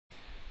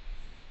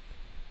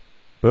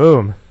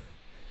Boom.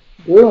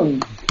 Boom.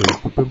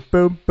 Boom, boom,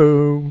 boom,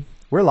 boom.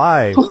 We're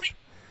live.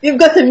 You've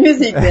got the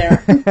music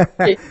there.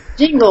 Okay.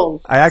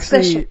 Jingle. I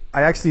Special.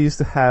 actually used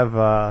to have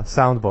a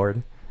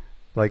soundboard,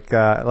 like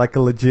a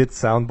legit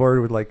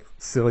soundboard with like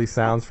silly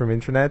sounds from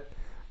internet,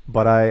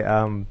 but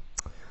I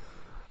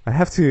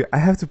have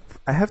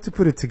to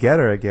put it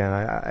together again.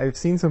 I've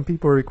seen some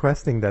people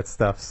requesting that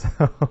stuff,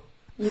 so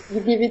You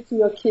give it to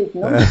your kid,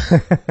 no?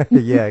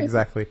 yeah,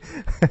 exactly.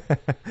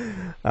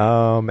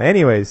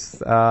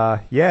 Anyways,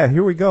 yeah,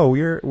 here we go.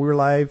 We're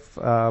live.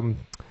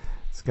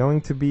 It's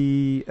going to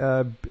be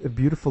a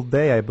beautiful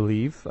day, I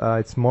believe.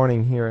 It's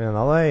morning here in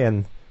LA,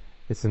 and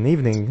it's an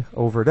evening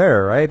over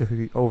there, right?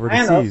 Over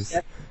the seas.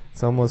 Yeah.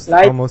 It's almost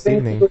Light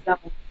evening. going to go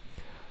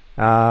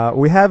down.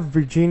 We have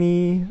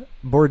Virginie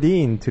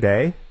Bourdin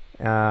today.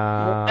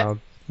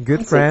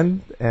 Good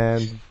friend,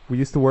 and we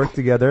used to work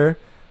together.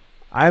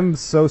 I'm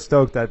so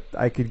stoked that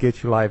I could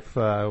get you live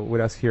with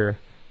us here.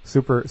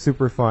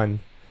 Super fun,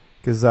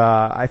 because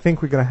I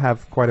think we're gonna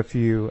have quite a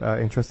few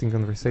interesting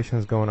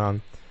conversations going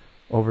on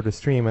over the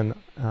stream, and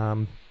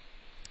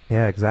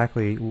yeah,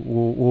 exactly.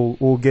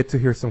 We'll get to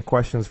hear some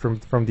questions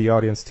from the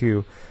audience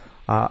too.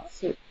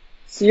 So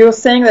you're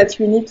saying that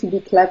we need to be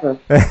clever.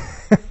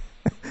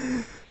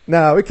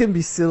 No, we can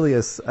be silly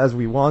as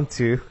we want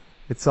to.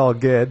 It's all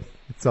good.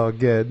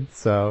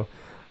 So,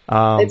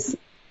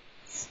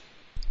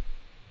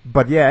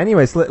 but yeah,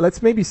 anyways,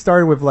 let's maybe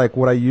start with like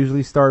what I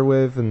usually start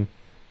with and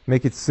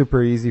make it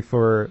super easy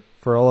for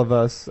all of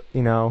us,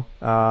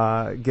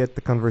 get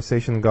the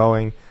conversation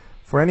going.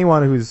 For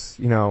anyone who's,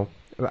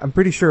 I'm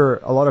pretty sure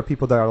a lot of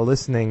people that are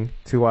listening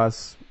to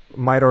us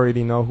might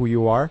already know who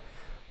you are,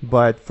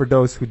 but for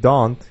those who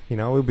don't,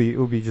 it'll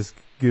be just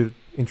good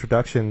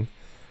introduction,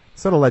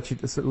 sort of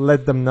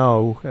let them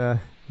know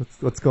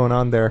what's going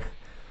on there.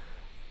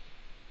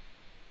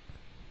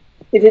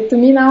 Is it to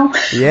me now?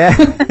 Yeah.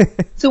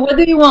 So what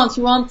do you want?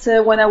 You want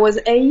when I was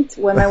 8,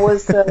 when I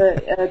was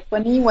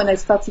 20, when I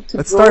started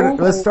to draw?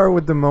 Let's start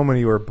with the moment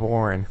you were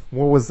born.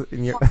 What was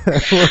in your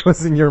what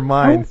was in your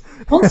mind?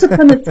 Once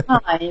upon a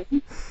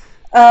time.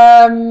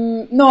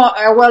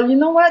 Well, you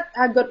know what?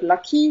 I got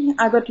lucky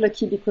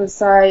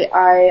because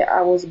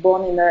I was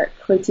born in a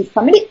creative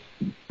family.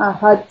 I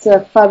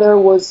had father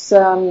was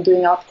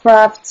doing art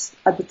crafts,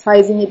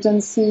 advertising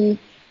agency,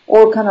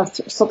 all kind of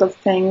sort of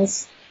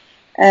things.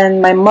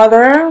 And my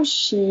mother,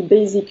 she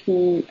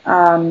basically,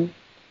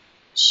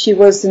 she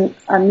was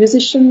a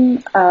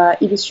musician,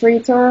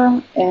 illustrator,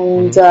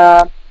 and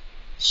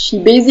she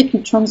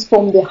basically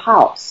transformed the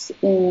house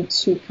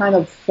into kind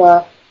of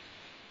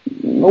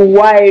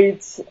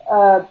wild,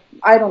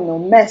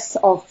 mess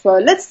of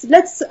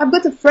I've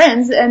got a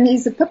friend and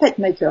he's a puppet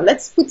maker.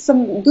 Let's do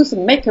some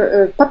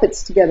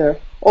puppets together,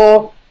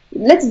 or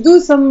let's do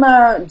some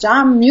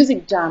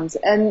music jams.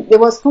 And there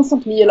was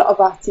constantly a lot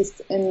of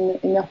artists in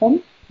the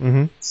home.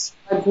 Mm-hmm. So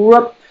I grew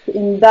up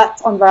in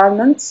that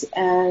environment,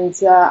 and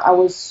I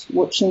was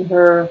watching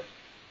her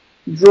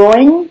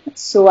drawing.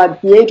 So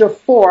at the age of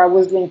 4, I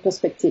was doing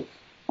perspective,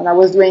 and I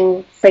was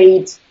doing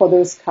fade for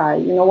the sky.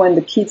 When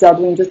the kids are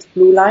doing just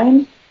blue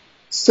line.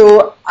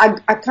 So I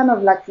kind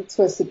of like it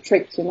was a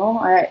trick.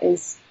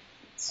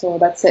 So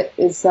that's it.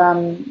 Is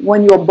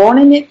when you're born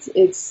in it,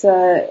 it's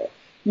you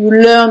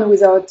learn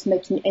without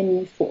making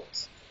any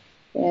effort,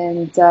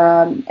 and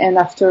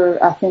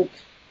after I think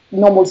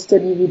normal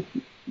study would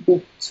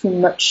be too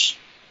much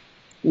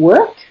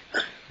work,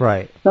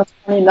 right? Not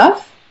fun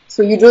enough.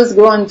 So you just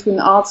go into an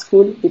art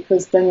school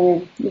because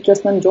then you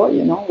just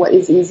enjoy, what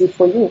is easy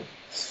for you,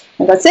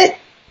 and that's it,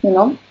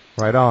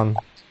 Right on.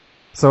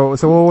 So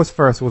what was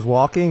first? Was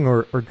walking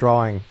or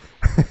drawing?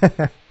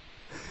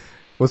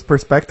 Was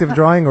perspective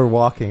drawing or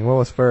walking? What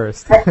was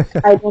first?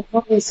 I don't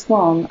know this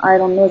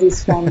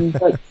one,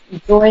 but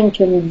drawing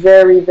came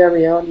very,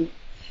 very early.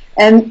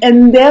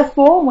 And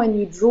therefore, when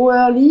you draw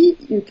early,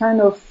 you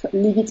kind of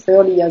leave it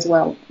early as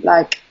well.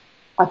 Like,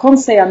 I can't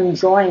say I'm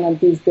drawing at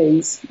these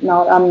days.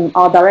 Now I'm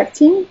art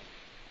directing.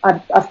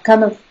 I've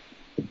kind of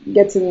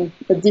getting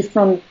a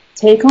different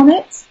take on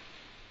it.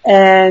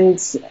 And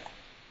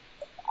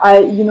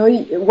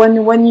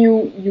when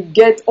you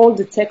get all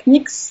the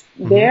techniques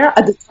there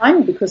at the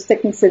time, because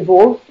techniques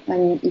evolve,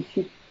 and if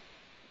you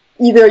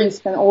either you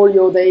spend all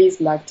your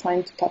days like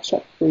trying to catch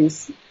up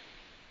with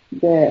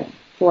the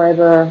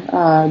forever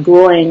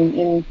growing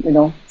in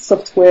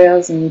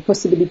softwares and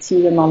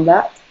possibilities and all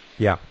that.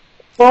 Yeah.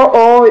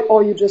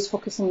 Or you just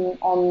focus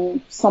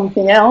on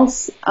something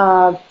else.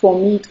 For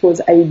me, it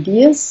was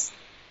ideas.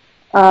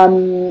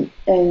 And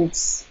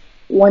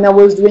when I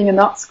was doing an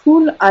art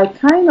school, I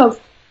kind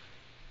of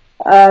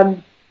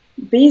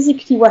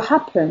basically what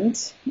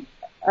happened.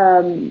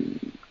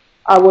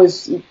 I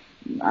was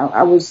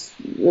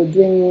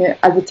doing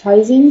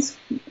advertising,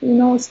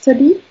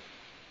 study.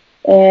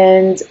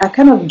 And I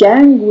kind of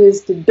gang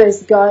with the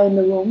best guy in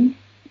the room.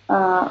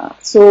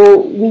 So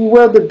we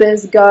were the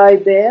best guy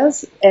there,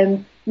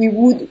 and we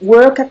would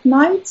work at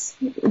night,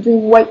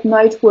 doing white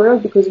night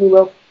work because we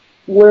were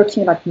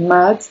working like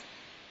mad.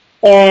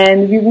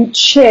 And we would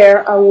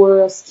share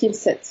our skill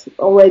set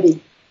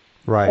already.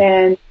 Right.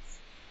 And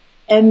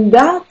And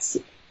that,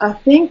 I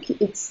think,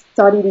 it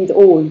started it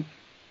all.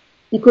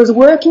 Because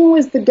working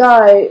with the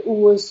guy who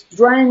was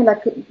drawing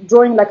like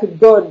a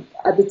god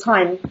at the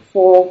time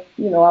for,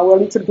 our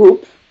little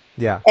group.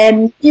 Yeah.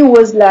 And he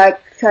was like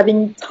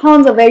having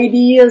tons of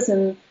ideas,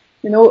 and,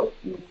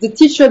 the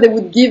teacher, they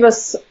would give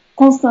us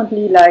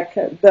constantly like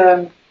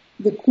the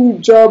cool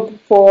job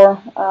for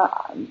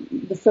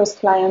the first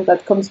client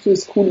that comes to the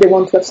school. They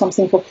want to have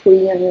something for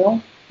free,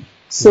 and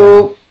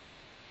so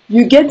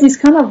you get this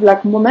kind of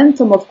like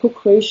momentum of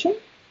co-creation,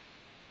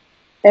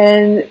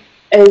 and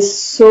it's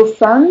so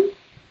fun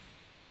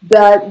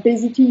that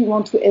basically you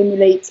want to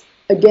emulate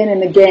again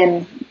and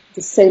again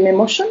the same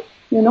emotion,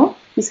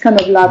 this kind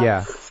of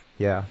like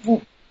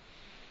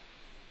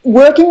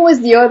working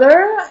with the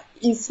other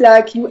is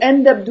like you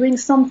end up doing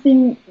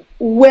something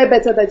way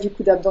better than you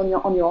could have done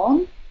on your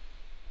own,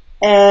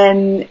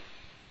 and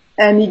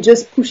it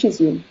just pushes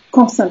you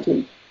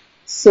constantly.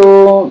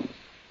 So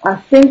I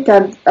think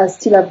I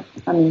still have,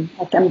 I'm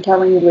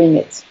carrying doing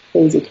it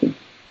basically.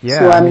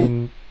 Yeah,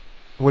 so,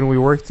 when we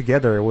worked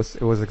together, it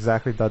was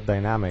exactly that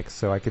dynamic.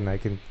 So I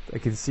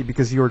can see,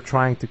 because you were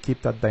trying to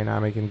keep that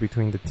dynamic in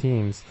between the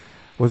teams.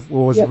 What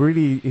was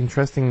really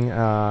interesting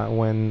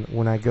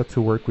when I got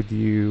to work with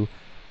you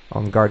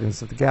on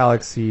Guardians of the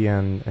Galaxy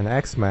and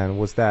X-Men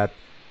was that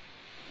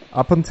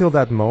up until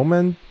that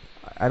moment,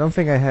 I don't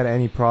think I had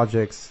any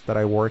projects that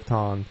I worked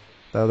on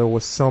that there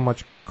was so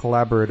much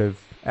collaborative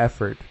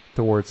effort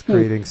towards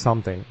creating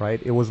something,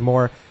 right? It was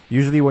more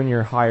usually when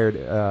you're hired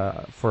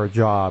for a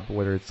job,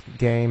 whether it's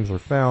games or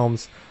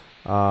films,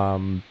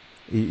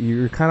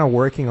 you're kind of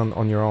working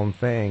on your own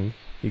thing.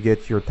 You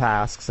get your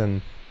tasks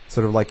and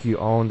sort of like you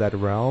own that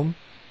realm,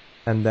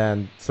 and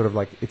then sort of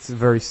like it's a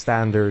very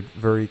standard,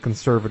 very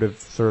conservative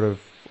sort of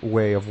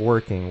way of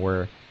working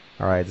where,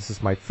 all right, this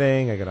is my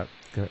thing, I'm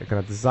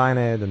gonna design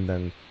it, and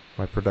then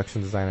my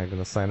production designer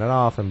gonna sign it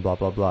off, and blah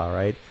blah blah,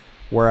 right?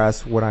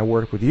 Whereas when I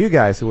worked with you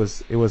guys, it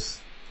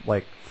was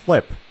like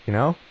flip,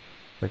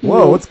 like,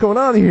 whoa, what's going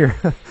on here?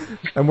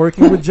 I'm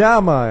working with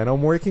Jama, and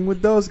I'm working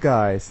with those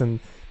guys, and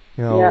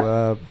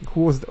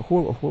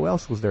who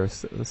else was there?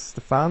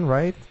 Stefan,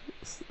 right?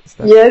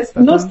 Yes,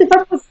 Stefan? no,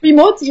 Stefan was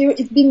remote.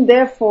 It's been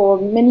there for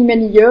many,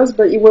 many years,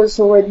 but it was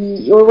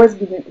always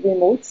been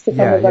remote.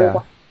 Stefan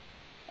was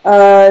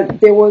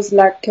there was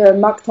like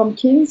Mark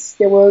Tompkins.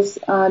 There was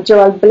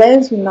Gerald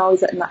Blaise, who now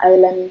is at an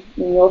island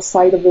in your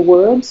side of the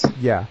world.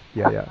 Yeah.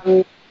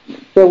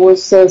 There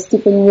was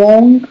Stephen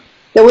Wong.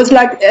 There was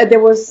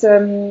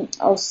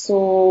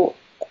also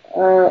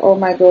oh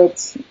my god,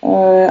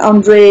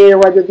 Andrei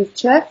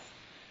Radovitchev.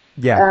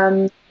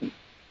 Yeah.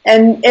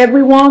 And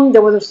everyone,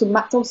 there was also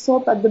Matt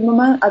Alsop at the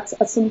moment,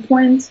 at some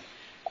point.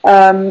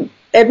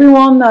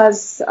 Everyone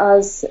has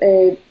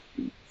a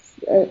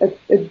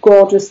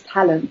gorgeous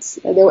talent.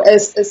 There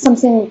is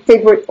something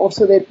favorite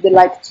also that they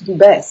like to do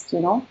best,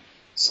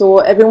 So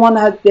everyone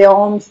had their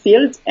own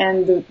field,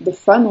 and the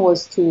fun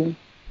was to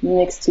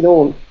mix it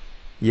all.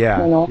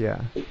 Yeah,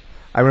 yeah.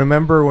 I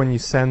remember when you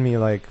sent me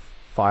like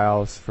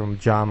files from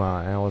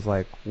Jama, and I was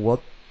like,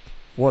 what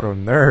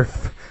on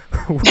earth?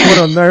 What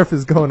on earth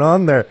is going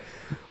on there?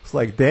 It's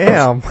like,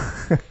 damn.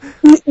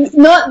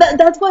 No,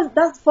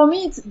 that's for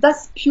me.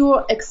 That's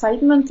pure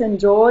excitement and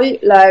joy.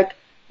 Like,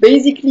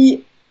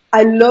 basically,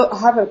 I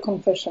have a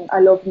confession. I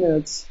love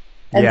nerds,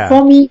 and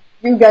for me,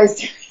 you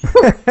guys,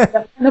 are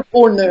kind of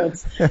all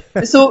nerds.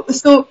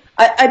 So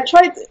I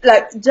tried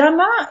like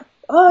Jama.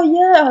 Oh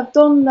yeah, I've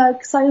done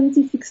like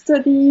scientific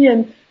study,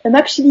 and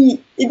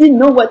actually, it didn't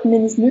know what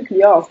means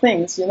nuclear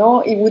things. It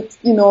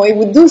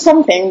would do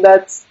something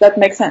that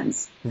makes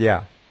sense.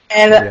 Yeah.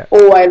 And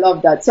I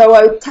love that. So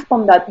I would tap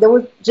on that. There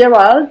was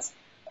Gerald,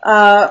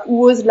 who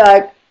was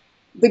like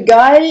the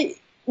guy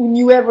who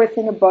knew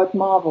everything about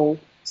Marvel.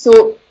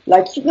 So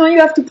like, you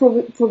have to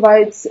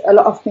provide a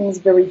lot of things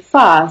very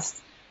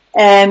fast,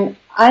 and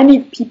I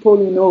need people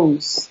who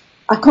knows.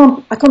 I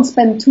can't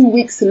spend 2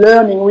 weeks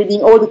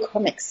reading all the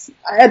comics.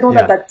 I don't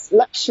have that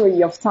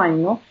luxury of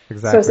time,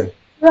 Exactly. So I said,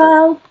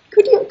 well,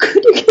 could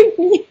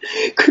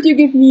you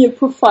give me a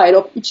profile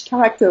of each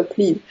character,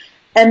 please?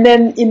 And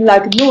then in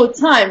like no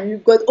time,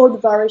 you've got all the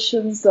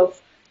variations of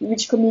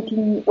which comic,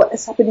 what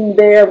is happening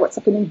there, what's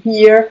happening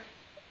here.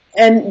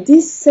 And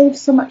this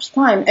saves so much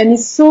time. And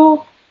it's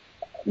so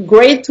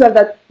great to have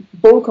that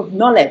bulk of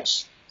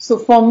knowledge. So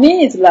for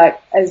me, it's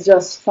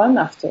just fun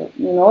after,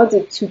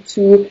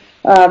 to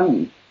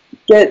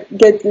get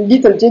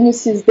little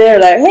geniuses there,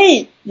 like,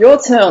 hey, your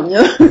turn,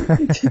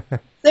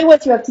 say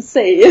what you have to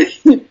say.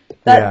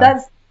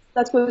 That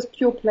was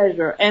pure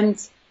pleasure. And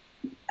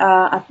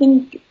I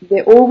think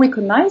they all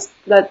recognize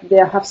that they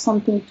have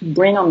something to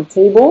bring on the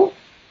table,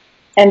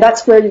 and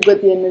that's where you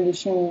got the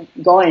emulation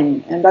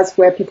going, and that's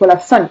where people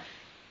have fun.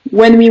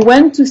 When we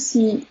went to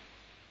see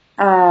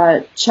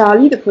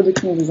Charlie, the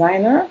production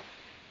designer,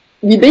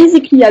 we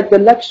basically had the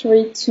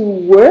luxury to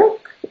work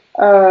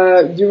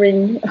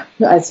during,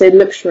 I say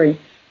luxury,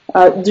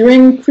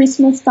 during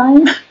Christmas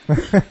time.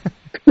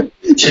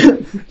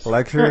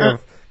 Luxury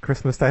of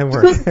Christmas time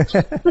work.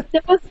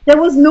 there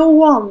was no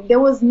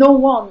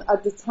one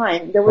at the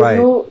time. There was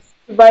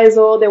no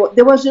supervisor.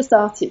 There was just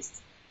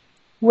artists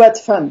who had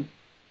fun.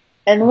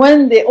 And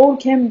when they all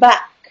came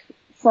back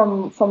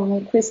from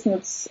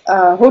Christmas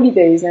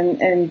holidays and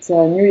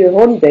New Year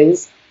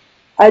holidays,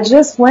 I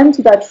just went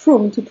to that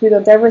room to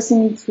present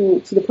everything to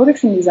the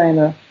production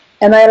designer.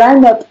 And I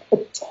lined up a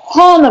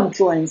ton of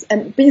drawings.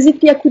 And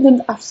basically I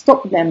couldn't have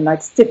stopped them.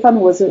 Like Stefan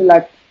was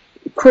like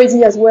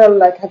crazy as well,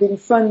 like having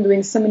fun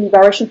doing so many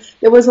variations.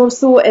 There was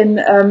also an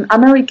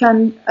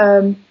American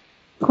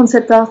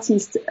concept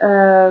artist.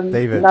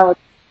 David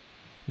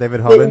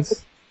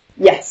Hobbins?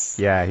 Yes.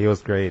 Yeah, he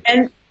was great.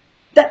 And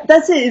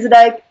that's it. It's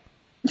like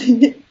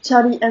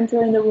Charlie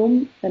entered in the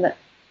room and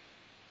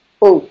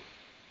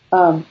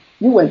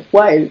you went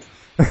wild.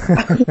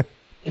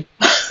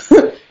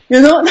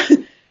 You know?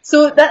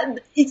 So that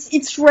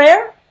it's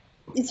rare.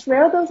 It's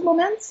rare, those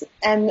moments,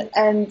 and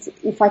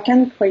if I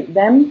can create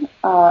them,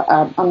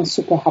 I'm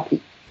super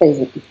happy,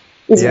 basically.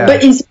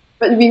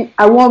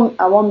 I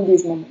want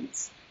these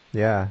moments.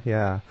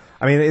 Yeah.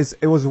 I mean,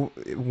 it was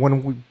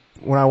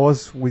when I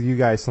was with you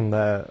guys on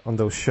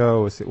those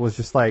shows, it was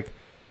just like,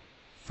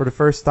 for the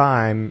first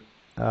time,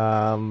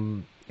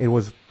 it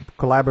was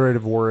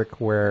collaborative work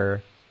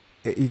where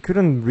you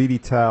couldn't really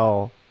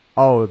tell,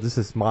 oh, this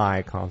is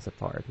my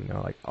concept art,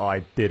 like, oh, I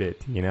did it,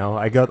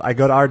 I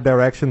got art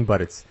direction,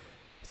 but it's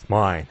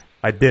mine.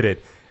 I did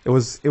it. It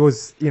was it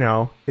was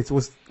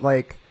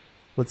like,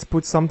 let's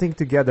put something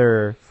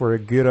together for a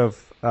good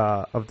of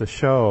the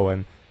show,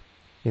 and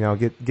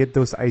get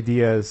those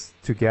ideas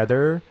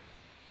together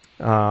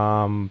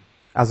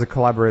as a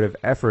collaborative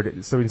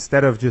effort. So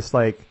instead of just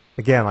like,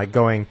 again, like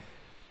going,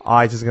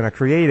 I just gonna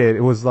create it,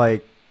 it was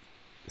like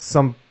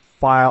some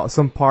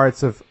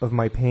parts of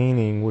my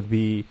painting would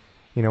be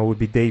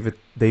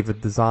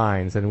David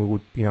designs, and we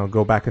would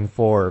go back and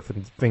forth,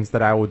 and things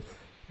that I would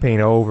paint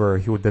over,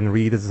 he would then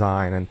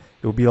redesign, and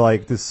it would be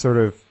like this sort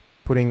of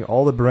putting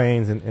all the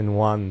brains in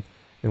one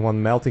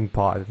melting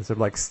pot, and sort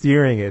of like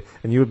steering it,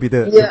 and you would be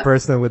the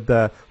person with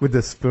the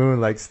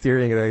spoon, like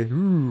steering it, like,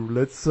 ooh,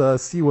 let's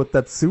see what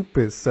that soup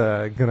is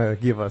gonna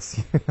give us.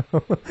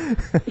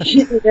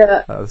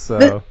 Yeah.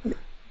 So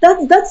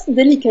that's a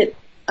delicate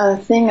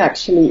thing,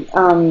 actually.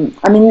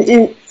 I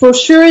mean, for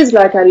sure, it's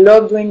like I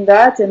love doing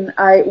that, and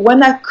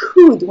when I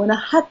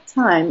had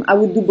time, I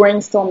would do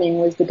brainstorming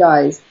with the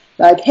guys.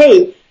 Like,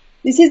 hey,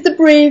 this is the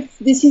brief,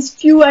 this is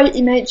few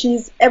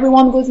images,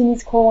 everyone goes in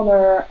his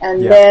corner,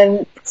 and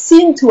then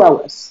see in 2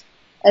 hours.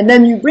 And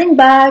then you bring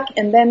back,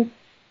 and then,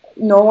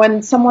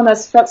 when someone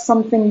has felt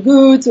something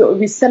good,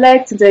 we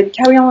select, they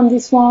carry on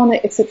this one,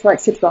 etc.,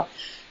 etc.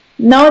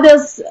 Now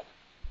there's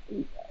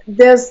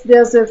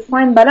a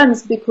fine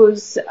balance,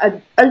 because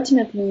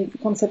ultimately the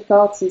concept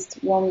artists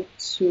want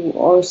to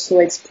also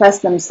express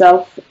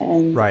themselves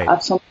and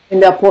have something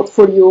in their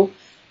portfolio.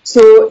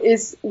 So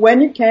it's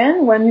when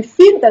you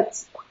feel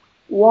that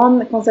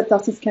one concept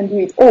artist can do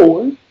it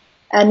all,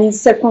 and is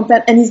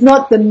self-content, and is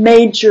not the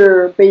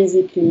major,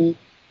 basically,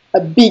 a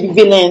big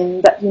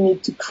villain that you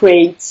need to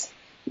create,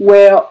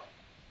 where,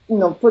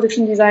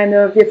 production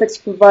designer, VFX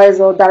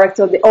supervisor,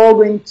 director, they're all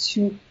going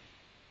to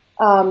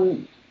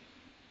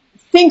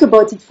think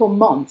about it for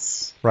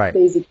months,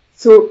 basically.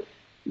 So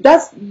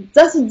that's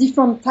a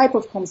different type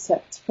of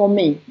concept for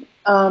me,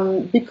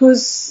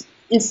 because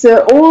it's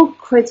a whole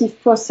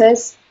creative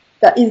process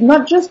that is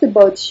not just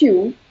about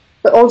you,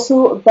 but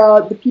also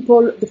about the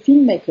people, the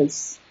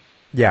filmmakers.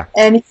 Yeah.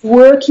 And it's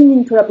working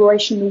in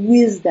collaboration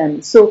with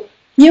them. So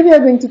here we are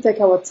going to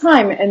take our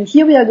time, and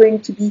here we are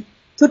going to be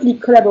totally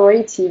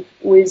collaborative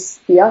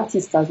with the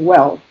artist as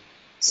well.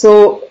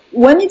 So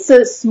when it's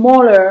a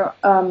smaller,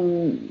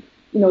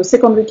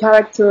 secondary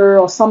character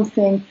or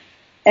something,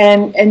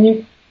 and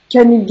you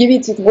can give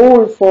it a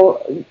role for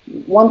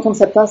one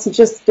concept artist,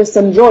 just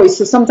enjoy.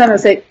 So sometimes I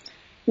say,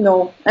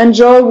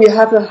 enjoy, we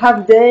have a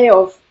half day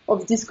of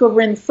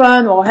discovering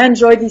fun, or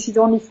enjoy, this is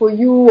only for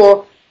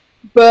you,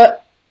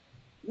 but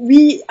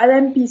we at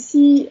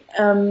MPC,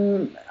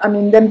 the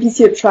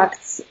MPC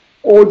attracts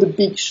all the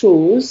big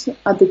shows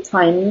at the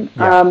time.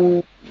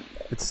 Yeah.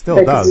 It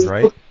still does,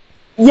 right?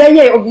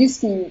 Yeah,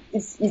 obviously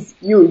it's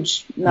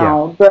huge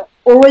now, but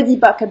already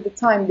back at the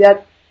time,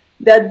 that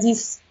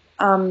this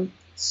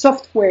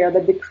software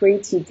that they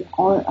created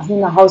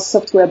in-house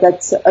software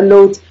that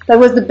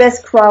was the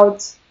best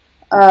crowd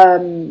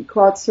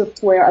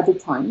software at the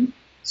time.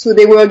 So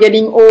they were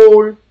getting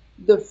all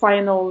the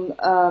final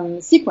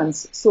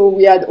sequence. So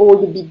we had all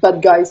the big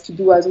bad guys to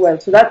do as well.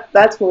 So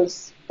that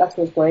was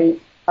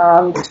great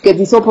to get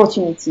this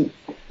opportunity.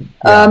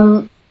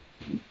 Yeah.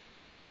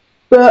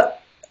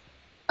 But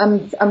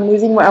I'm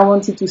losing what I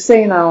wanted to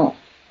say now.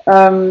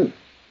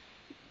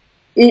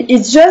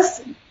 It's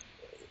just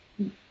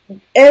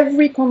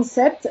every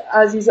concept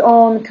has its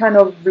own kind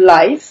of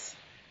life.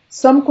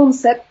 Some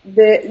concept,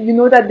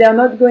 that they are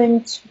not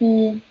going to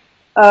be,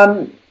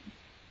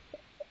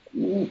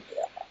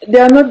 they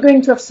are not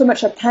going to have so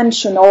much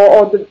attention,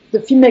 or the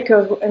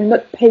filmmaker will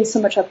not pay so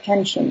much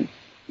attention.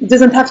 It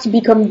doesn't have to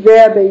become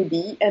their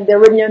baby, and they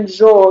really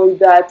enjoy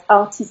that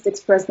artists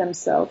express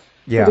themselves.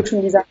 Yeah.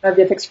 Production designer,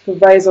 VFX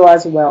supervisor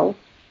as well.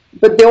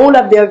 But they all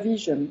have their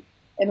vision.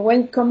 And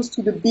when it comes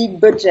to the big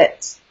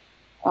budget,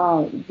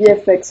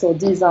 VFX or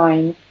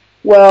design,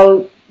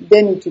 well,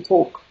 they need to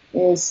talk,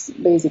 is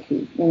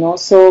basically,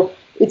 so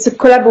it's a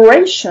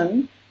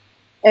collaboration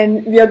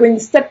and we are going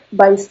step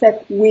by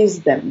step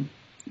with them.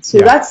 So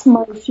that's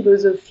my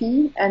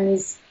philosophy and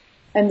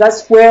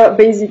that's where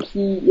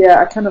basically,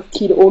 I kind of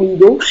kill all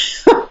ego.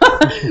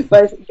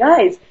 But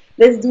guys,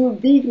 let's do a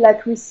big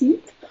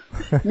receipt,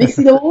 mix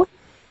it all,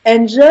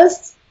 and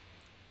just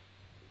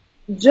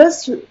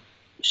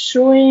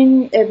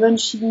showing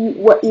eventually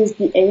what is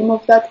the aim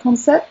of that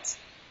concept,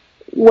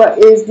 what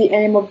is the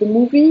aim of the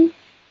movie,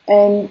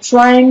 and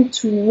trying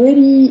to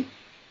really,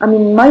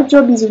 my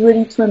job is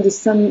really to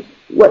understand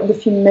what the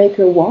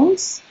filmmaker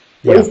wants,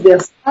 what is their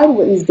style,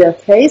 what is their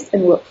taste,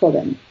 and work for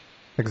them.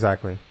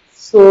 Exactly.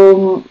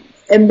 So,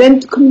 and then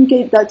to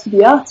communicate that to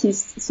the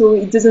artist so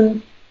it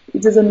doesn't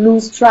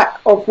lose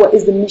track of what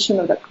is the mission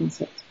of that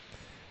concept.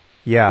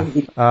 Yeah.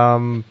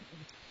 And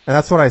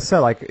that's what I said.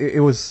 Like,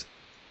 it was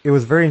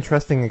very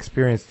interesting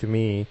experience to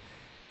me.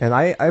 And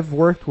I've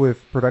worked with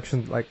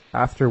production, like,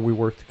 after we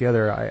worked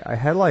together, I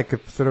had like a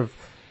sort of,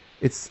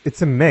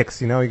 it's a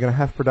mix, you're going to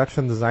have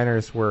production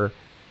designers where,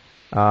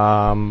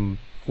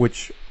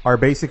 which are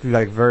basically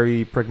like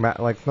very pragmatic,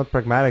 like not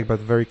pragmatic, but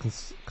very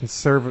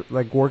conservative,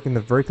 like work in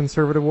a very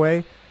conservative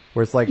way,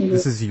 where it's like,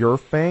 this is your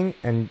thing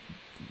and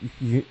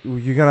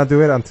you're going to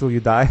do it until you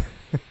die.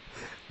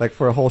 Like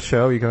for a whole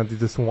show, you're going to do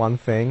this one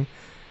thing.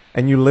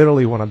 And you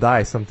literally want to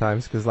die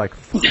sometimes because, like,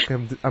 fuck,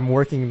 I'm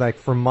working, like,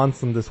 for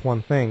months on this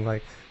one thing.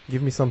 Like,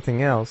 give me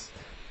something else.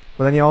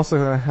 But then you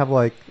also have,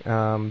 like,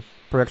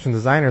 production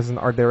designers and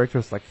art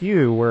directors like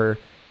you where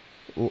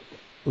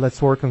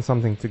let's work on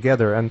something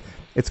together. And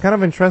it's kind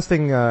of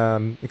interesting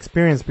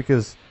experience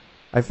because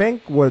I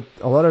think what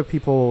a lot of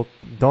people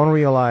don't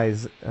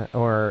realize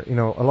or,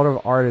 a lot of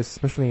artists,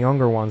 especially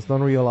younger ones,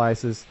 don't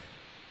realize is,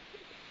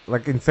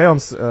 like in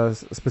films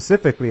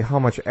specifically, how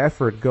much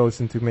effort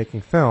goes into making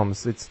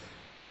films.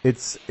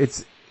 It's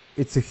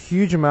a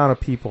huge amount of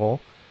people,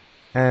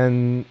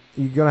 and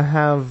you're gonna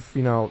have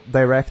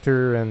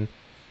director and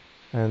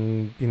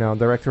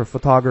director of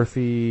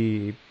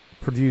photography,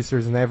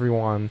 producers, and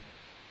everyone.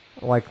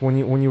 Like when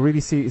you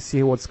really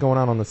see what's going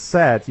on the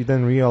set, you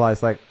then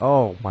realize like,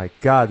 oh my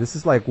god, this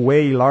is like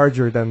way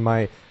larger than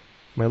my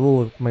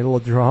little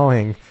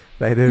drawing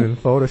that I did in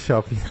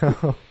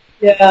Photoshop.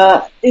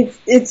 Yeah,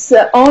 it's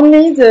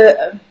only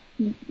the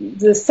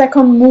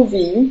second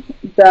movie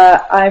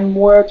that I'm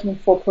working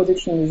for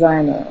production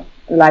designer,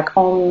 like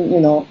on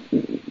the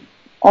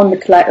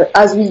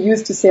as we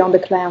used to say, on the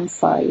client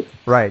side.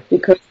 Right.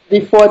 Because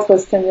before it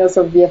was 10 years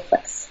of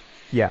VFX.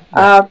 Yeah.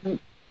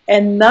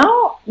 And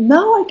now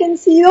I can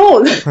see it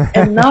all.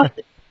 And now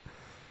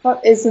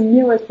it's a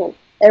miracle.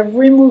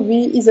 Every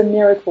movie is a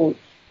miracle.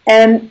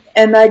 And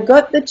I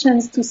got the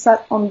chance to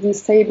sit on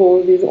this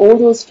table with all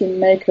those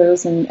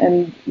filmmakers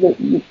and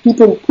the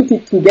people put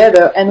it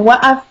together. And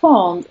what I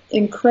found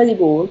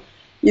incredible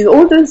is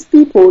all those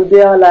people,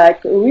 they are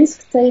like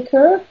risk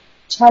taker,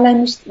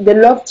 challenged, they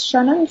love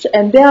challenge,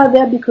 and they are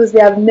there because they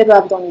have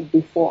never done it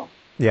before.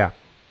 Yeah.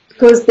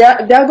 Because they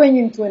are going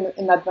into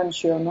an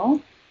adventure,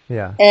 no?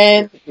 Yeah.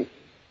 And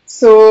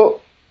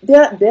so they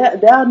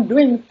are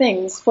doing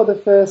things for the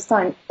first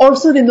time.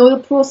 Also, they know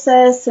the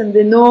process and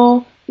they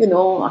know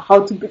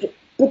how to budget.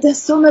 But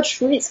there's so much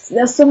risk.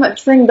 There's so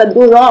much thing that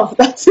goes off.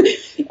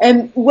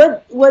 And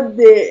what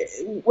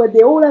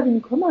they all have in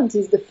common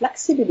is the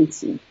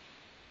flexibility.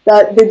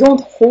 That they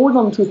don't hold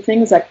on to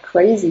things like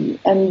crazy.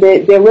 And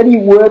they really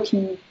work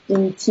in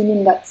team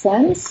in that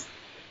sense.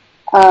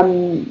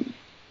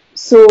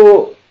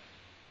 So,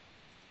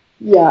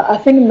 yeah, I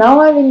think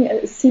now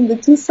having seen the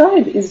two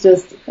sides is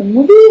just a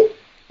movie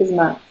is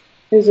mad.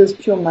 It's just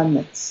pure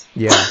madness.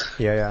 Yeah.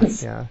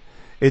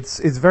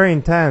 It's very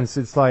intense.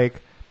 It's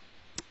like,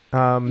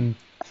 and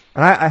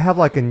I have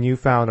like a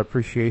newfound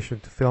appreciation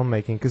to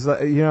filmmaking because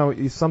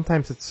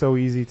sometimes it's so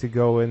easy to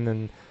go in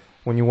and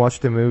when you watch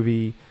the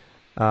movie,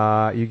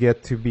 you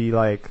get to be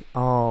like,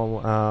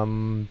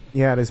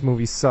 this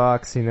movie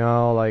sucks.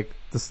 Like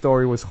the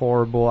story was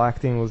horrible,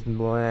 acting was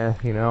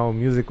bleh,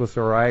 music was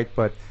alright,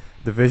 but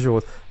the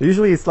visuals.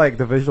 Usually it's like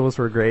the visuals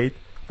were great,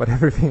 but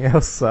everything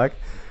else sucked.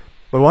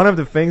 But one of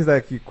the things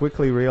that you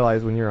quickly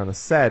realize when you're on a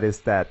set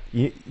is that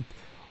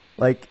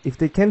like if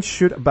they can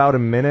shoot about a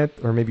minute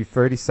or maybe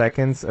 30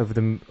 seconds of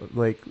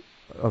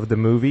the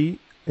movie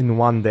in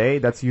one day,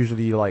 that's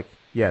usually like,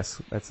 yes,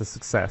 that's a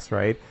success,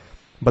 right?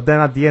 But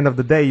then at the end of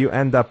the day, you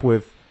end up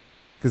with,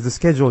 because the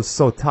schedule is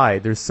so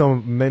tight, there's so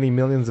many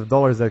millions of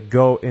dollars that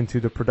go into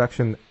the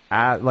production.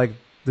 Like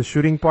the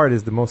shooting part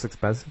is the most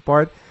expensive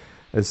part.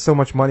 There's so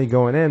much money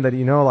going in that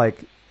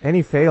like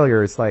any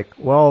failure, it's like,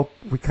 well,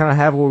 we kind of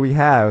have what we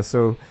have,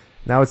 so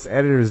now it's the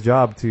editor's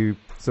job to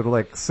sort of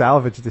like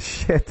salvage the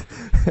shit.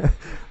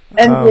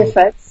 And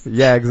VFX.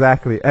 Yeah,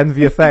 exactly. And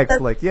VFX,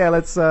 like, yeah,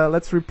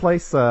 let's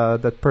replace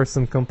that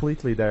person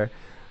completely there.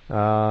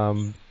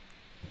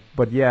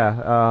 But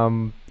yeah,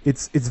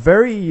 it's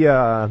very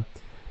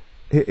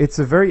it's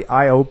a very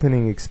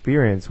eye-opening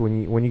experience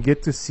when you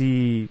get to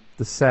see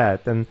the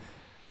set. And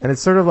And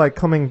it's sort of like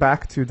coming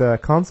back to the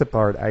concept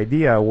art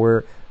idea,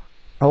 where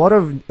a lot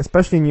of,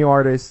 especially new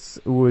artists,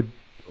 would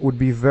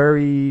be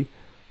very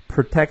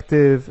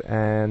protective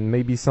and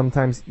maybe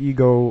sometimes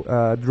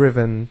ego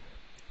driven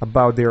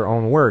about their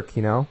own work,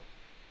 you know,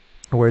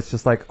 where it's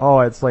just like, oh,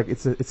 it's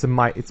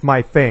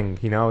my thing,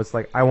 you know, it's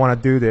like I want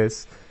to do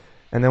this,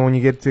 and then when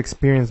you get to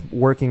experience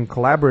working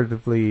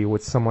collaboratively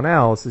with someone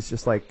else, it's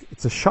just like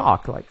it's a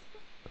shock, like,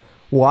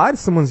 what?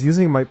 Someone's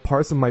using my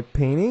parts of my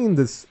painting in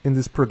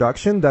this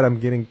production that I'm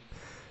getting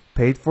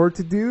paid for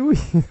to do,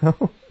 you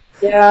know?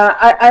 Yeah,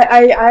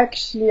 I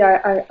actually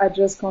I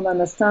just can't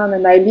understand,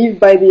 and I live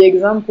by the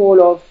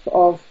example of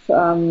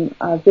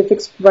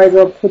VFX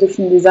supervisor,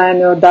 production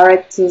designer,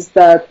 directors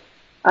that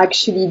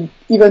actually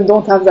even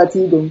don't have that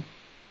ego.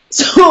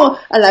 So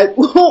I'm like,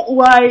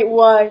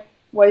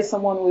 why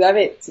someone would have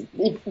it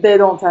if they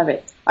don't have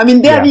it? I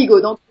mean, they have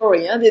ego, don't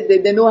worry. Huh?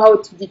 They know how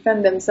to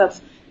defend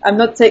themselves. I'm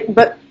not taking,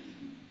 but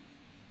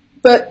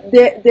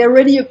they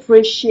really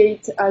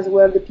appreciate as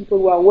well the people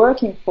who are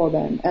working for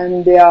them,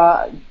 and they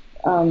are.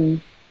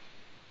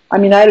 I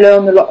mean, I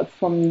learn a lot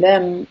from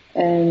them,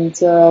 and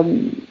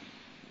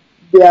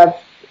they have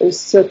a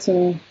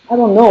certain, I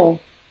don't know,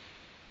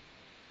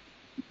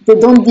 they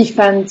don't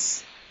defend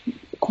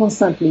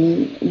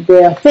constantly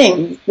their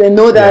things. They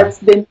know that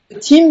they need a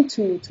team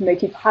to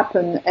make it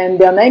happen, and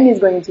their name is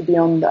going to be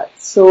on that.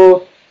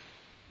 So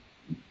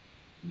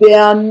they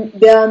are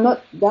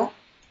not that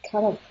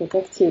kind of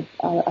protective,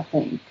 I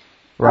think.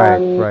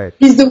 Right.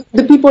 Because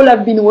the people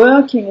I've been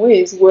working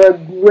with were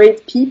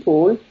great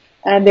people,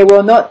 and they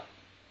were not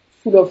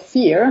full of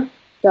fear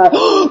that,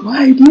 oh,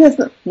 my idea is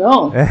not,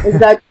 no. It's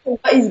like,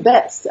 what is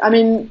best? I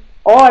mean,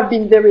 or I've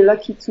been very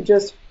lucky to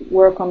just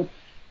work on,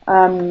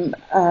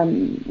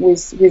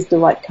 with the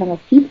right kind of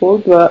people,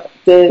 but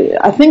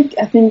I think,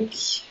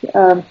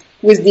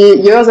 with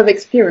the years of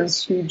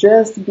experience, you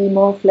just be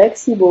more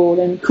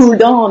flexible and cool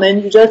down,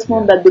 and you just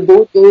want that the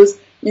boat goes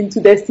into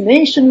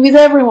destination with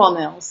everyone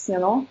else, you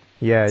know?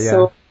 Yeah.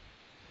 So,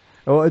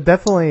 well, it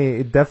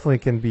definitely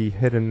can be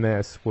hit and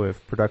miss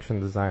with production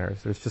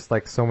designers. There's just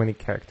like so many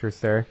characters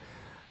there.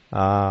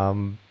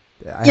 I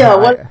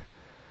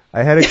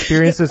had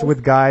experiences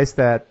with guys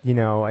that, you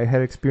know, I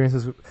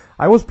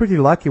was pretty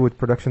lucky with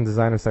production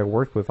designers I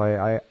worked with.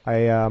 I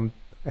had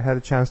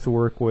a chance to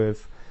work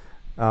with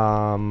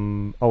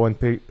Owen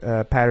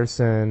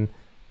Patterson,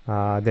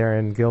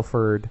 Darren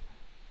Guilford,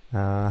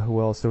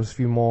 who else? There was a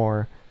few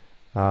more.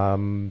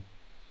 There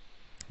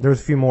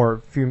was a few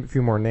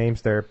more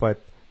names there,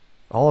 but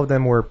all of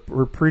them were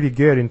pretty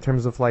good in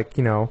terms of, like,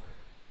 you know,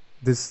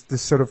 this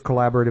sort of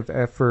collaborative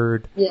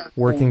effort,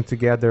 working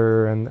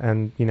together,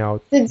 and you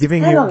know,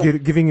 giving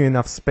you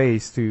enough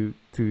space to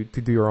do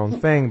your own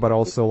thing, but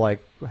also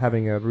like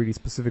having a really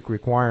specific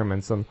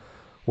requirements on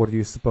what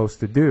you're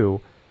supposed to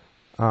do.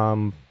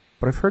 But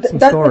I've heard some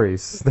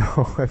stories,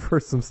 though. I've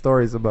heard some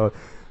stories about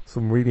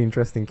some really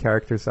interesting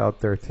characters out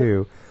there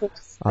too.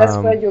 That's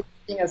why you're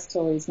giving us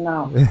stories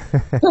now.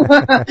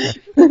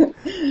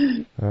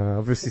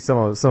 Obviously, some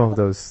of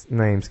those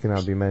names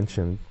cannot be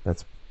mentioned.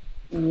 That's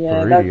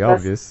really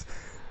obvious.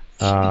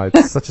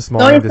 It's such a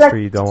small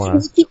industry. Like, you don't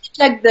want to. We keep it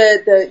like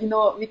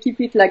we keep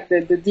it like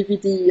the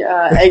DVD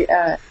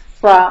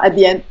at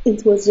the end.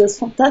 It was just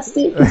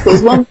fantastic. It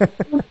was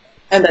wonderful,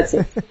 and that's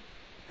it.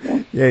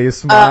 Yeah, you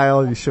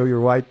smile, you show your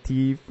white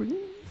teeth.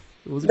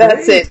 It was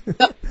that's great.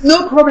 it.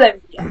 No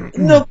problem.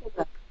 No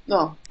problem.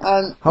 No.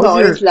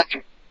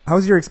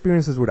 How's your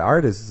experiences with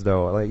artists,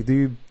 though? Like,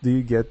 do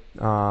you get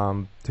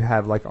to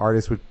have like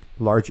artists with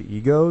large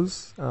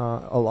egos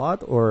a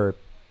lot, or?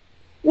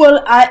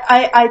 Well,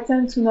 I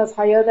tend to not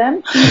hire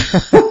them.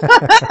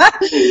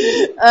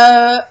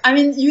 I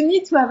mean, you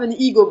need to have an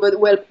ego, but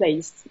well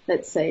placed,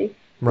 let's say.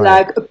 Right.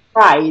 Like a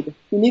pride.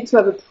 You need to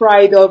have a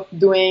pride of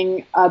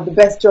doing the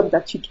best job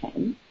that you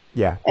can.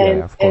 Yeah,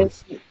 of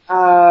course.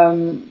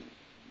 And,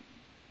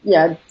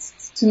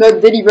 to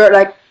not deliver,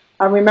 like,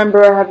 I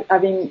remember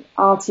having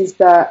artists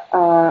that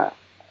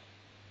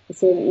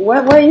say,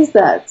 why is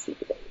that?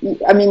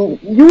 I mean,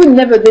 you would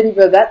never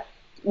deliver that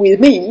with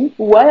me.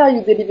 Why are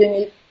you delivering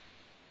it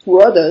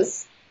to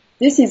others?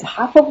 This is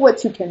half of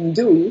what you can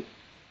do.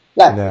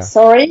 Like,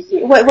 sorry,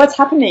 what's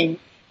happening?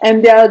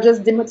 And they are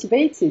just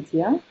demotivated,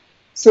 yeah?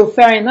 So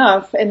fair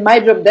enough. And my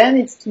job then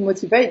is to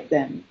motivate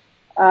them.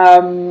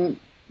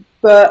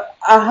 But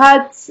I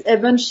had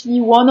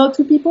eventually one or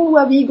two people who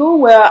have ego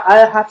where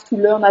I have to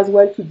learn as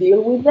well to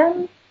deal with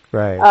them.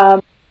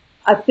 Right.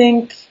 I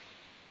think,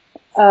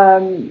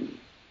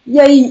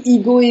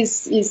 ego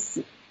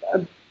is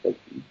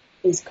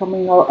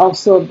coming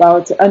also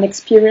about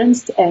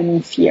inexperienced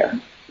and fear.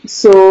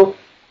 So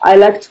I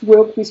like to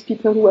work with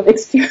people who have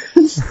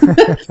experience.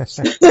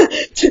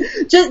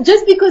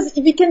 just because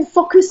we can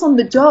focus on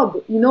the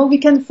job, you know, we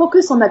can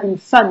focus on having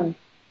fun.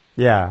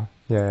 Yeah.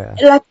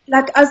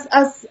 Like as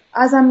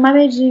I'm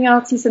managing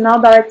artists and now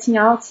directing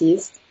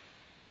artists,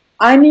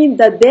 I need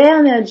that their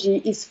energy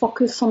is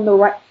focused on the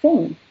right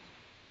thing.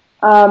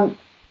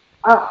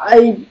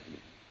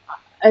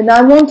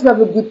 I want to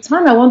have a good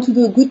time. I want to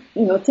do a good,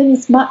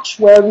 tennis match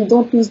where we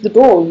don't lose the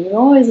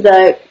ball. It's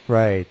like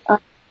Right.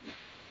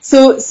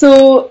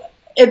 So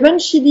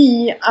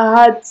eventually,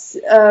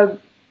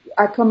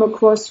 I come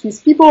across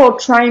with people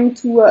trying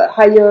to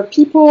hire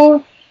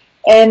people,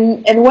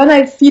 and when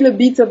I feel a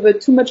bit of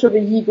too much of a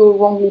ego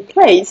wrongly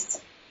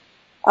placed,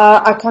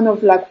 I kind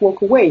of like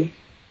walk away.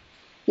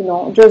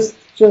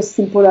 Just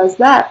simple as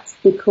that,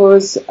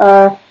 because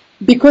I've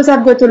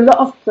got a lot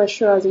of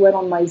pressure as well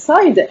on my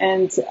side,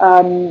 and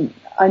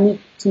I need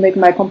to make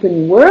my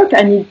company work.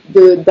 I need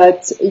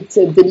that it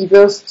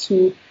delivers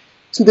to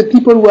the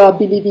people who are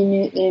believing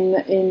in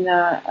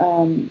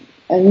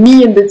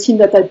me and the team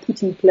that I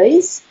put in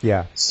place.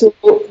 Yeah. So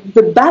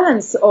the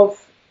balance of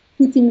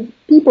putting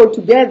people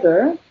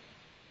together,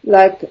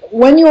 like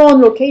when you're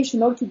on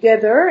location all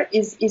together,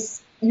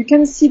 is you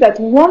can see that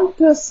one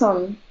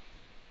person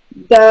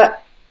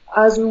that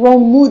has a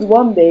wrong mood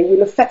one day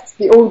will affect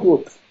the whole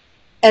group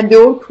and the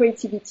whole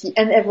creativity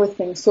and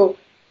everything. So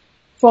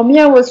for me,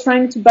 I was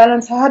trying to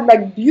balance. I had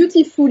like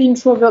beautiful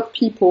introvert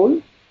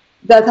people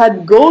that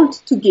had gold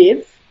to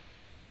give.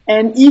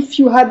 And if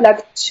you had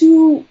like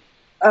two,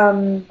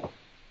 and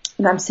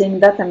I'm saying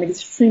that I'm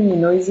extremely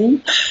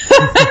noisy,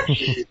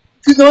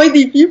 two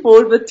noisy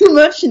people, but too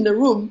much in the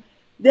room,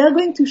 they are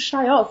going to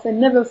shy off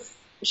and never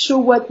show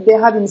what they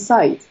have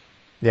inside.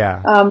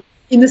 Yeah.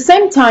 In the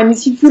same time,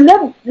 if you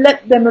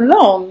let them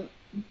alone,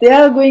 they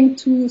are going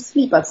to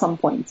sleep at some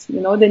point.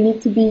 They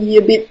need to be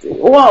a bit,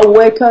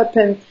 wake up.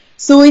 And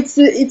so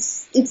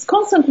it's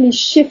constantly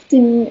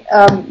shifting,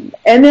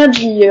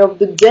 energy of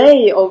the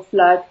day of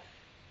like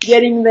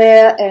getting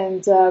there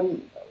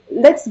and,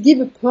 let's give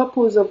a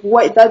purpose of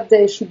why that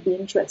day should be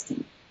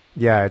interesting.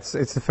 Yeah, it's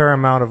a fair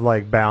amount of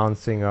like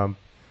balancing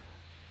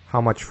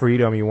how much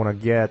freedom you want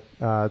to get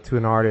to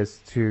an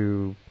artist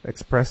to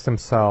express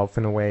themselves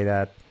in a way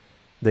that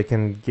they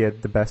can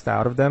get the best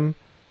out of them,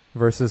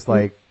 versus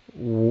like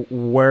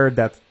where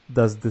that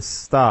does this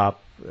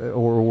stop,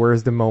 or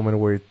where's the moment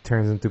where it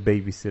turns into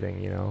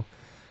babysitting,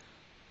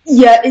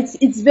 Yeah,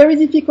 it's very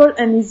difficult,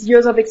 and it's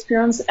years of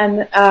experience.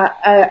 And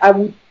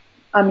I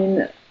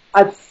mean,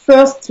 at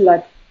first,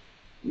 like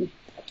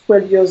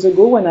 12 years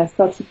ago, when I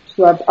started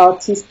to have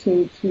artists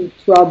to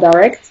art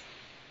direct,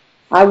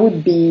 I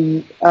would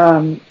be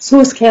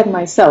so scared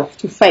myself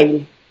to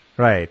fail.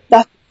 Right.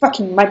 That's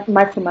fucking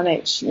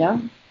micromanage, yeah.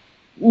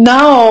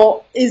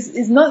 Now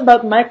is not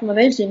about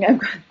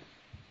micromanaging.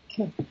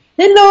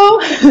 Hello.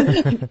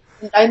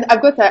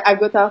 I've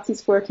got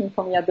artists working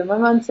for me at the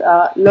moment.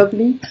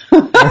 Lovely.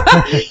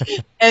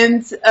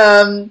 And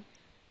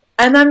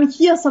I'm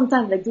here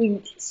sometimes like doing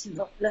this,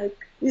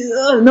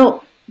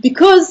 no,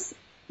 because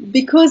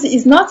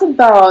it's not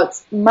about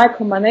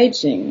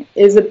micromanaging.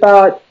 It's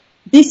about,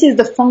 this is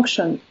the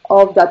function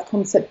of that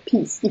concept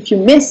piece. If you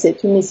miss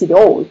it, you miss it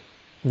all.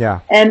 Yeah.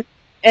 And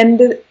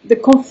the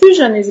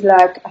confusion is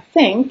like, I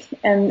think,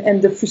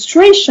 and the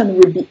frustration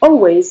will be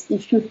always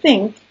if you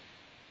think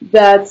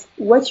that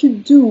what you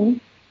do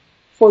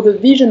for the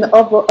vision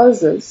of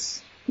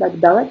others, like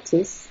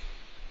directors,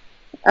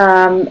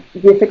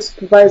 VFX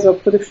supervisor,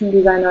 production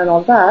designer, and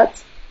all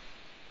that,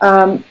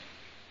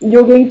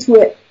 you're going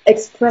to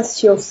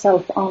express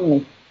yourself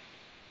only.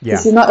 Yeah.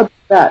 This is not about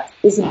that.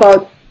 It's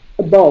about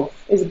above.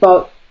 It's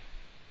about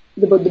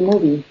the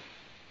movie.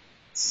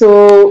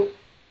 So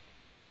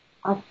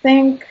I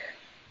think,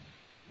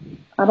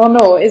 I don't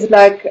know, it's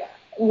like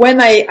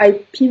when I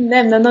pin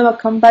them, no,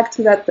 come back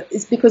to that.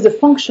 It's because the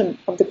function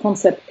of the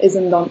concept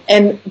isn't done.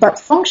 And that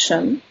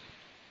function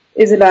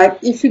is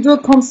like, if you do a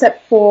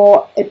concept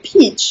for a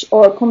pitch,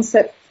 or a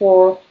concept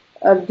for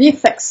a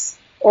VFX,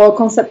 or a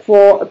concept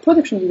for a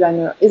production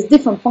designer, it's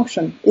different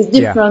function. It's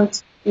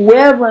different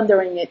way of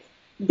rendering it,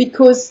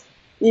 because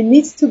it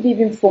needs to give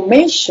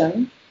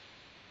information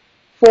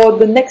for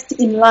the next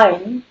in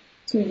line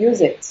to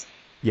use it.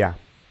 Yeah,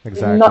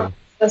 exactly. Not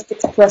just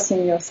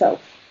expressing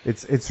yourself.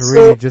 It's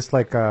really just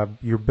like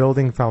you're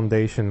building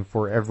foundation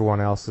for everyone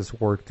else's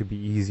work to be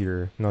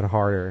easier, not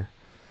harder.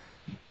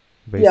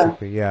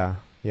 Basically, yeah.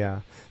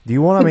 Do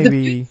you want to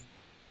maybe?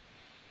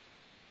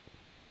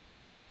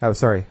 Oh,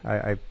 sorry.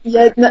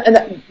 Yeah,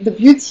 and the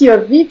beauty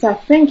of it, I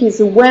think, is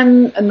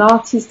when an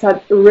artist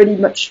had really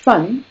much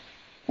fun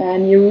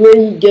and he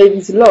really gave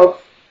his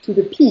love to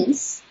the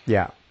piece.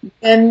 Yeah.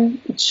 Then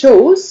it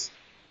shows,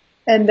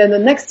 and then the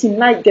next in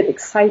line get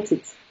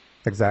excited.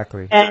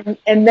 Exactly. And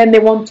then they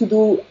want to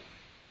do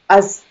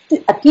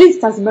at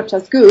least as much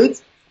as good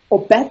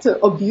or better,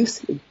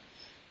 obviously.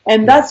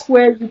 And that's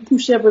where you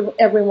push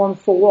everyone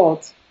forward.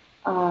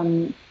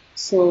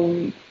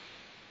 So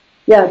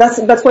yeah,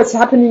 that's what's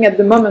happening at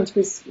the moment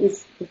with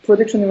the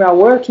production we are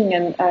working,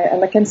 and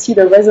I can see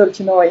the result,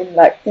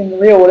 in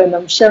real, and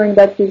I'm sharing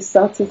that with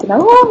artists, and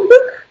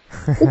look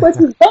what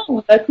we've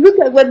done, look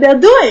at what they're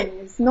doing.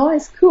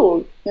 It's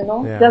cool,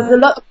 Yeah. There's a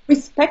lot of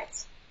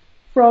respect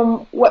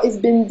from what is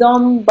being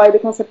done by the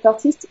concept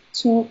artist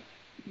to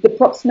the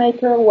props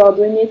maker who are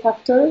doing it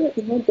after,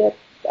 that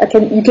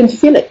you can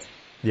feel it.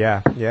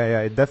 Yeah,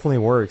 it definitely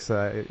works.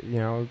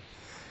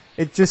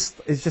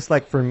 it's just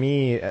like for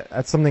me,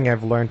 that's something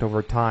I've learned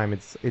over time.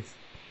 It's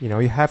you know,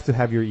 you have to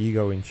have your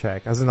ego in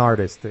check as an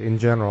artist in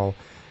general.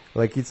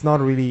 Like it's not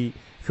really,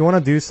 if you want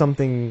to do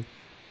something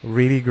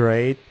really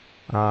great,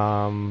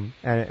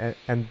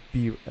 and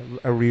be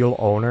a real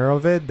owner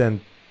of it,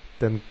 then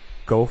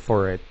go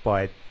for it.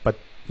 But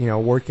you know,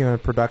 working on a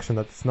production,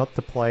 that's not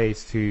the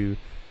place to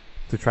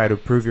try to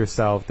prove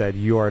yourself that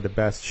you are the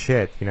best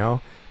shit. You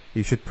know,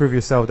 you should prove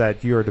yourself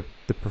that you are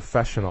the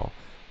professional.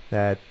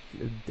 That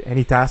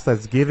any task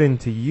that's given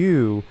to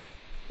you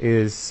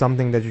is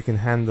something that you can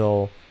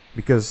handle,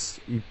 because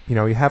you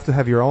know, you have to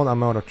have your own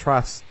amount of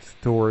trust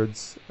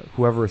towards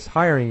whoever is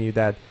hiring you,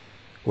 that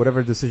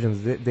whatever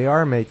decisions they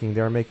are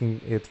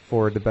making it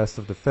for the best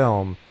of the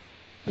film.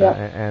 Yeah.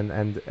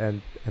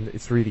 And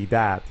it's really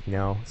that, you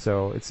know.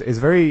 So it's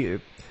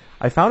very,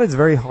 I found it's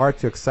very hard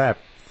to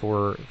accept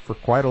for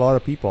quite a lot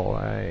of people.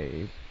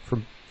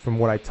 From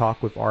what I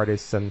talk with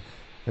artists and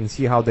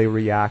see how they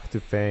react to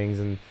things,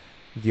 and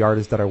the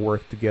artists that I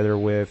work together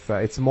with,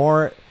 it's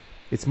more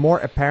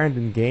apparent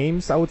in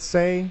games, I would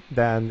say,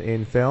 than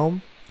in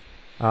film.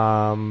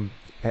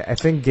 I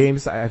think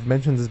games, I've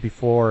mentioned this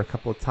before a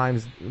couple of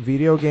times,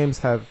 video games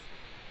have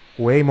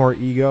way more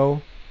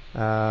ego,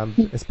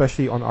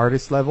 especially on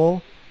artist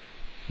level,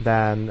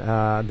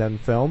 than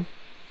film.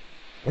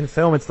 In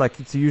film,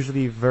 it's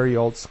usually very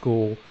old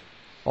school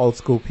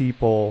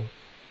people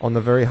on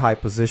the very high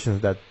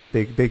positions that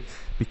they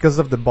because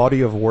of the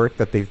body of work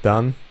that they've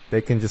done,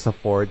 they can just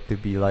afford to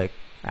be like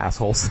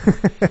assholes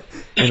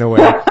in a way.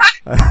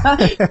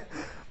 Yeah.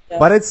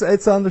 But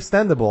it's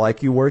understandable.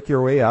 Like, you work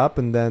your way up,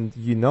 and then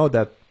you know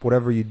that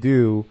whatever you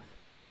do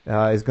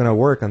is gonna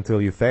work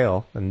until you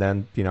fail, and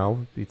then you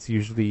know it's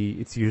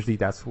usually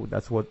that's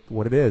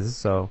what it is.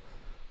 So,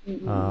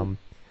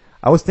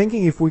 I was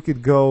thinking if we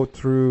could go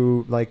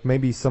through like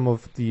maybe some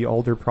of the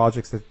older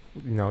projects that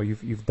you know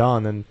you've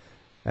done,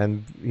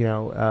 and you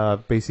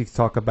know basically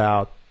talk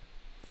about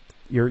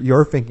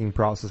your thinking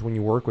process when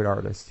you work with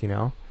artists. You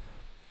know,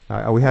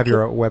 we have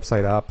your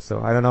website up,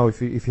 so I don't know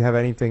if you have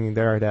anything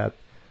there that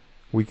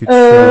we could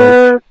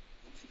show.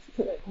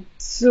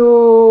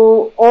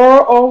 So,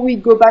 or we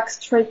go back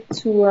straight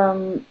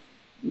to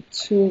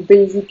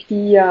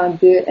basically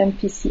the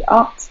NPC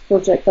art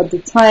project at the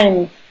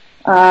time,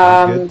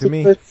 Good to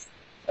me. because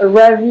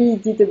Ravi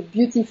did a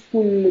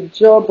beautiful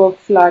job of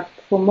like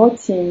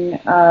promoting,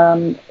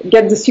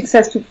 get the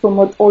success to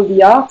promote all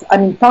the art. I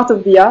mean, part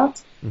of the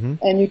art,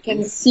 and you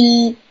can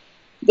see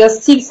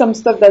there's still some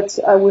stuff that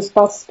I was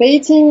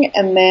participating,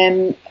 and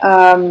then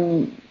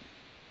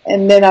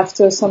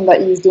after some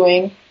that he's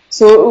doing.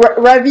 So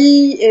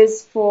Ravi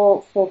is,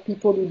 for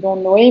people who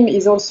don't know him,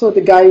 is also the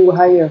guy who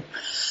hired.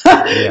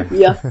 Yeah.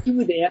 We have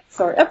few there.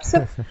 Sorry,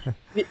 upset.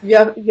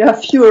 You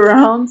have few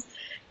around.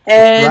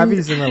 And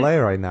Ravi's in LA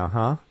right now,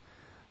 huh?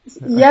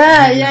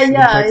 yeah. He's been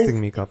It's- texting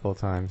me a couple of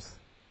times.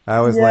 I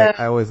was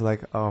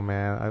like, oh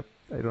man,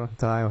 I don't have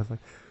time. I was like,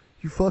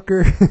 you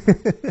fucker.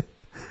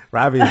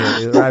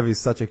 Ravi's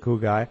such a cool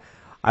guy.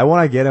 I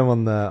want to get him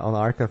on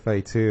our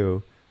cafe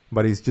too,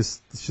 but he's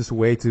just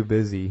way too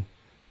busy.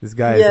 This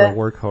guy is a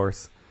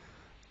workhorse.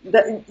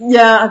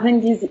 I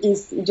think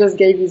he just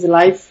gave his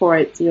life for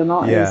it, you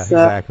know. Yeah, It's,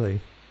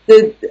 exactly.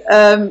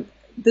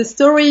 The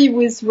story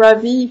with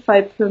Ravi, if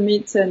I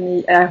permit,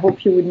 and I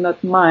hope you would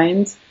not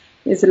mind,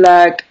 is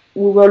like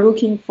we were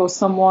looking for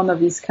someone of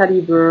his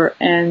caliber,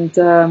 and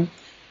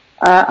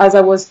as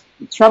I was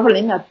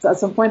traveling at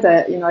some point,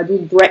 I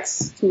did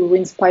breaks to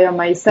inspire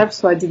myself,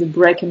 so I did a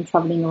break in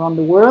traveling around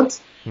the world,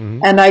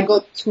 and I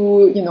got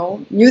to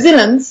New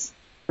Zealand,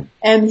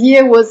 and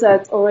here was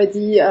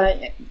already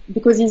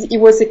because he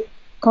was a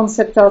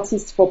concept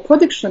artist for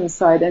production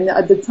side, and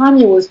at the time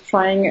he was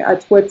trying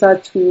at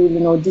Weta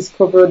to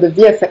discover the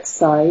VFX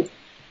side,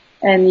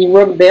 and he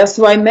worked there.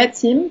 So I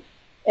met him,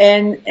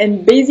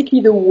 and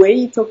basically the way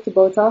he talked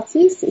about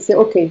artists, he said,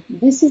 okay,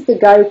 this is the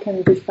guy who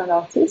can define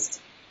artists.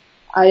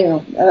 I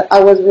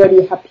was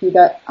really happy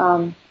that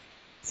I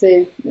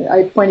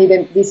pointed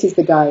him, this is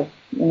the guy,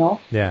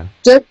 Yeah.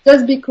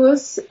 just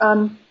because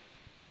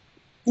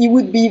he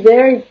would be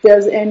there if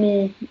there's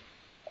any.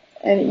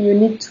 And you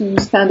need to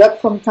stand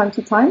up from time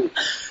to time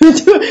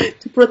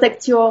to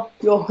protect your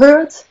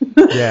heart.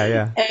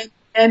 Yeah.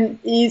 And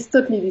he's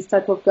totally this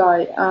type of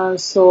guy.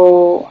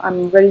 So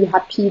I'm very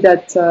happy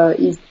that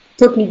he's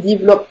totally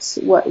developed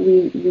what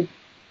we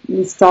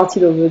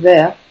started over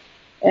there.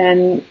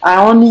 And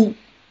I only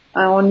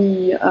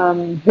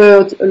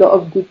heard a lot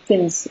of good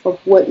things of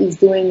what he's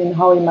doing and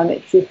how he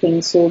manages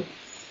things. So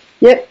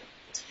yeah.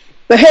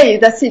 But hey,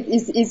 that's it.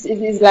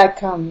 It's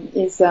like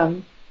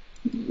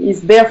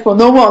is there for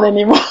no one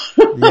anymore.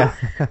 Yeah.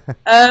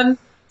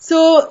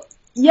 So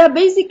yeah,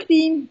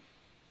 basically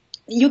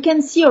you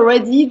can see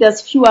already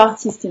there's few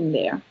artists in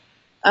there.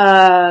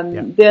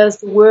 There's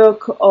the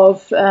work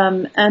of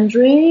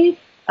Andre,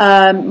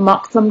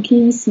 Mark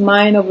Tompkins,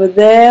 mine over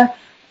there,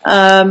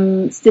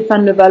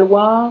 Stéphane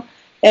Levallois,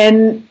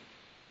 and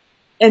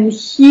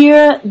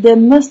here there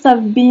must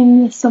have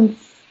been some.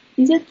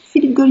 Is it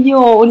Philippe Gaulier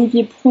or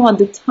Olivier Pron at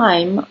the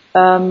time?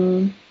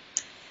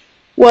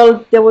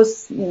 well, there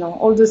was,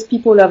 all those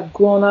people have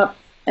grown up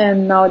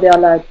and now they are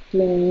like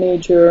doing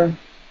major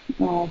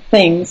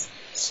things.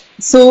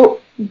 So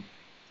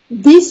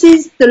this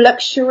is the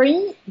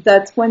luxury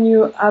that when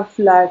you have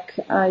like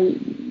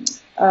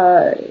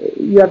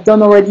you have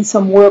done already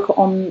some work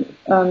on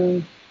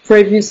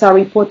previous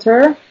Harry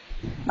Potter,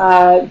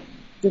 the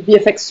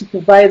VFX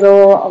supervisor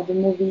of the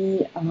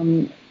movie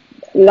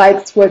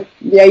liked what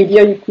the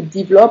idea you could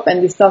develop,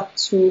 and they start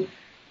to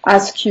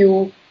ask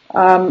you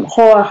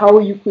how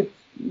you could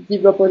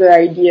develop other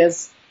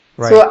ideas.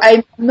 Right. So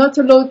I'm not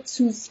allowed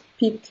to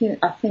speak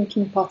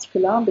in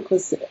particular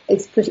because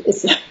it's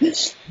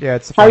yeah,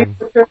 it's Harry fine.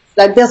 Potter.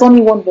 Like there's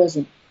only one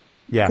version.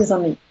 Yeah. There's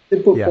only the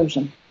book Yeah.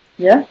 version.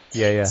 Yeah.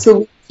 Yeah. So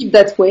we keep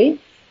that way,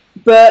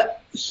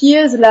 but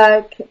here's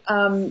like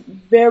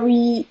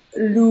very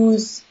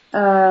loose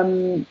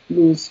and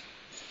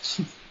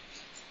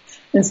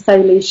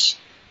stylish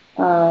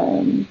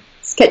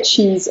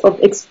sketches of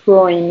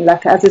exploring,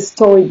 like as a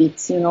story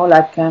bit,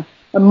 like a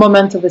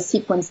moment of a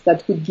sequence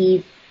that would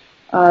give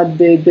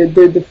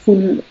the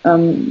full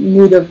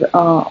mood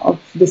of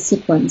the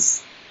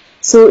sequence.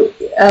 So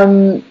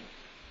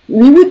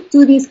we would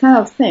do these kind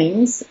of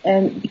things,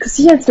 and because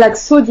here it's like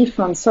so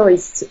different. Sorry,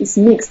 it's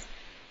mixed.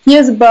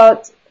 Here's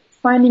about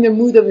finding a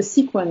mood of a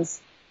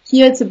sequence.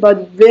 Here it's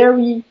about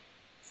very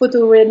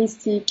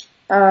photorealistic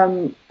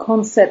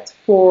concept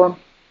for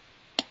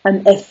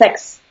an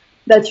effects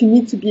that you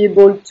need to be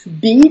able to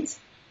beat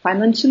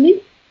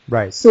financially.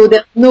 Right. So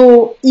there's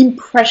no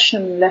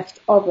impression left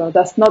over.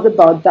 That's not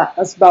about that.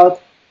 That's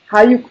about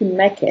how you could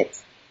make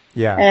it.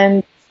 Yeah.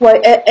 And why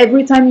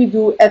every time you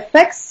do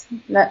effects,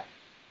 like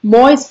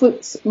more it's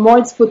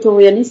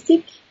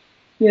photorealistic,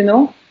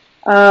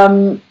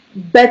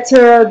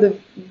 better the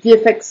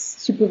VFX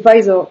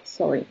supervisor.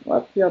 Sorry,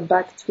 we are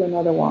back to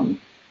another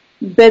one.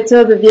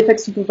 Better the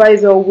VFX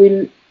supervisor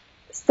will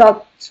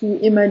start to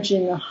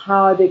imagine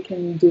how they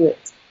can do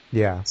it.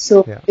 Yeah.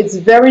 So yeah. It's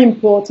very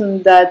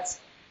important that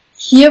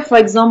here, for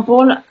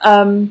example,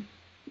 I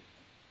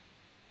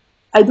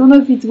don't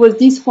know if it was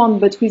this one,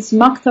 but with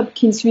Mark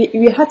Tompkins,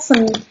 we had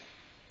some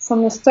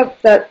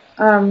stuff that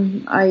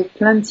I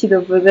planted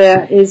over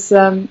there is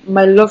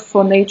my love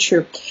for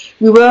nature.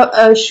 We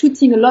were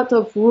shooting a lot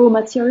of raw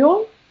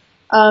material.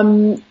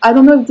 I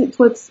don't know if it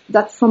was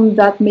that from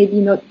that, maybe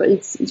not, but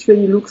it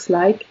really looks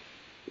like.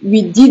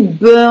 We did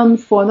burn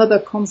for another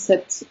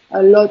concept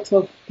a lot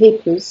of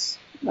papers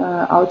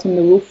out on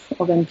the roof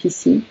of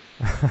NPC.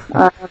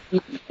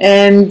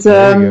 And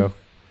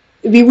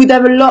we would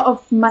have a lot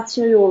of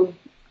material.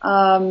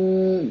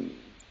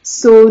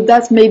 So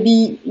that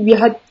maybe we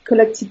had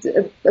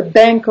collected a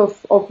bank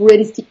of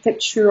realistic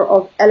texture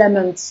of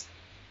elements.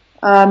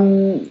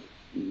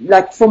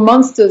 Like for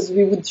monsters,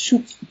 we would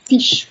shoot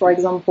fish, for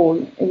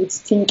example. It would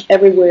stink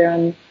everywhere,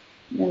 and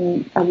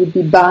I would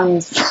be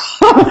banned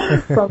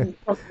from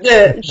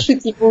the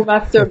shooting room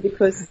after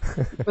because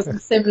it was the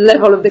same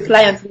level of the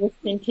client was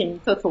thinking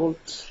total.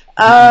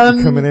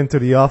 Coming into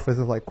the office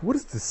and like, what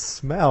is this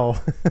smell?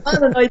 I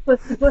don't know. It was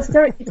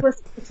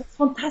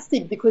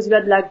fantastic because we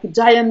had like a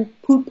giant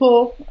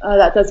pulpo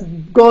that has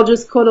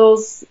gorgeous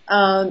colors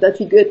that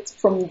we get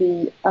from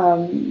the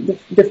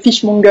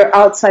fishmonger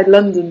outside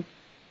London,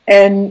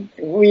 and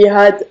we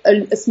had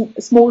a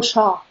small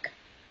shark.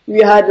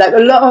 We had like a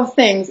lot of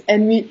things,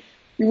 and we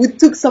would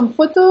took some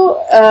photo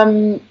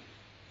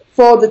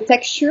for the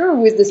texture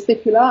with the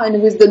specula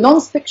and with the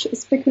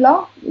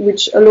non-specula,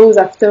 which allows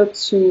after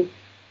to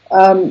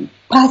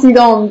pass it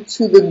on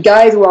to the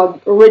guys who are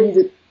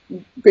already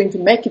going to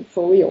make it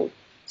for real.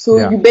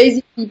 So you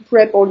basically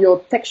prep all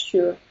your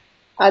texture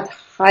at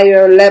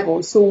higher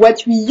level. So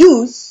what we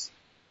use,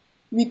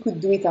 we could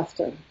do it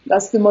after.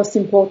 That's the most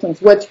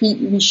important. What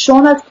we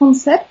shown at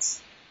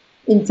concept,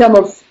 in terms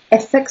of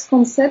FX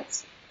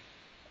concept,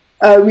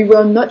 we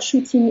were not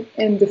shooting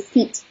in the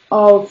feet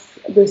of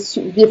the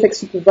VFX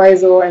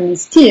supervisor and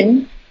his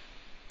team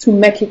to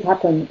make it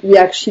happen. We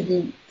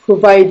actually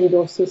provided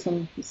also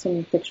some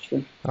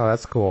texture. Oh,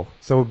 that's cool.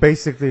 So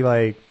basically,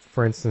 like,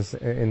 for instance,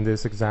 in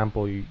this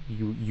example,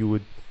 you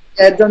would...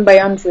 done by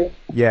Andre.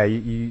 Yeah,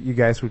 you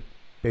guys would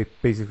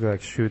basically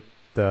like shoot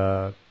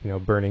the,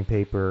 burning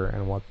paper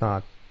and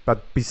whatnot.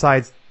 But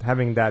besides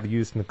having that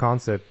used in the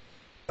concept,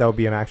 that would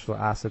be an actual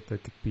asset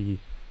that could be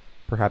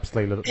perhaps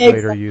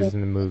later used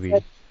in the movie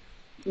for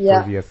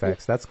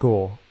VFX. That's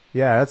cool.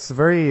 Yeah, that's a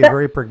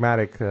very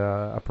pragmatic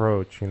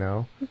approach,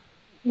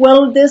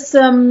 Well, this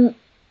the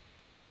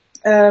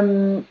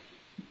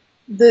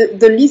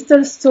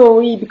little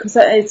story, because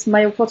it's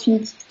my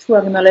opportunity to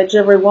acknowledge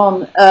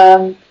everyone.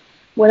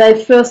 When I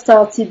first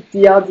started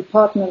the art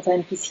department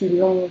at NPC,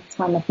 long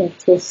time, I think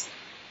it was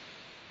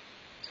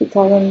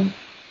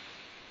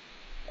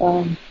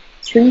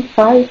 2003,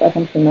 5, I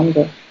don't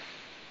remember.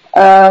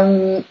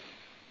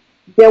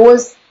 There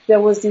was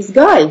this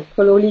guy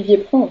called Olivier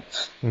Pron.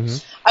 Mm-hmm.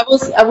 I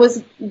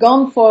was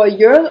gone for a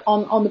year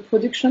on the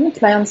production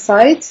client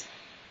side,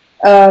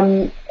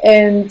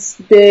 and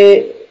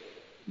they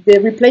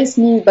replaced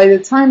me by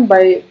this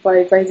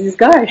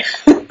guy.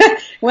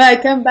 When I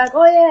came back,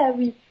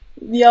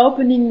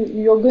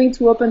 you're going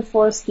to open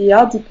for us the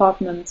art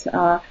department,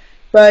 but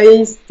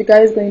the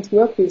guy is going to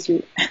work with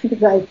you. The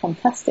guy is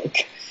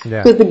fantastic.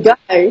 Yeah. Because the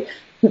guy,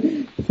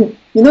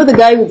 the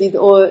guy who did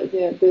all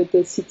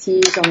the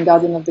cities on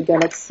Guardian of the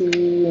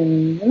Galaxy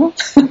and,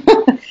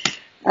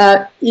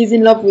 is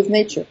in love with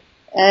nature.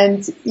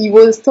 And he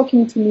was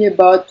talking to me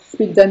about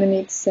fluid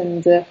dynamics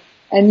and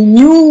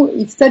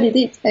he studied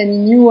it and he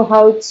knew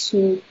how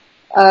to,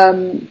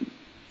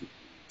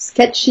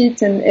 sketch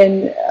it and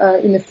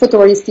in a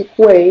photorealistic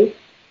way,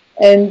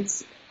 and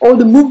all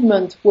the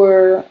movements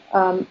were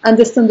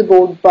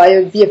understandable by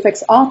a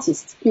VFX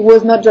artist. It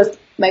was not just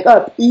make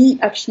up; he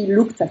actually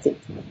looked at it.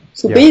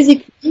 So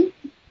basically,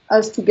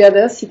 us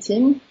together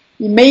sitting,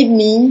 he made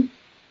me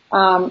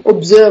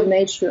observe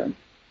nature,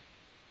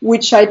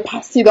 which I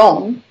passed it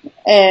on,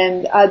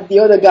 and had the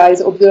other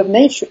guys observe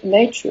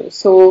nature.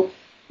 So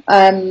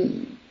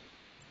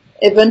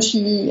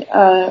eventually,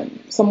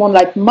 someone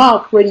like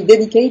Mark really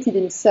dedicated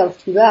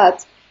himself to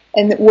that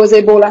and was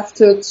able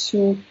after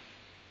to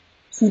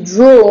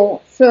draw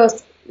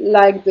first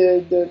like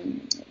the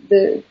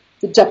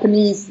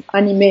Japanese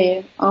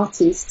anime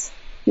artist,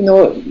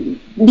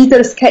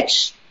 little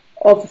sketch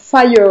of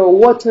fire or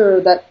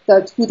water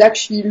that would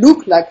actually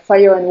look like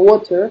fire and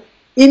water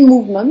in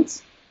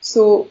movement.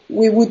 So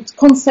we would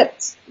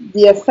concept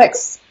the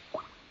effects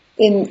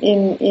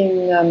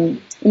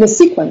in a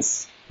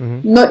sequence.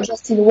 Mm-hmm. Not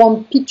just in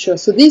one picture.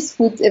 So this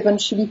would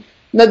eventually,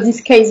 not this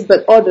case,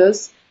 but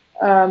others,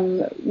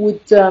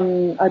 would,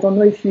 I don't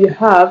know if you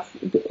have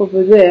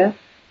over there.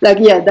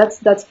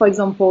 That's for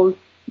example,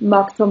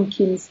 Mark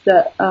Tompkins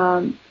that,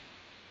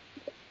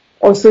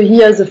 also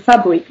he has a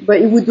fabric, but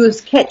he would do a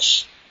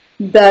sketch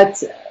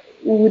that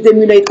would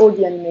emulate all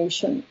the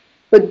animation.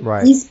 But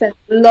he spent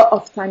a lot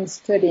of time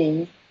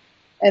studying,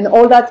 and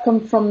all that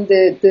comes from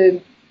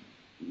the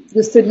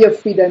study of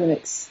fluid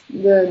dynamics,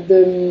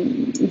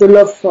 the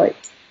love for it,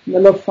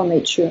 the love for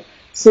nature.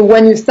 So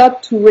when you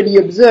start to really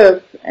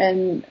observe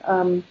and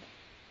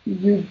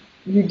you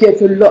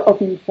get a lot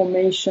of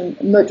information,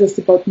 not just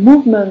about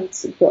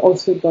movement, but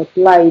also about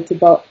light,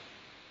 about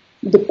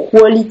the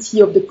quality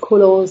of the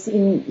colors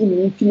in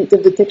the infinite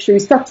of the texture. You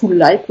start to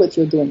like what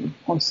you're doing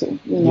also,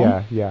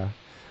 Yeah.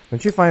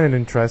 Don't you find it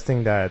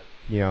interesting that,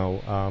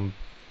 the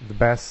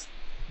best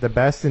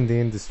in the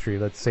industry,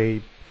 let's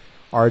say,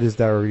 artists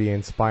that are really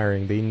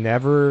inspiring, they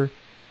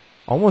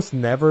almost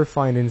never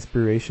find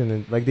inspiration,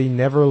 and they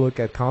never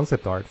look at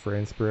concept art for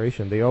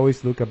inspiration. They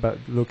always look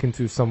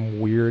into some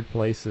weird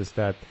places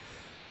that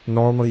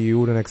normally you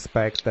wouldn't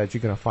expect that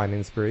you're gonna find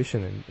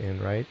inspiration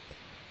in, right?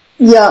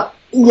 Yeah,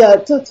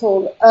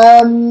 total.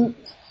 I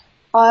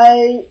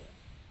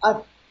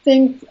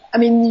think,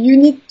 you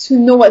need to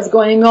know what's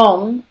going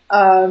on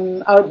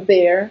out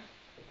there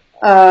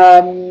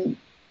to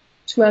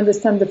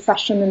understand the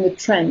fashion and the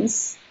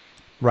trends.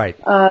 Right.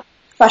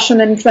 Fashion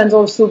and trends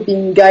also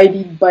being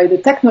guided by the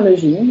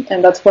technology,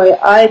 and that's why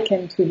I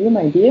came to you,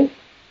 my dear,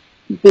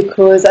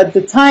 because at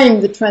the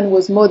time the trend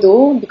was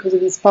model because of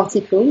these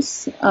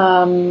particles,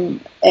 and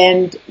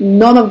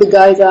none of the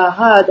guys I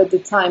had at the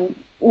time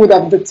would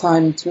have the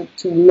time to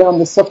learn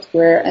the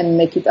software and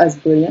make it as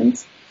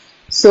brilliant.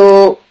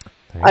 So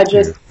I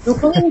just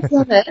look on the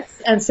internet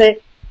and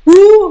say,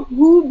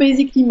 who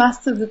basically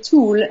mastered the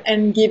tool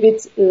and give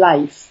it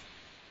life?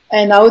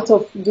 And out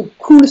of the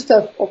cool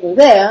stuff over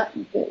there,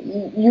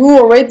 you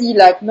already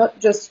not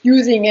just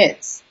using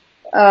it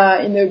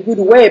in a good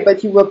way,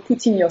 but you were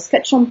putting your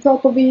sketch on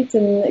top of it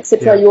and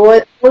etc. Yeah.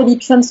 You're already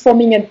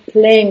transforming and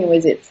playing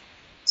with it.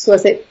 So I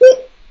said,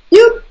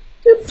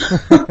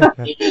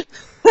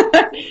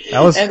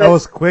 That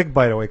was quick,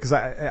 by the way, because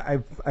I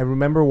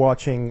remember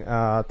watching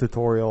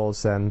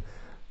tutorials and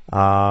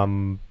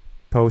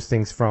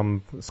postings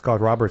from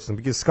Scott Robertson,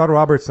 because Scott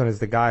Robertson is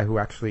the guy who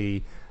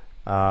actually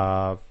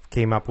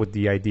came up with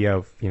the idea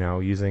of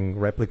using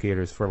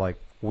replicators for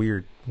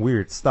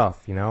weird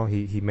stuff.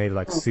 He made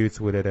suits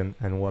with it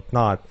and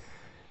whatnot,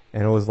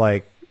 and it was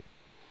I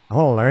want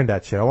to learn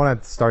that shit. I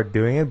want to start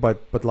doing it,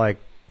 but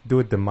do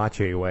it the mache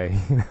way.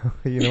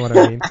 You know what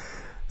I mean?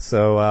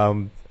 So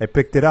I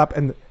picked it up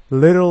and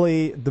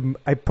literally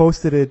I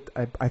posted it.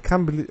 I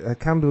can't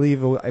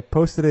believe it. I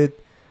posted it,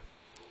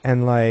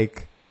 and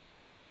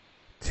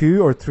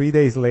 2 or 3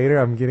 days later,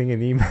 I'm getting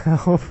an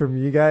email from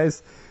you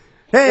guys.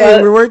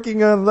 Hey, we're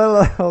working on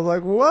that. I was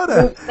like, what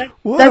on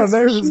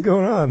earth is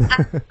going on?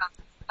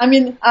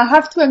 I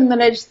have to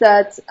acknowledge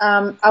that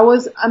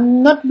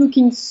I'm not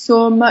looking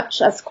so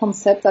much as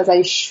concept as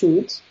I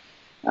should,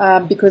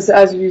 because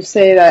as you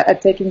say, I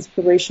take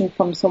inspiration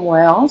from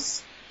somewhere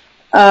else.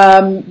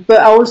 But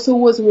I also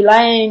was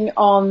relying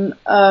on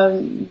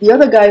the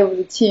other guy of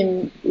the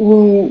team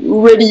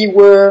who really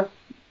were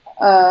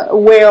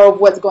aware of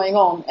what's going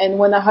on. And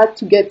when I had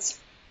to get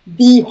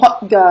the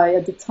hot guy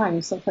at the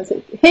time, sometimes I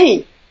said,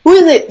 hey, who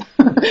is it?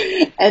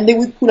 And they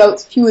would pull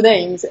out few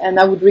names and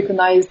I would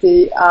recognize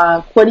the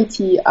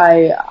quality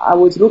I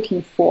was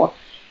looking for.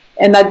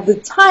 And at the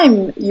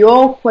time,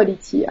 your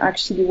quality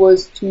actually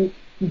was to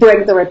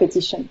break the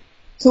repetition.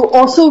 So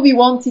also we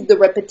wanted the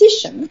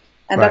repetition,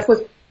 and that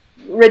was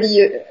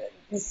really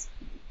this.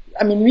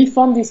 I mean, we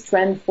found this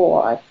trend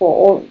for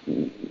all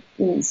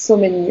in so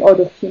many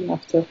other films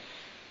after,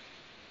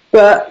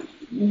 but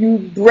you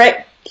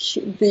break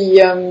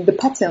the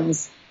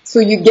patterns, so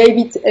you gave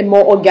it a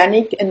more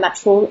organic and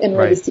natural and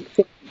realistic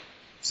film.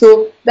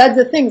 So that's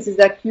the thing, is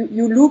that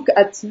you look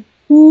at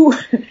who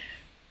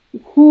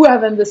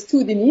have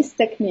understood in his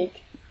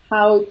technique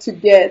how to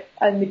get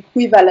an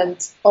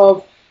equivalent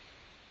of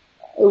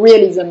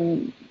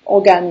realism,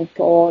 organic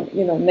or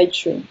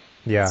nature.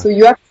 Yeah. So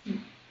you have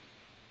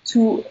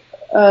to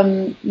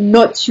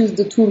not use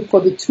the tool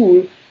for the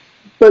tool,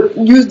 but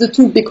use the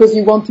tool because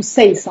you want to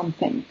say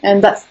something,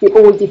 and that's the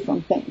all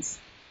different things.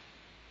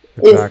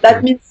 Exactly.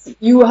 That means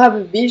you have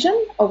a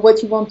vision of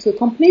what you want to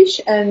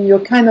accomplish, and you're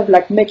kind of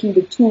like making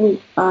the tool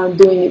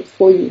doing it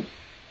for you.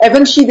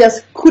 Eventually,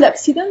 there's cool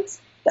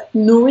accidents that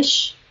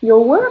nourish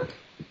your work,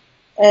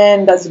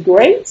 and that's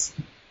great.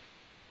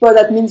 But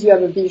that means you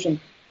have a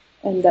vision,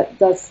 and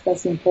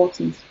that's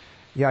important.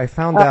 Yeah, I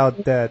found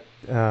out that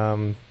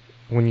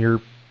when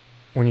you're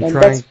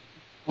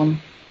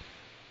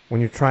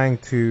trying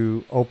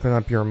to open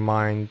up your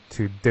mind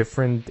to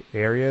different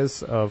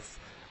areas of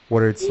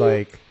whether it's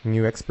like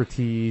new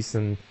expertise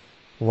and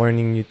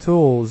learning new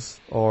tools,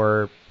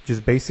 or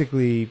just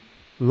basically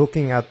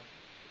looking at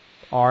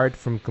art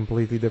from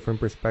completely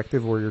different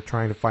perspective, where you're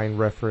trying to find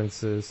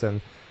references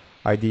and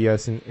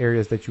ideas in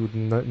areas that you would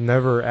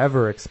never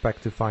ever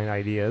expect to find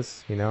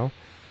ideas.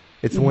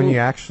 It's when you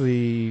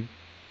actually,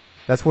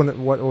 that's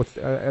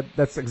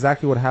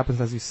exactly what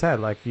happens, as you said.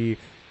 Like you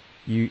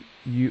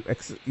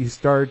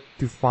start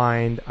to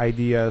find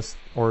ideas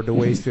or the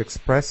ways to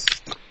express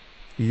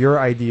your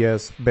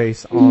ideas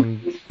based on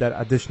that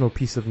additional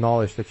piece of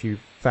knowledge that you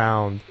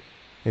found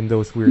in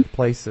those weird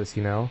places,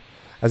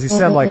 As you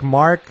said, like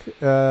Mark,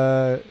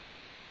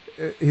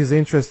 his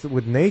interest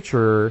with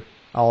nature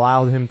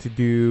allowed him to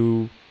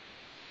do,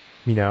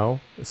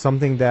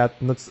 something that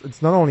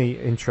it's not only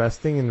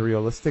interesting and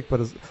realistic,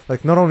 but it's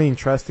like not only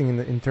interesting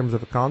in terms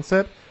of a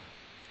concept,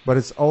 but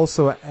it's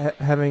also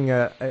having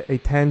a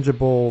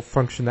tangible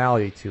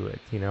functionality to it.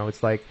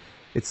 It's like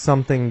it's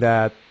something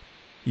that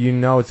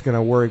it's going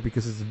to work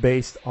because it's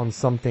based on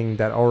something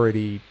that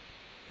already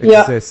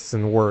exists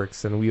and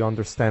works, and we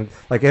understand,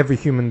 like every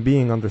human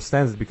being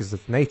understands it because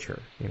of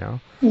nature,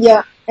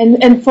 Yeah,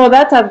 and for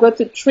that I've got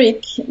a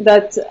trick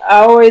that I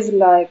always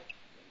like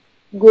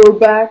go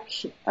back,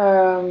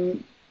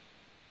 and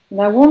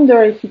I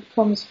wonder if it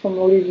comes from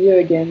Olivier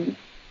again.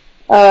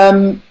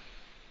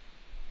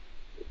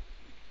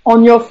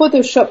 On your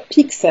Photoshop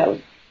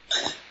pixel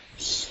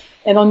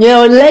and on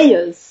your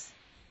layers,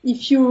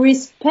 if you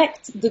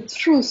respect the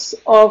truth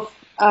of,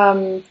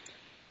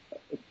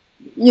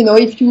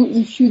 if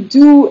you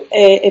do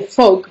a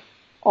fog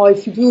or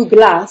if you do a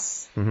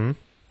glass, and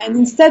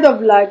instead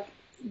of like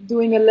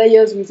doing a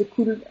layers with a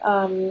cool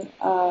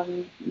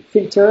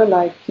filter,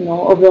 like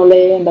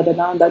overlay and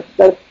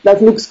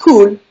that looks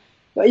cool,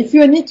 but if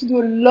you need to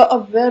do a lot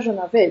of version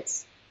of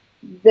it,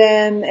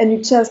 then and you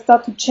just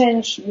start to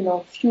change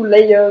few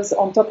layers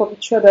on top of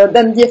each other,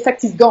 then the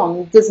effect is gone.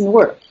 It doesn't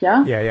work.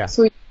 Yeah.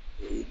 So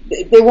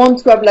they want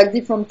to have like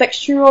different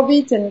texture of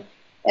it, and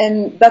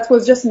that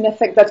was just an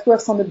effect that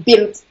works on the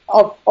build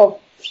of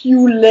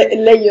few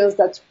layers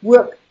that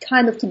work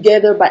kind of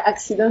together by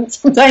accident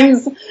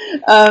sometimes.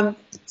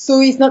 So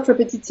it's not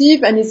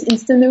repetitive and it's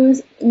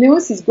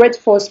instantaneous. It's great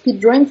for speed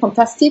drawing,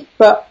 fantastic.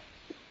 But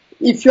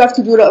if you have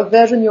to do a lot of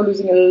version, you're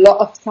losing a lot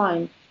of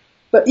time.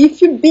 But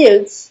if you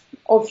build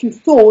or if you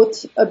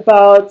thought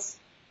about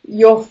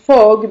your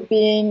fog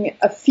being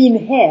a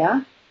thin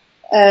hair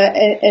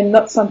and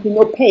not something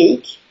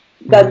opaque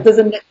that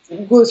doesn't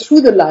go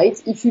through the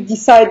light, if you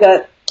decide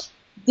that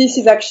this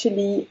is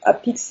actually a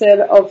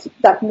pixel of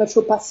that much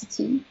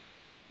opacity,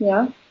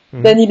 then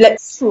it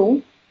lets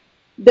through,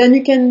 then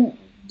you can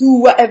do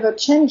whatever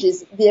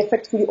changes, the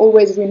effect will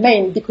always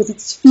remain because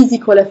it's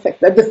physical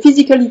effect. Like the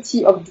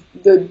physicality of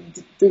the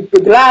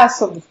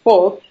glass of the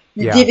fog,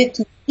 you give it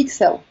to the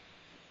pixel.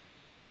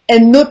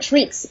 And no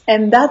tricks.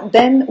 And that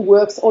then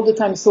works all the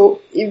time.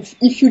 So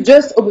if you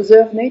just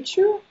observe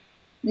nature,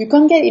 you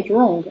can't get it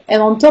wrong.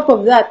 And on top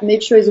of that,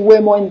 nature is way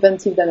more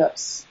inventive than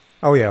us.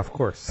 Oh yeah, of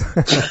course.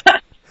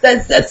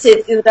 That's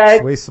it. It's like,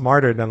 it's way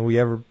smarter than we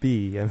ever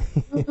be.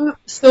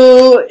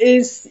 So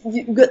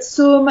you've got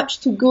so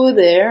much to go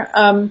there.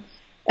 And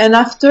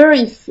after,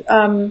 if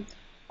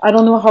I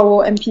don't know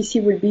how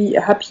MPC will be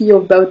happy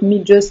about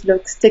me just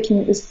like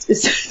staying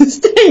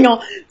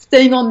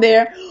on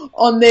their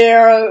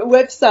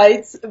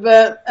websites,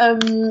 but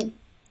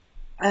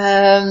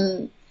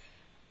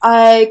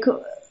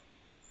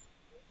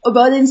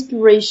about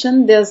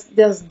inspiration, there's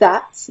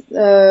that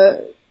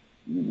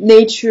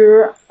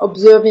nature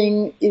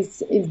observing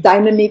is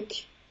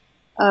dynamic,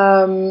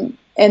 and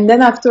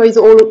then after is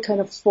all kind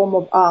of form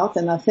of art,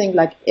 and I think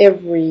like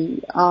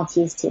every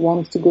artist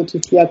wants to go to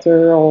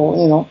theater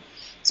or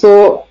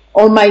so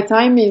all my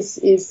time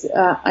is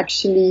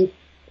actually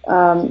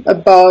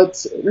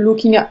about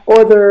looking at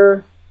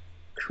other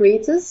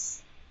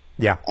creators,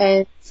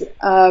 and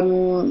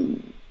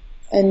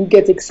and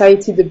get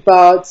excited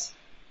about,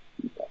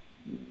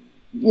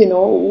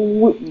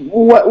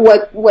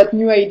 what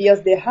new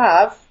ideas they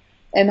have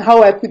and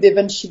how I could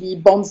eventually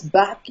bounce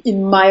back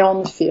in my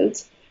own field.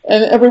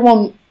 And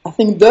everyone, I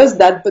think, does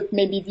that, but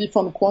maybe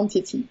different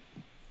quantity.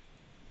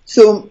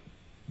 So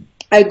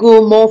I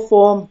go more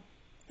for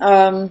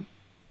the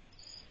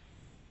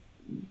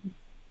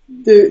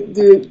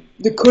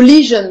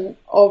collision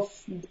of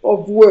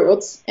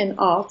words and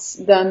arts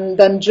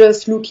than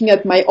just looking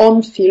at my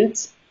own field.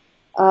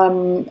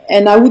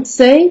 And I would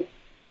say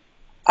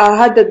I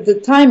had at the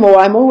time, or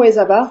I'm always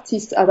have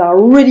artists that are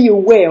really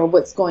aware of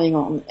what's going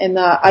on, and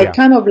I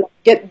kind of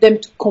get them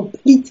to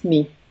complete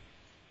me,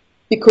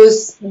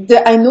 because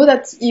I know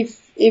that if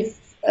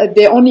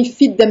they only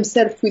fit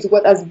themselves with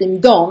what has been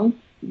done,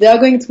 they are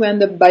going to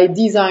end up by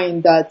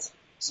design that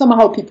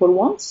somehow people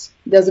want.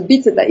 There's a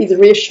bit that is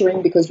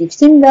reassuring because we've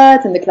seen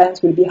that, and the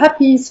clients will be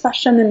happy. It's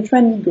fashion and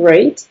trendy,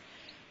 great,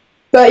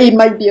 but it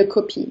might be a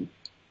copy.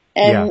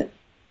 And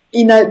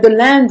in the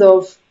land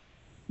of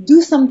do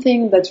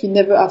something that we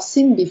never have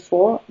seen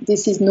before,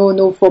 this is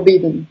no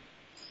forbidden.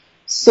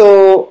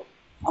 So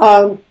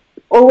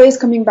always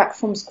coming back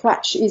from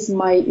scratch is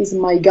my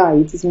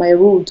guide, is my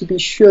rule, to be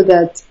sure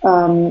that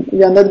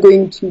we are not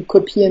going to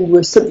copy and do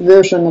a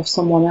subversion of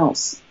someone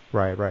else.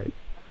 Right.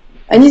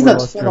 And it's we not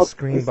lost your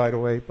screen, by the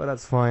way, but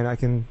that's fine. I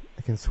can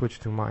switch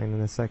to mine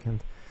in a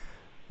second.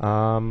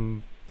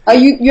 You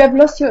have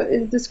lost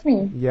the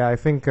screen? Yeah, I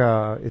think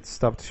it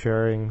stopped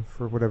sharing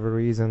for whatever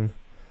reason.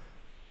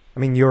 I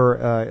mean, you're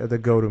the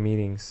go-to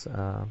meetings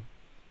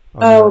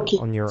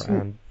on your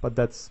end, but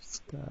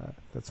that's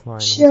fine.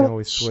 Sure. We can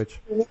always switch.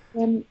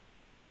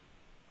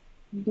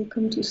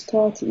 Become to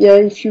start. Yeah,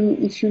 if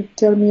you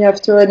tell me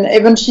after, and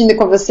eventually in the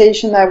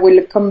conversation, I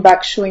will come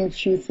back showing a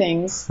few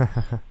things.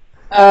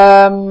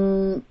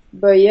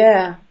 But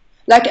yeah,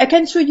 like I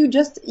can show you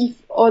just if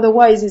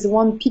otherwise is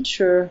one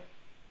picture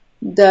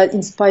that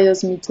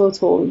inspires me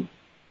total.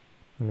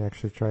 Let me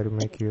actually try to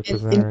make you a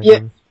presenter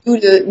again. Do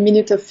the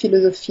minute of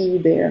philosophy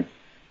there.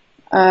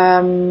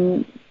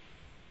 Do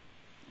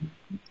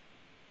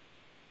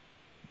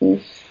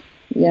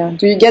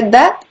you get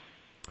that?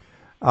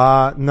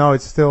 No,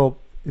 it's still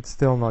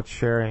not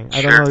sharing.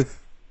 I don't know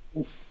if.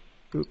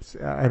 Oops,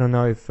 I don't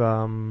know if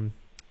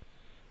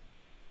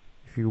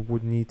you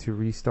would need to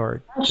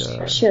restart.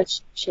 Sure.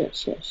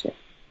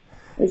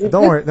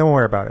 Don't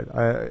worry about it.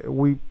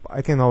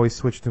 I can always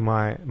switch to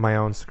my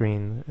own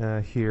screen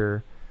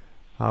here.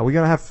 We're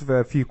gonna have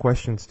a few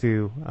questions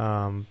too.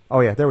 Oh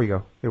yeah, there we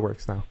go. It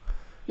works now.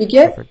 You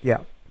get? Perfect.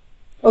 Yeah.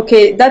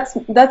 Okay,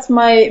 that's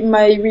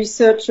my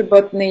research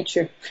about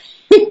nature.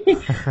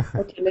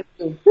 Okay, let's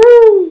go.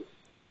 Woo!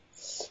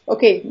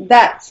 Okay,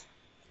 that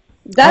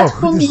for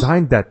who me.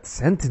 designed that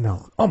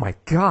sentinel? Oh my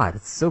god,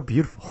 it's so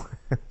beautiful.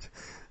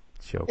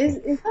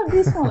 Joking. Is that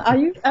this one? Are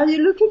you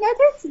looking at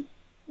it?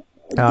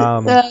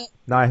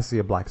 Now I see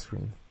a black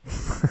screen.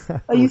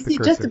 Oh, you see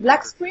just a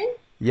black screen?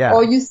 Yeah.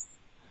 Or you?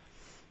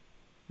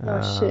 Oh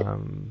shit!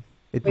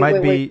 It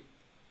might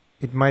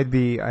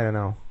be. I don't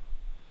know.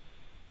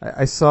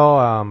 I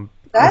saw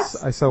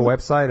I saw a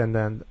website and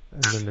then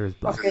there's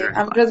black. Okay,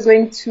 I'm just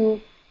going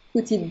to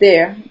put it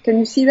there. Can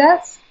you see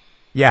that?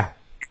 Yeah.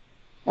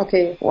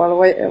 Okay. Well,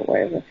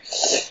 whatever.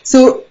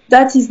 So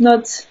that is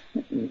not.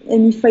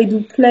 And if I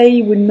do play,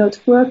 it will not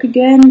work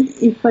again.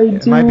 If I do,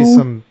 it might be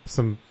some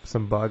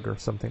bug or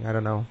something. I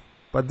don't know.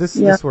 But this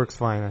works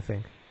fine, I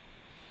think.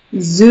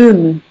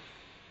 Zoom.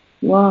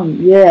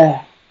 One.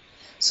 Yeah.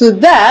 So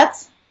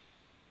that,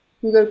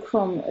 Google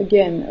Chrome,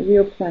 again,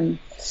 reopen.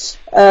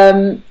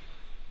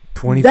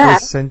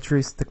 21st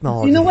century's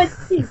technology. Do you know what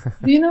it is?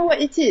 Do you know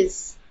what it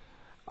is?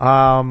 What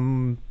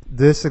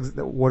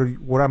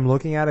I'm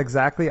looking at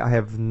exactly, I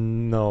have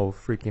no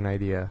freaking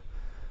idea.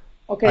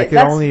 Okay. I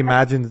can only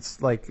imagine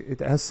it's like,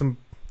 it has some,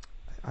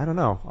 I don't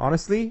know.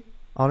 Honestly,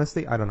 I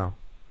don't know.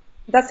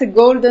 That's a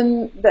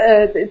golden,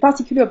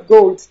 particular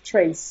gold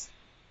trace.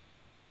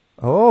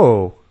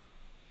 Oh.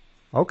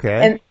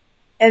 Okay.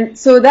 And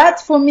so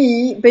that for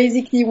me,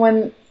 basically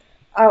when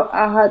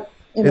I had,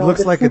 it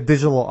looks like a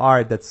digital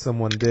art that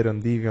someone did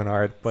on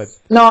DeviantArt, but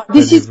no,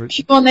 this is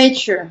pure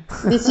nature.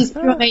 This is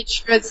pure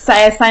nature. It's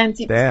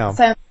scientific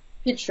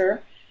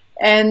picture,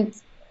 and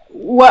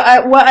what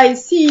I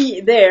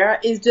see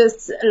there is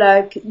just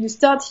like you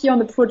start here on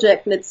the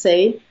project, let's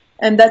say,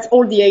 and that's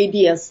all the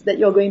ideas that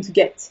you're going to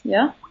get,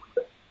 yeah.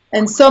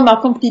 And some are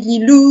completely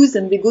loose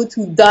and they go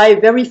to die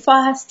very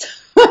fast.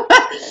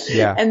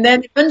 Yeah. And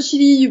then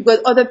eventually you've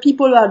got other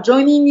people who are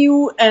joining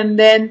you, and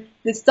then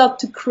they start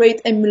to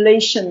create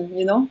emulation,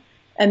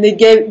 and they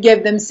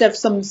gave themselves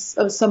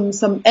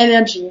some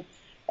energy.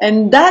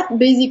 And that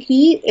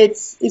basically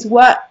is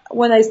what,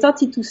 when I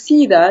started to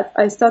see that,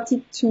 I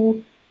started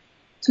to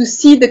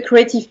see the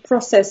creative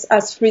process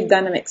as fluid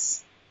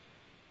dynamics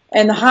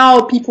and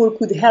how people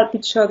could help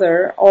each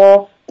other,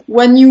 or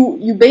when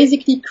you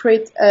basically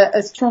create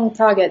a strong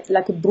target,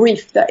 like a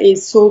brief that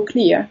is so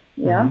clear,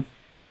 yeah,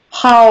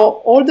 how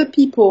all the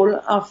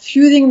people are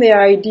fusing their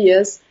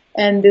ideas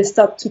and they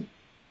start to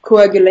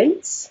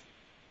coagulate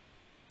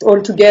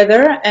all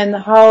together, and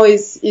how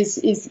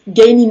is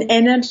gaining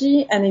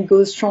energy and it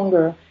goes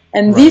stronger.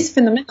 And these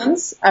phenomena,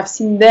 I've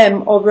seen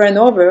them over and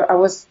over. I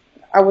was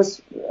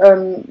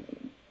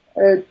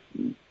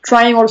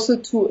trying also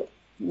to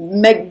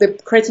make the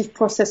creative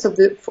process of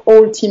the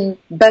whole team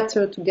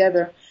better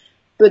together.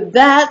 But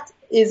that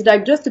is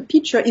like just a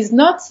picture, is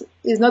not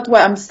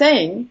what I'm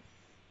saying,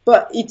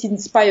 but it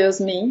inspires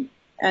me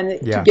and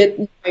to get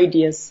new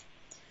ideas.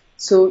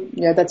 So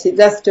yeah, that's it.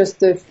 That's just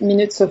the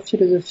minutes of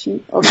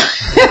philosophy.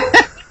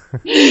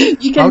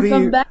 You can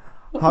come back.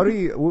 What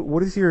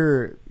is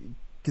your,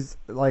 because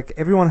like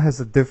everyone has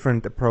a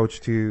different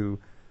approach to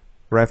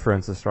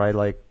references, right?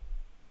 Like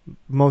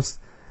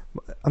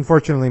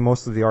unfortunately,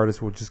 most of the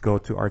artists will just go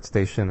to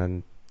ArtStation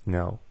and, you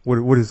know,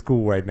 what is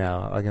cool right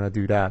now? I'm gonna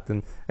do that,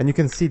 and you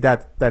can see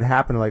that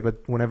happen. Like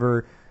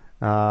whenever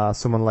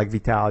someone like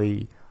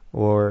Vitaly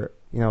or,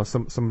 you know,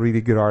 some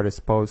really good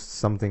artist posts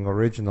something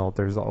original,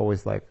 there's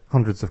always like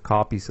hundreds of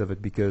copies of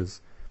it,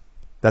 because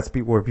that's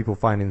where people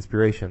find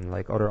inspiration,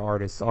 like other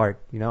artists' art.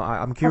 You know,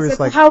 I'm curious,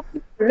 like how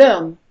people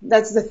learn.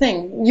 That's the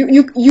thing.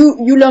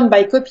 You learn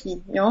by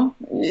copy. You know,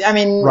 I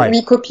mean,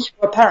 we copy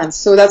our parents,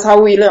 so that's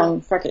how we learn.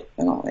 Fuck it,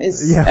 you know.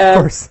 Of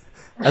course.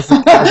 As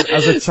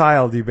a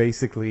child, you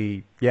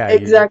basically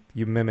exactly.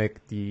 you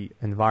mimic the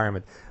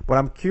environment. But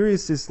I'm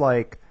curious is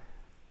like,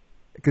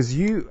 because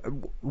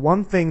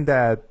one thing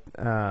that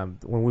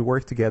when we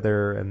worked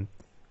together and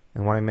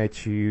when I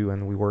met you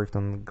and we worked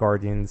on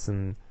Guardians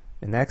and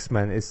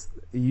X-Men, is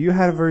you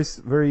had a very,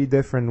 very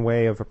different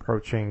way of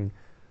approaching,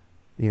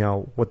 you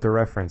know, what the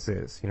reference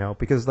is, you know,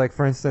 because like,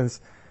 for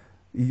instance,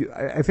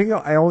 I think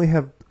I only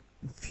have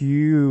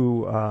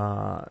few,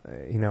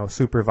 you know,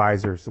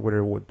 supervisors,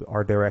 whether it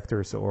are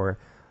directors or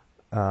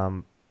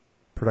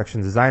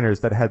production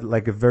designers, that had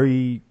like a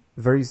very,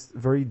 very,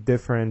 very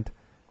different,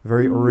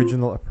 very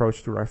original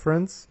approach to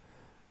reference.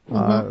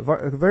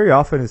 Very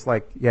often it's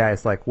like,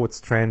 it's like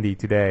what's trendy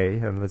today,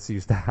 and let's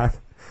use that.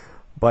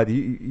 But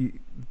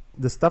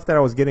the stuff that I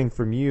was getting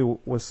from you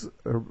was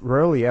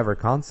rarely ever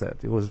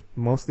concept. It was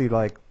mostly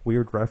like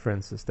weird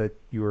references that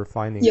you were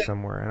finding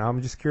somewhere. And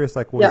I'm just curious,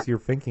 like, what is your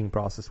thinking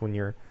process when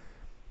you're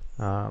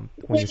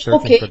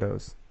searching for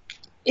those?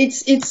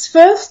 It's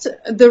first,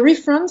 the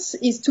reference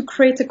is to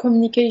create a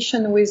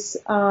communication with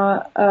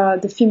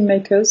the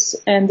filmmakers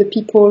and the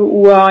people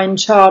who are in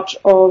charge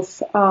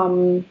of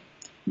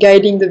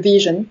guiding the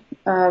vision,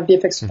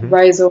 VFX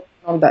supervisor, and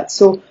all that.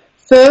 So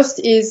first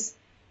is,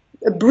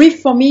 a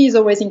brief for me is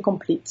always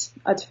incomplete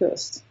at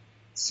first.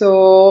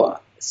 So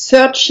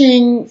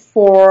searching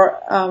for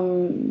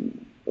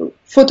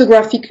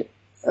photographic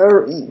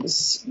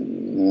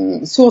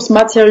source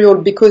material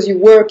because you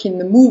work in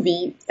the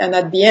movie and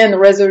at the end the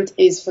result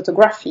is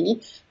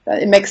photography,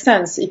 it makes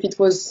sense. If it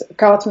was a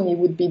cartoon, it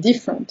would be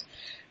different.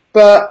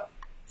 But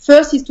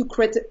first is to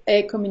create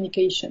a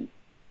communication.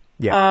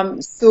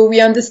 So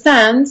we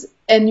understand,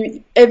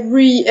 and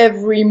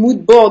every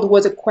mood board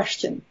was a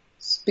question,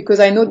 because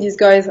I know these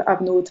guys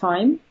have no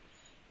time,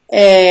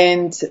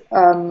 and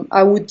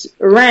I would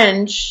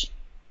arrange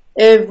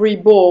every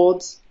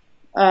board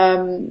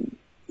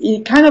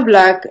in kind of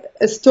like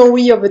a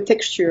story of a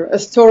texture, a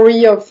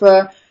story of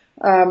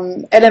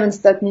elements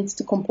that needs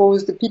to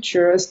compose the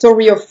picture, a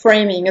story of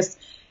framing,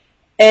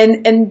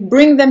 and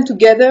bring them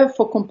together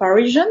for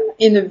comparison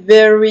in a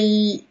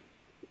very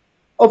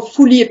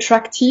fully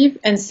attractive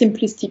and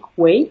simplistic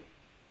way.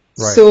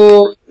 Right.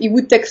 So it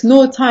would take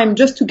no time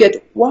just to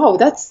get, wow,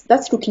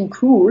 that's looking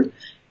cool.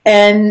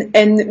 And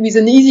with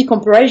an easy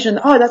comparison,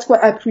 that's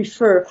what I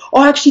prefer.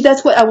 Or actually,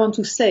 that's what I want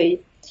to say.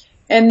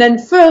 And then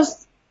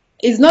first,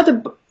 it's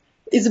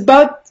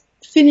about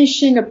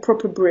finishing a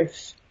proper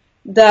brief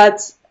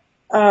that,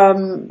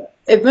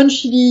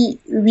 eventually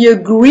we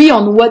agree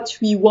on what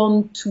we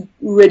want to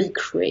really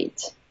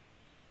create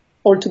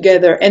all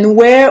together. And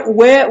where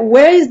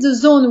is the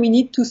zone we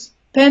need to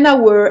spend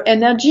our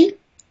energy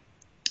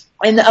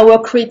and our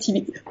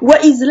creativity?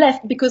 What is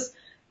left? Because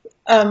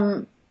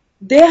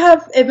they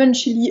have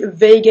eventually a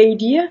vague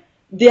idea.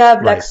 They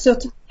have like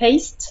certain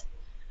taste.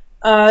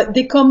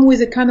 They come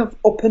with a kind of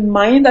open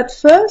mind at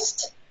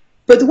first,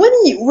 but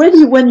when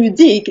you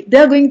dig,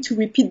 they're going to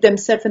repeat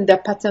themselves and their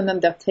pattern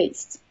and their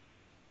taste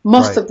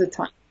most of the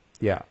time.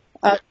 Yeah.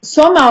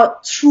 Some are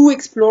true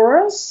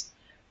explorers,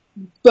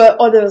 but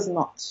others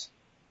not.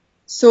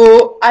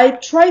 So I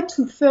try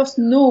to first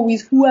know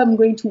with who I'm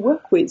going to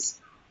work with.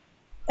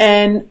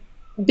 And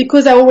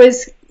because I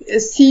always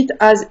see it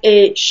as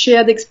a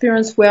shared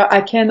experience where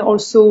I can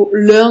also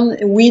learn,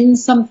 win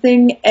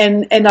something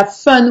and have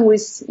fun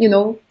with,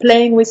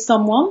 playing with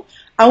someone,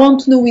 I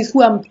want to know with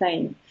who I'm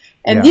playing.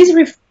 And these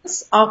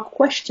references are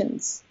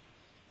questions.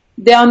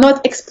 They are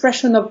not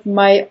expression of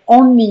my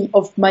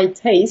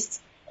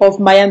taste, of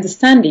my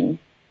understanding.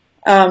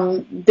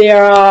 They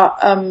are,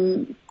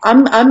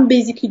 I'm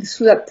basically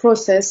through that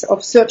process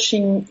of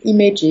searching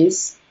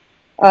images,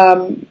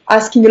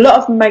 asking a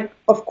lot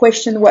of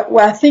questions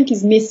what I think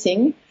is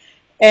missing,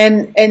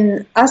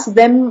 and ask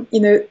them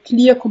in a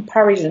clear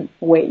comparison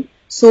way.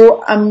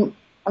 So I'm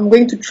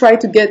going to try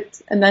to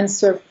get an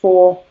answer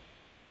for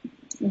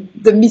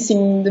the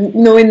missing,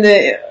 in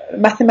the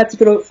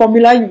mathematical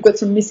formula, you've got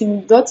some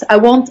missing dots. I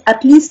want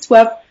at least to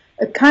have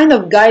a kind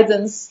of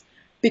guidance,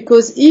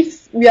 because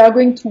if we are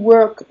going to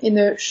work in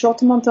a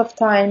short amount of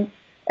time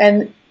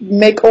and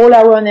make all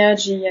our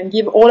energy and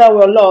give all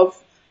our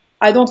love,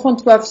 I don't want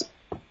to have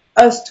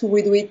us to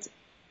redo it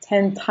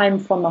 10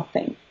 times for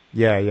nothing.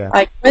 Yeah.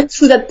 I went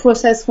through that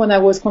process when I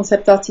was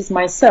concept artist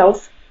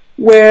myself,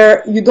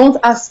 where you don't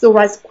ask the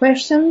right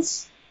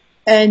questions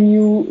and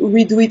you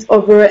redo it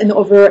over and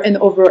over and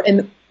over.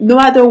 And no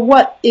matter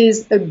what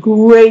is a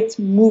great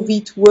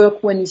movie to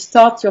work when you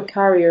start your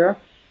career,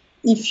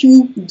 if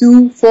you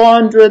do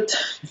 400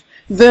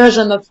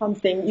 version of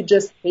something, you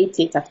just hate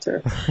it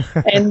after.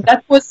 And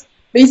that was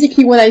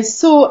basically when I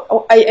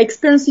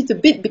experienced it a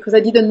bit, because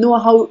I didn't know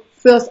how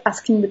first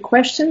asking the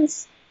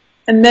questions,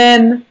 and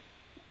then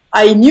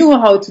I knew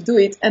how to do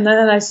it, and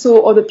then I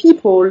saw other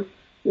people,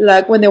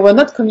 like when they were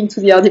not coming to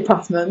the art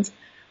department,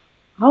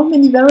 how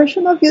many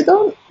variations have you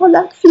done? Oh,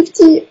 like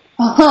 50.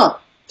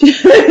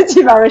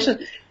 50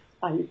 variations.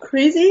 Are you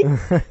crazy?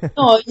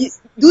 No, you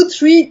do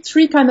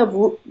three kind of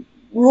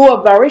row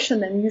of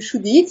variation and you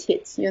should hit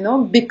it,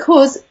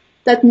 because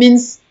that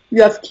means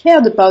you have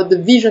cared about the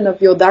vision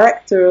of your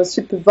director,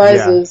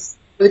 supervisors,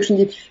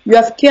 production. You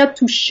have cared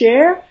to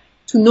share,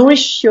 to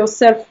nourish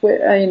yourself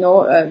with,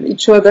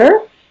 each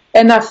other,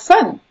 and have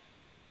fun,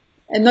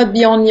 and not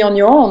be only on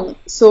your own.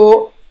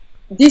 So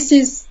this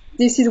is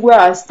where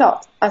I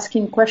start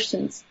asking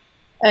questions,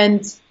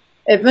 and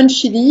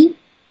eventually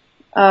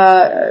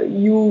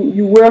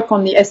you work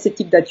on the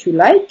aesthetic that you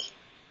like.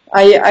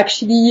 I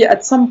actually,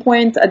 at some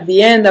point at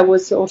the end, I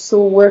was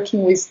also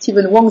working with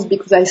Stephen Wong's,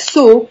 because I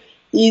saw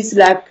he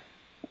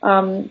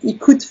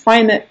could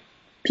find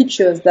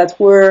pictures that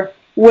were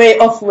way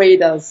off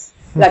radars,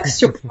 like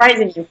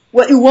surprising you.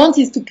 What you want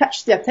is to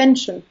catch the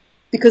attention,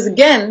 because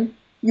again,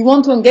 you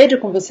want to engage a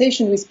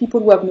conversation with people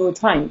who have no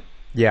time.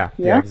 Yeah,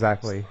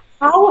 exactly.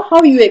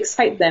 How you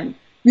excite them?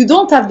 You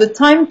don't have the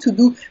time to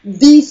do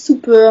the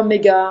super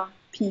mega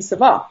piece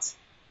of art.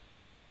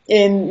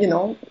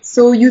 And,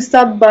 so you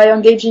start by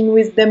engaging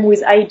with them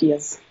with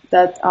ideas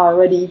that are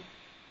already,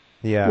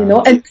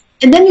 and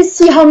then you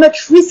see how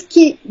much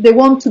risky they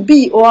want to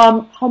be, or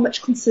how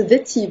much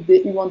conservative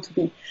they want to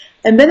be.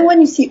 And then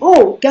when you see,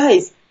 oh,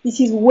 guys, this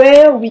is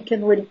where we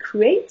can really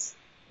create,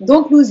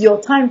 don't lose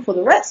your time for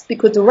the rest,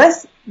 because the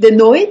rest, they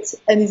know it,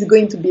 and it's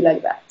going to be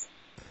like that.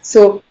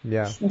 So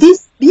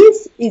this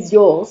is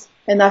yours,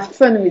 and have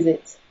fun with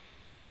it.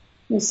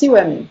 You see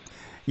what I mean?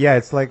 Yeah,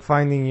 it's like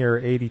finding your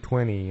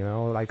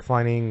 80-20, like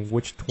finding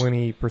which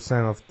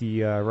 20% of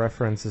the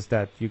references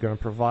that you're going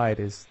to provide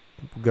is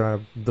going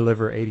to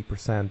deliver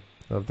 80%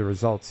 of the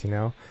results,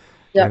 Yeah.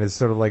 And it's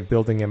sort of like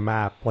building a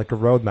map, like a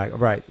roadmap.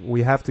 Right,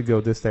 we have to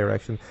go this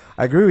direction.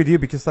 I agree with you,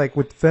 because like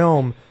with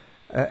film,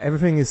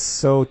 everything is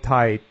so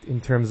tight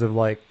in terms of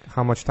like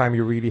how much time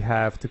you really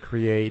have to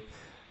create,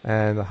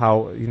 and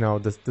how,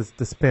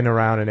 the spin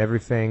around and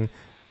everything.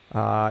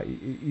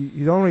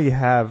 You don't really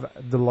have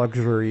the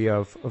luxury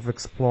of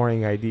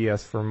exploring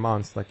ideas for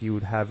months like you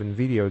would have in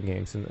video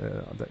games. And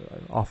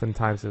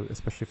oftentimes,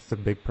 especially if it's a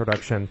big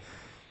production,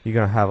 you're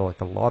going to have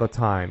like a lot of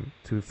time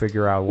to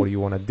figure out what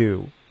you want to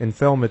do. In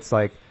film, it's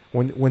like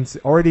when it's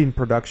already in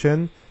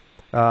production,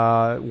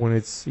 when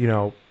it's,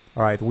 all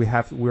right,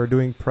 we're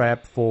doing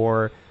prep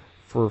for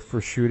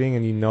shooting,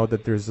 and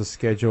that there's a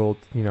scheduled,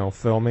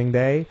 filming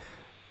day.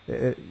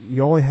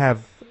 You only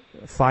have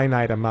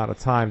finite amount of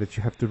time that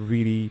you have to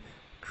really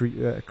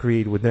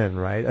create within,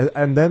 right?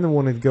 And then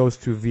when it goes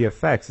to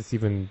VFX,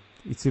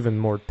 it's even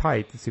more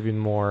tight. It's even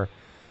more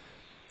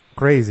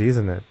crazy,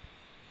 isn't it?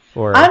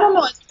 Or I don't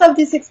know. I still have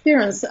this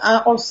experience.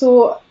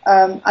 Also,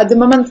 at the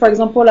moment, for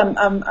example,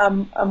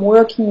 I'm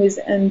working with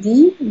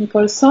Andy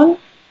Nicholson,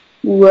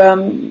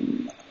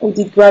 who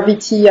did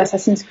Gravity,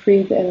 Assassin's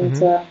Creed,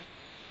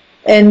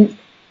 and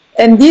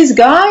this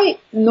guy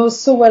knows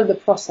so well the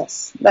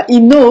process that he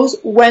knows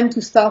when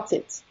to start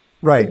it.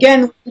 Right.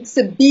 Again, it's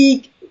a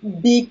big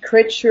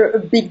creature, a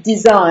big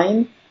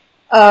design.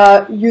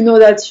 You know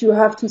that you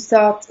have to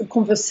start a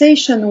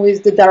conversation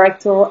with the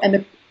director,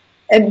 and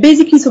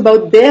basically it's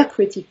about their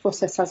creative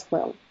process as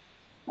well.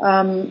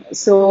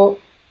 So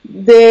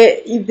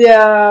if they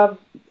are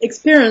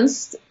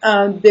experienced,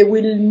 they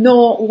will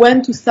know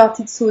when to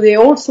start it, so they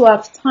also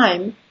have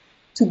time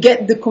to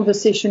get the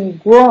conversation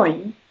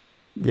growing.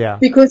 Yeah.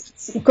 Because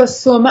it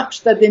costs so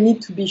much that they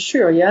need to be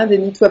sure, they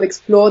need to have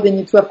explored, they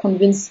need to have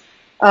convinced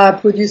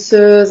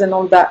producers and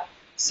all that.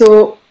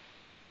 So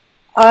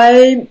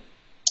I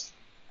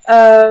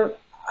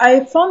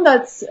found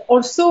that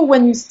also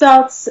when you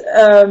start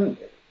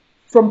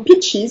from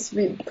pitches,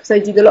 because I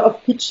did a lot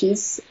of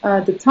pitches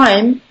at the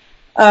time,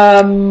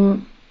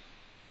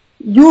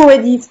 you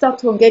already start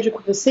to engage a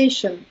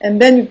conversation,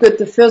 and then you've got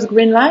the first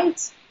green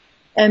light,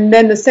 and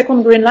then the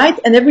second green light,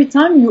 and every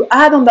time you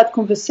add on that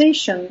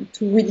conversation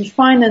to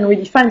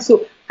redefine.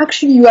 So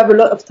actually you have a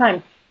lot of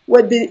time.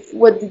 What they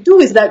do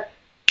is that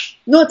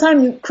no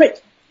time, you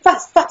create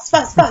fast. That's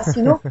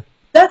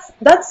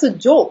a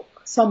joke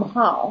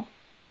somehow.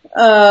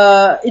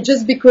 It's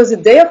just because a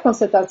day of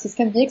concept artist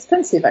can be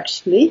expensive,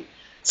 actually.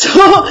 So,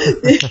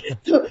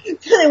 so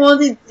they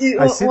wanted,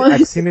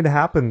 I've seen it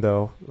happen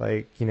though.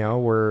 Like, you know,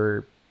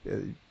 where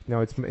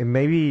it's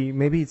maybe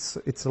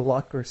it's a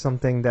luck or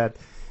something that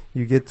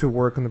you get to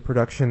work on the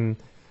production.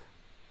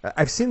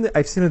 I've seen it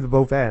at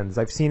both ends.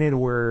 I've seen it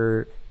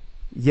where,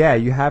 yeah,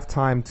 you have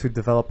time to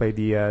develop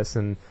ideas,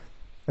 and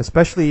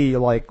especially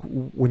like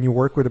when you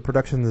work with a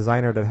production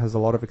designer that has a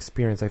lot of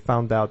experience. I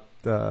found about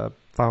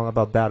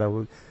that.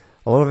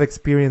 A lot of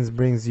experience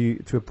brings you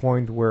to a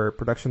point where a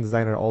production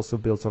designer also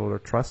builds a lot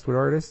of trust with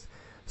artists.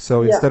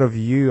 So yeah, instead of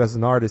you as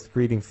an artist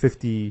creating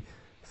 50,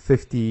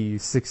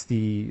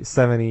 60,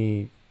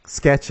 70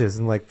 sketches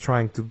and like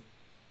trying to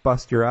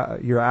bust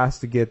your ass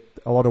to get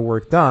a lot of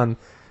work done,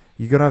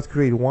 you're gonna have to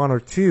create one or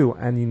two,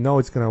 and you know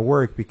it's gonna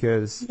work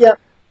yeah.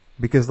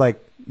 because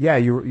like, yeah,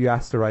 you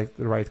ask the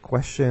right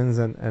questions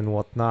and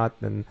whatnot,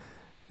 and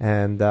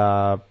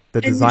the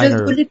And you just do a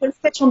designer, little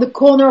sketch on the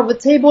corner of the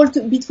table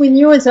between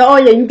you and say, oh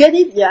yeah, you get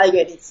it? Yeah, I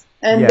get it.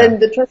 And yeah, then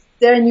the trust is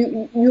there and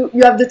you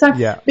have the time.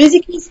 yeah,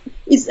 Basically,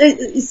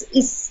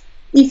 it's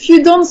if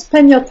you don't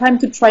spend your time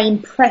to try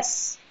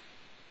impress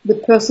the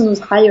person who's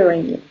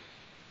hiring you,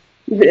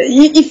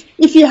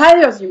 if he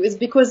hires you, it's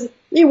because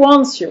he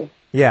wants you.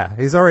 yeah,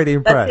 he's already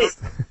That's impressed.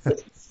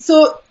 it.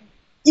 So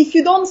if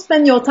you don't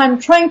spend your time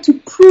trying to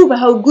prove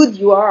how good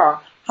you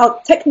are, how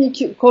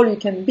technical you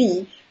can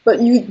be, but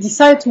you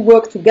decide to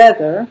work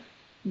together,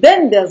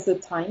 then there's the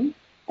time.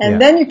 And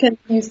Yeah, then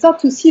you start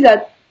to see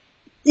that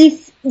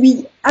if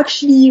we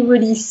actually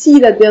really see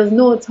that there's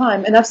no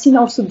time, and I've seen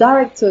also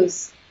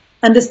directors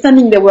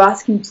understanding they were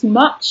asking too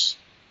much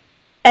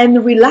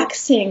and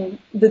relaxing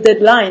the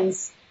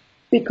deadlines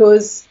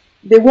because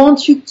they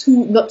want you to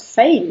not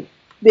fail.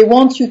 They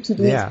want you to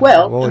do it yeah.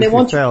 well, Well, and they if you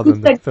want you fail, to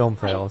then the take film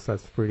time. fails.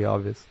 That's pretty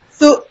obvious.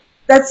 So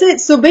that's it.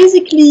 So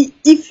basically,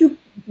 if you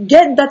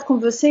get that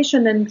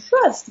conversation and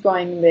trust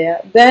going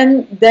there,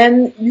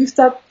 then you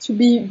start to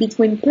be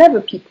between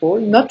clever people,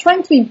 not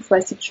trying to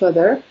impress each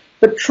other,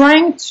 but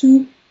trying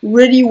to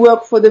really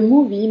work for the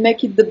movie,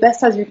 make it the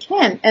best as you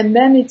can. And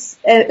then it's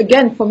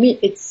again for me,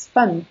 it's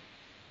fun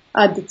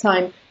at the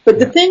time. But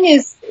the Yeah, thing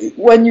is,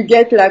 when you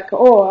get like,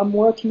 oh, I'm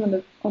working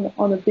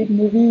on a big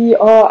movie,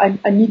 or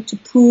I need to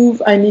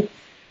prove, I need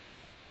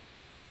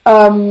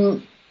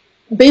um,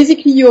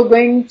 basically you're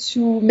going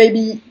to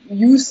maybe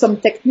use some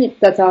techniques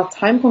that are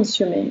time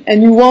consuming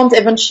and you want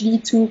eventually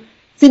to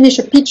finish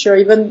a picture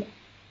even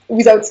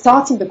without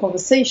starting the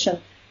conversation.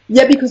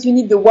 Yeah, because you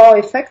need the wow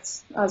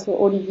effect, as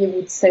Olivier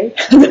would say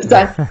at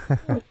the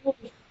time.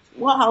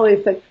 Wow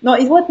effect. No,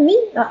 it wasn't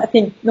me. I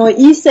think, no,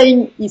 he's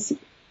saying,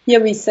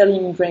 here he's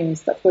selling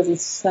dreams. That was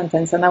his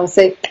sentence. And I would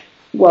say,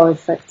 wow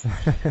effect.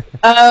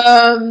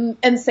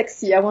 And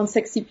sexy. I want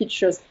sexy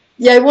pictures.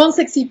 Yeah, I want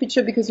sexy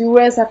picture because you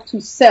always have to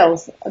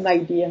sell an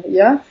idea.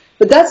 Yeah,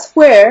 but that's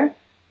where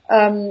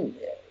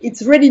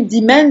it's really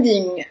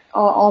demanding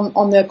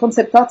on the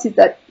concept artist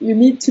that you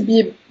need to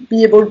be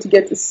able to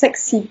get a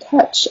sexy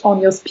touch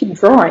on your speed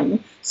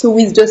drawing. So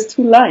with just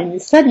 2 lines, you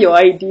sell your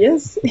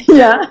ideas.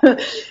 Yeah,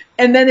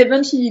 and then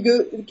eventually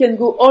you can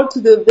go all to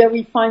the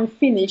very fine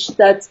finish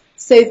that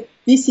says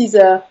this is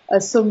a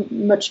so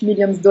much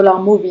 $millions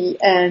movie,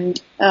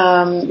 and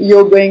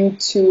you're going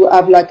to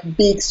have like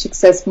big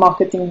success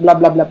marketing, blah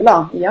blah blah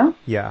blah. Yeah.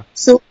 yeah,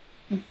 So,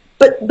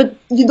 but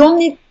you don't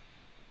need.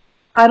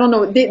 I don't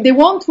know. They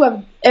want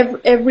to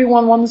have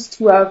everyone wants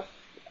to have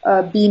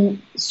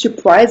been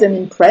surprised and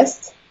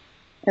impressed,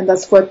 and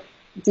that's what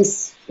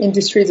this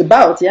industry is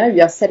about. Yeah,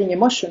 we are selling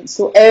emotions.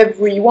 So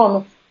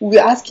everyone will be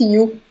asking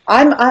you,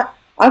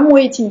 I'm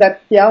waiting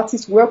that the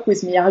artists work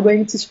with me are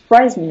going to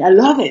surprise me. I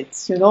love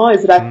it. You know,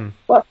 it's like, mm,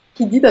 well,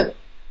 I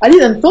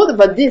didn't thought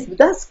about this, but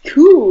that's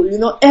cool. You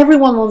know,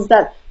 everyone wants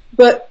that.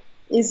 But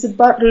it's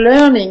about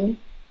learning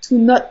to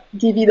not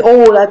give it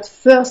all at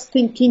first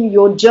thinking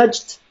you're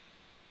judged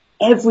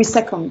every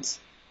second.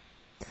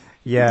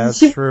 yeah. That's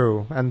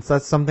true, and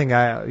that's something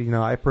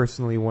I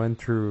personally went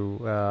through,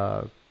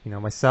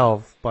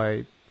 myself.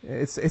 By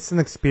it's an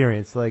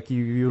experience. Like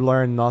you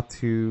learn not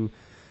to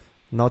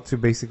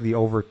basically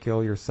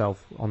overkill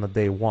yourself on the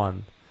day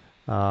one,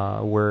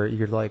 where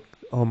you're like,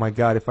 oh my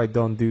god, if I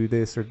don't do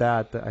this or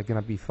that, I'm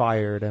gonna be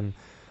fired. And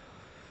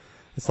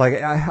it's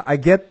like I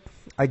get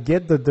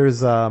that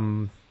there's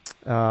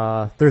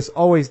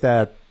always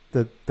that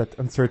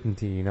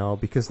uncertainty,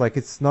 because like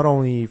it's not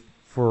only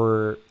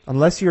for,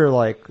 unless you're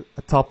like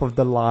a top of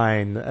the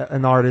line,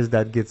 an artist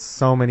that gets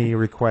so many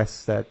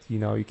requests that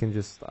you can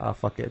just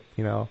fuck it,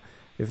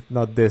 if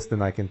not this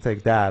then I can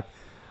take that,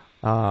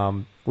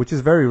 which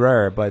is very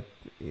rare. But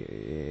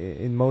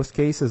in most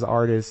cases,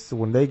 artists,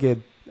 when they get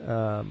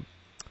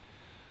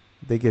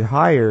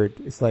hired,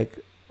 it's like,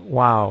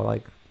 wow,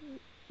 like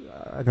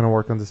I'm gonna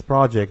work on this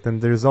project,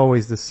 and there's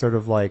always this sort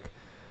of like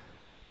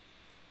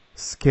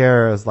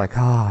scares, like,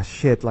 ah,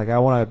 shit, like I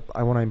wanna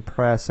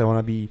impress, I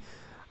wanna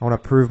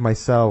prove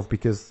myself,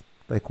 because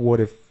like what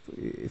if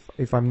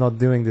I'm not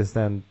doing this,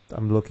 then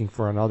I'm looking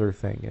for another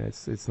thing, and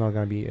it's not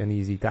gonna be an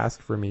easy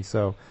task for me.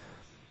 So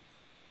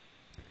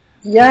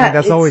I think Yeah,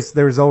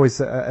 there's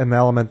always an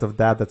element of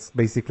that that's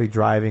basically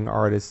driving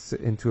artists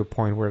into a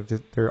point where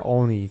they're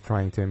only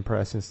trying to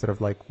impress instead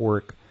of like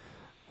work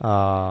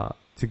to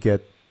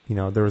get,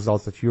 the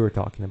results that you were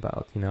talking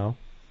about,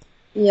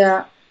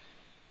 yeah.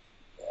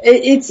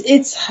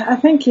 It's I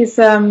think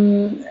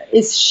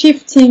it's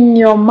shifting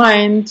your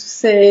mind to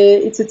say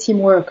it's a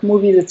teamwork.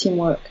 Movie is a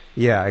teamwork.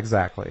 Yeah,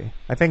 exactly.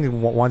 I think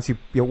once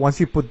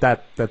you put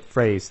that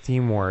phrase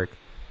teamwork,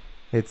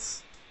 it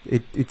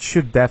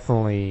should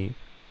definitely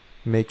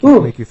make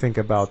you think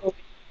about. So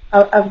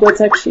I've got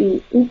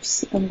actually.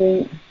 Oops, I'm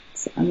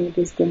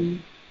just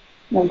going.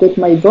 I've got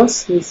my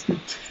boss with me.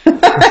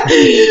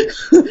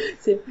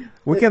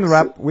 We can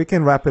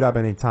wrap it up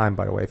any time.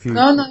 By the way, if you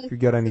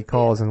get any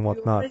calls and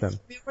whatnot, then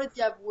we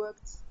already have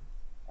worked.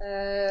 We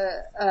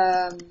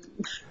um,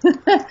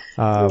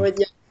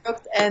 already have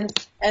worked, and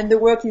the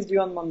work is due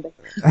on Monday.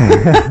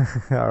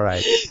 all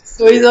right.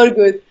 So it's all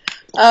good.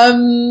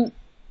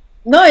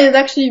 No, it's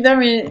actually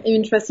very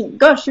interesting.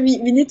 Gosh, we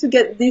need to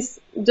get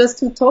this just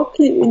to talk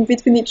in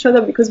between each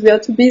other because we are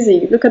too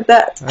busy. Look at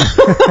that.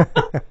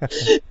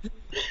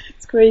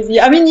 It's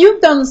crazy. I mean, you've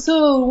done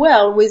so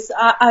well with,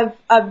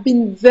 I've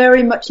been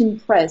very much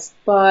impressed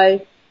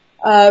by,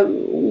 all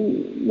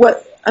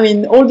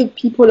the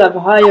people I've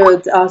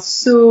hired are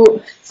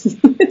so,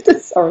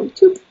 sorry,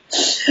 do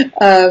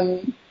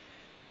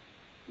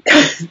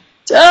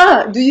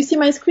you see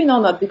my screen or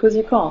not? Because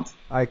you can't.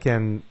 I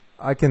can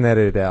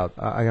edit it out.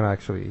 I can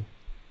actually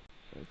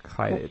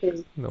hide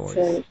it. No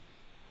worries.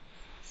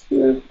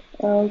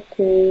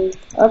 Okay.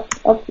 Up,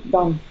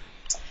 down.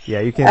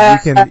 Yeah, you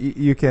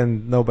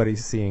can.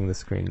 Nobody's seeing the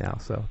screen now,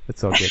 so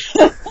it's all good.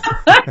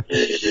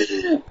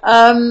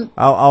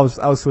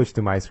 I'll switch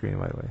to my screen,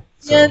 by the way.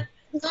 So. Yeah,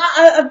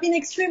 I've been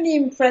extremely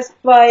impressed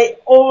by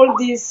all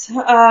these.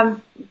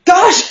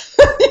 Gosh,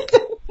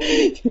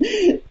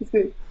 you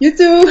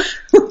too.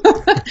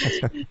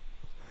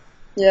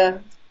 Yeah.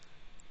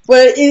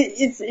 Well,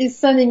 it's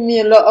sending me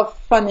a lot of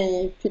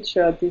funny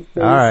pictures these days.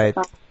 All right.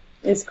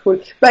 It's cool.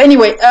 But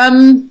anyway,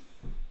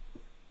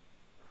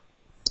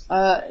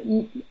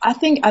 I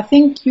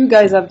think you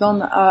guys have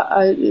done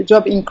a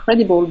job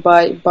incredible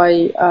by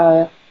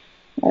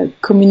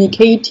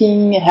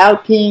communicating,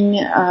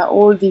 helping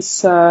all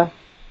this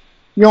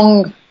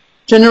young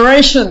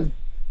generation,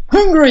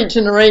 hungry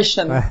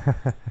generation,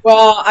 who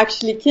are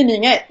actually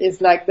killing it.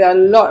 It's like there are a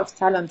lot of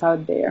talent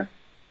out there.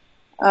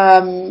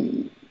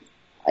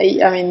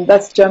 I mean,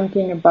 that's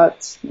jumping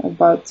about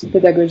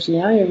pedagogy.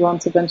 You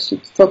want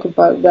eventually to talk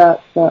about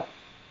that, but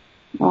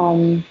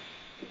I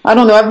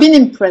don't know. I've been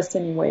impressed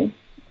anyway.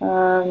 I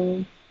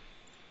don't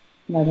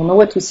know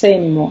what to say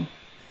anymore.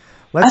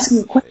 Ask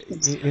me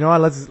questions. You know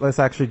what? Let's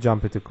actually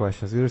jump into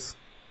questions. There's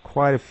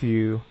quite a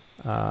few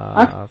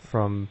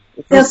from.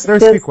 There's a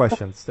few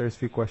questions. There's a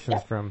few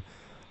questions from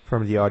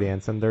the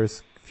audience, and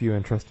there's a few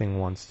interesting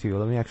ones too.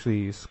 Let me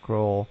actually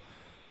scroll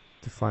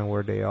to find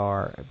where they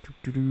are.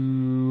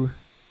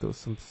 Those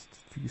some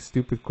few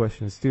stupid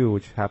questions too,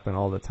 which happen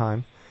all the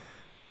time.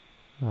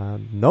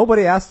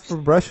 Nobody asked for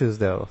brushes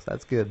though.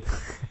 That's good.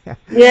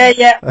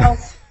 Yeah. Well,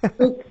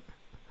 look,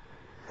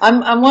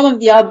 I'm one of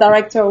the art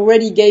director who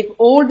already gave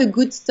all the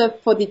good stuff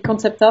for the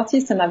concept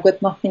artist, and I've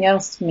got nothing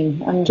else to me.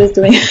 I'm just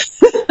doing.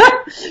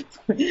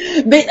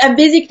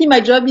 Basically, my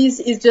job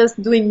is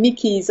just doing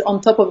Mickeys on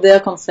top of their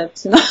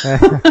concepts.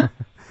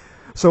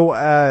 So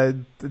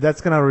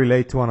that's gonna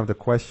relate to one of the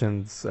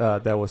questions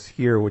that was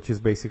here, which is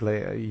basically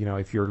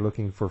if you're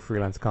looking for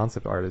freelance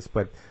concept artists.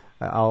 But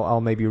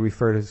I'll maybe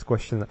refer to this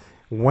question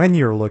when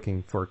you're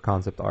looking for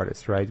concept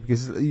artists, right?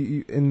 Because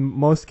in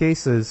most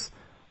cases,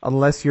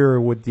 unless you're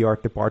with the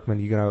art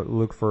department, you're gonna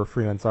look for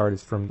freelance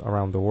artists from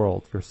around the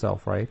world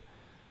yourself, right?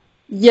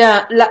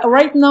 Yeah,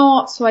 right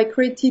now, so I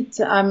created,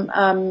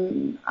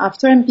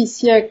 after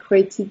MPC, I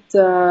created,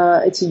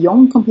 it's a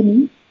young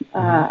company.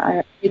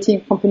 I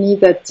created a company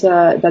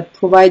that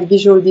provide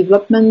visual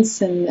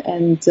developments and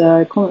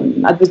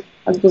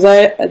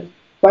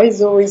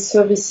advisory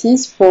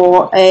services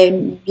for a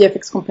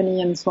VFX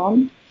company and so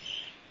on.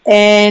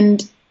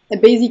 And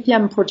basically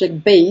I'm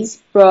project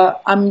based,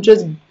 but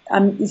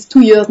it's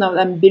 2 years now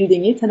that I'm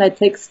building it, and I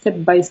take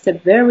step by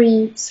step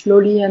very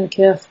slowly and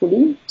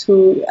carefully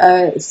to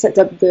set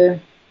up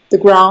the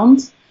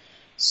ground.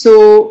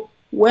 So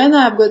when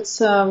I've got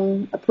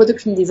a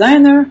production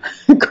designer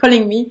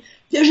calling me,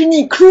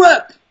 Virginie, crew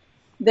up,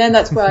 then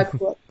that's where I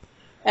crew up.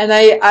 And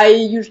I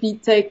usually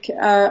take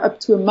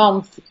up to a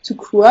month to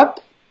crew up.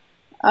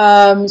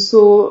 I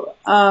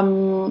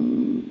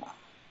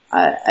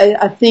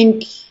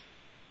think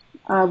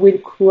I will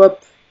crew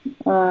up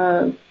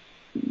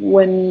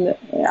when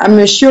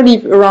I'm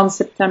surely around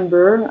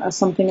September or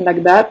something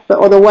like that, but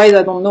otherwise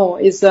I don't know.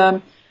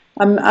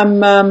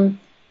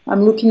 I'm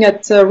looking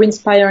at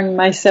re-inspiring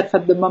myself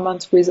at the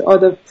moment with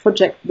other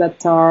projects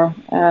that are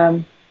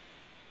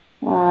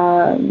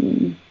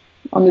on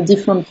the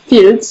different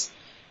fields.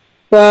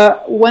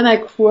 But when I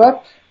crew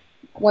up,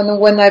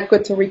 when I've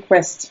got a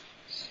request,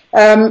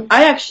 I'm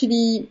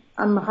happy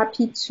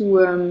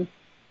to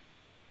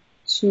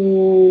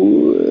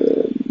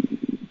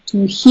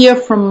hear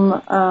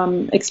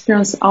from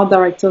experienced art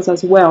directors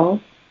as well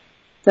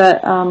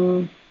that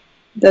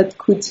that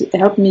could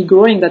help me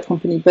growing that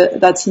company, but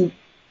that's in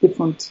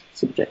different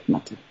subject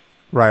matter.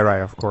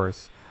 Right, of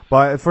course.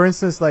 But for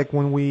instance, like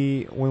when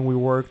we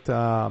worked,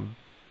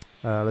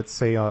 let's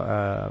say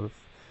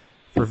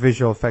for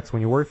visual effects,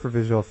 when you work for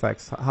visual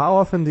effects, how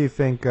often do you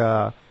think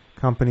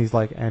companies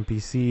like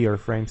MPC or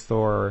Framestore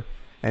or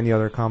any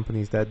other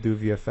companies that do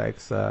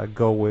VFX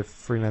go with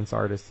freelance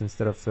artists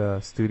instead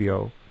of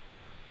studio?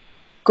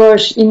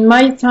 Gosh, in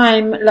my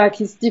time, like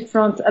it's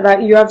different.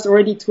 Like you have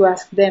already to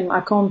ask them.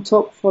 I can't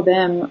talk for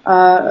them.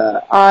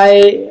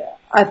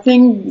 I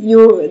think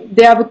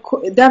they have a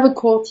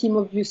core team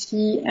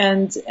obviously,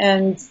 and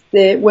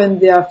they, when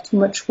they have too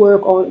much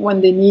work or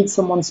when they need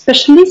someone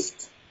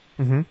specialist,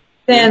 Mm-hmm.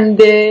 then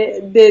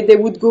they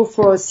would go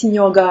for a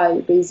senior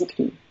guy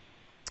basically.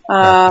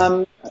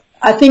 Gotcha.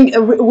 I think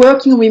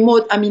working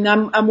remote. I mean,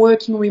 I'm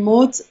working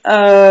remote.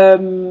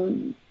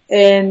 And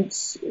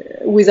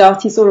with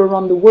artists all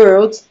around the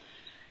world,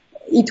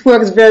 it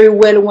works very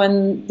well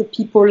when the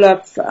people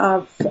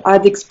have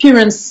had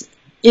experience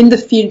in the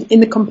field,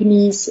 in the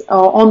companies,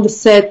 or on the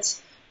set,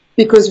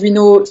 because we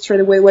know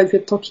straight away what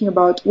we're talking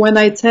about. When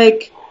I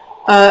take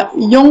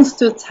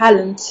youngster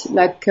talent,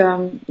 like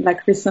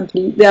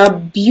recently, there are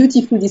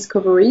beautiful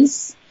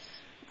discoveries,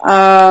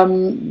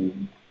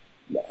 and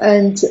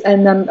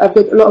I've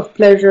got a lot of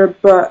pleasure,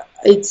 but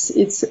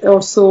it's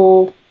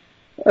also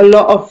a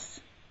lot of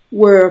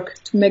work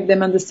to make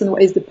them understand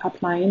what is the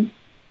pipeline.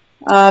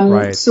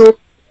 Right. So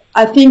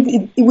I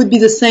think it would be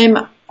the same,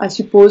 I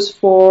suppose,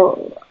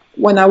 for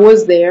when I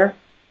was there.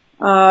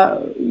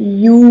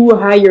 You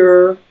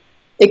hire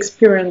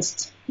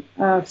experienced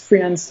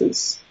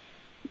freelancers.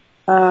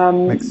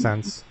 Makes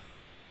sense.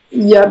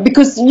 Yeah,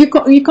 because you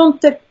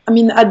can't take. I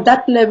mean, at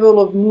that level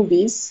of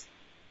movies,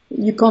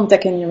 you can't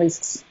take any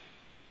risks.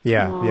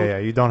 Yeah.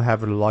 You don't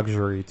have the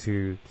luxury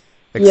to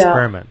Yeah,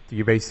 experiment.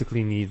 You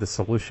basically need the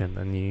solution,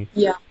 and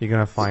yeah. you're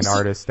gonna find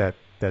artists that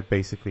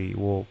basically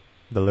will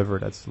deliver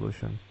that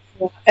solution.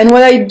 And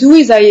what I do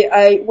is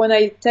I when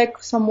I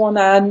take someone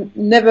I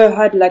never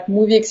had like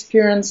movie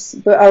experience,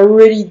 but I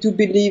really do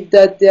believe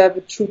that they have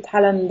a true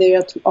talent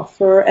there to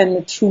offer and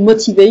a true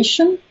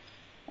motivation,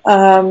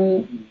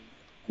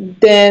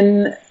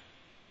 then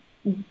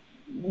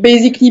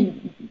basically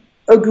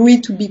agree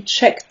to be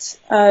checked,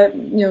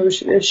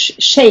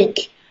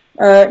 shake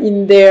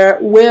in their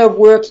way of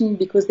working,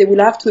 because they will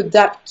have to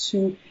adapt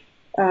to,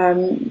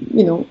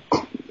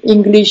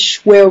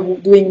 English way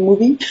of doing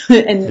movie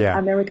and Yeah.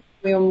 American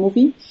way of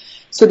movie.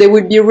 So they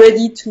would be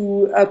ready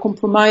to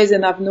compromise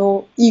and have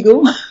no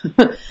ego.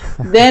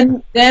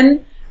 Then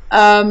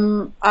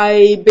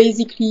I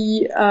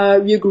basically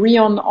we agree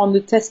on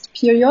the test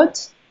period,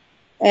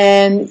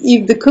 and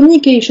if the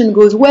communication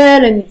goes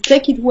well and they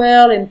take it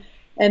well and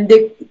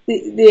they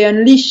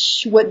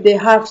unleash what they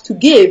have to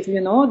give,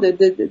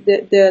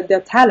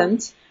 their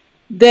talent,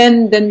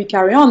 then we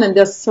carry on. And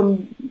there's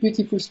some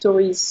beautiful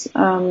stories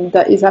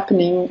that is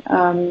happening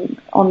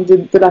on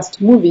the last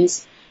two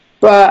movies,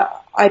 but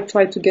I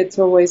try to get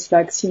always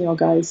like senior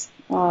guys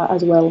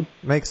as well.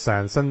 Makes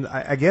sense. And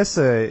I guess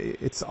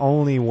it's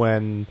only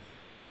when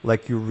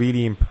like you're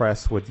really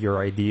impressed with your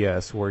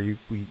ideas where you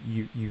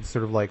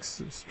sort of like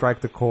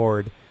strike the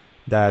chord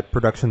that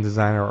production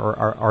designer or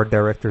art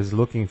director is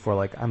looking for.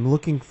 Like, I'm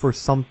looking for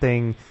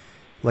something,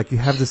 like you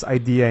have this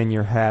idea in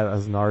your head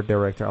as an art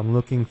director. I'm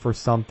looking for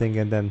something,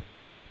 and then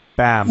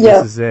bam,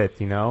 Yeah. this is it,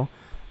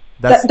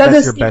 That's That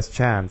is your best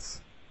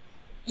chance.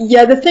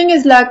 Yeah, the thing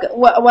is, like,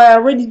 what I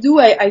already do,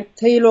 I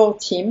tailor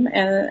team,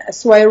 and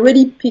so I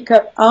already pick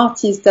up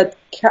artists that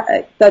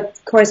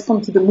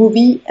correspond to the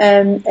movie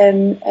and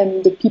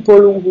the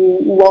people who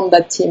want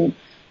that team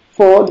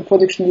for the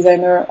production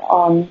designer.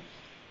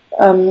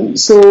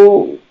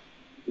 So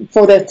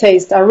for their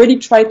taste, I really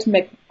try to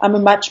make. I'm a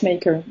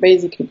matchmaker,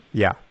 basically.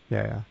 Yeah.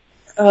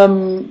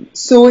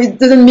 So it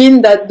doesn't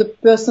mean that the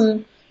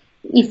person,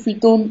 if we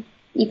don't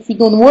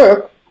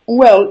work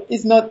well,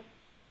 is not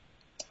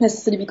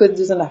necessarily because it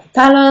doesn't have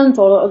talent,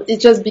 or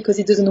it's just because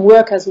it doesn't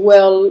work as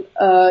well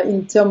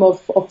in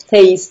terms of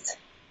taste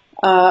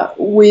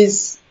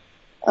with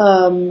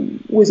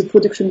a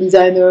production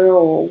designer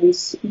or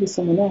with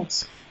someone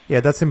else.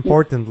 Yeah, that's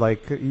important.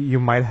 Like, you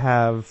might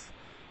have,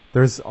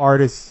 there's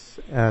artists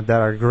that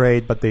are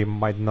great, but they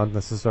might not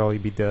necessarily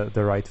be the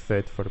right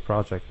fit for the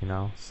project,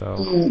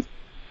 So,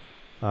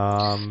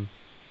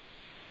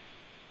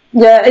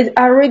 Yeah,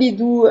 I really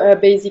do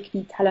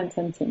basically talent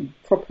hunting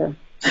proper.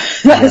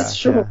 That's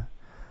true.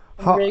 yeah.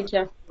 I'm very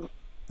careful.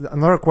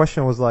 Another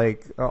question was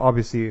like,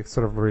 obviously it's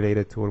sort of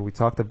related to what we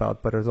talked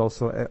about, but it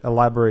also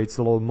elaborates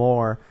a little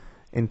more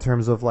in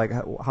terms of like,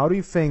 how do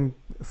you think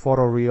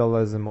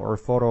photorealism or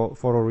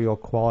photoreal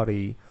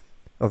quality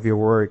of your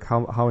work,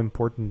 how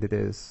important it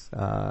is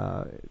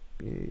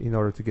in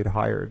order to get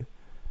hired,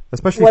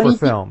 especially for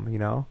film,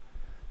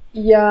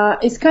 Yeah,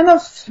 it's kind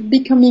of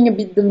becoming a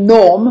bit the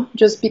norm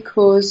just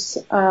because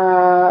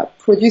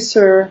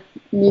producer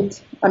need,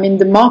 I mean,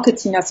 the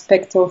marketing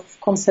aspect of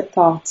concept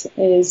art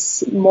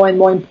is more and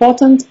more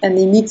important, and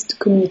they need to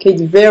communicate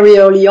very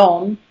early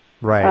on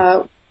Right.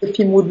 what the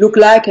film would look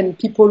like, and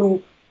people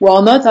who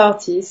are not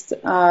artists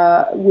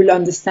will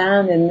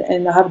understand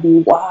and have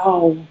the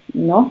wow,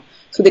 you know,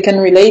 so they can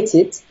relate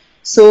it.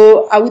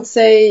 So I would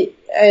say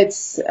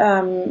it's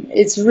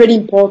really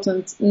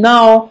important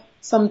now.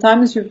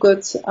 Sometimes you've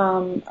got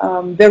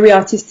very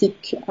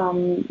artistic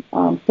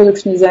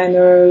production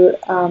designer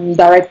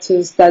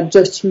directors that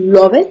just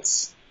love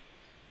it,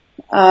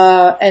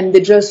 and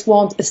they just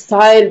want a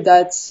style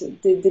that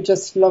they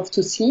just love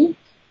to see,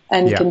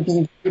 and it Yeah. can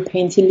be very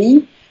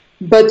painterly.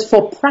 But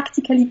for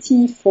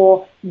practicality,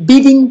 for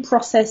bidding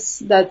process,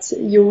 that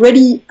you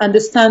really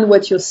understand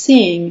what you're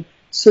seeing,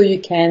 so you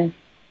can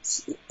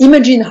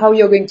imagine how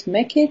you're going to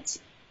make it,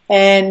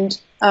 and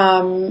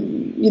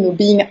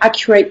being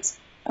accurate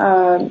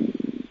on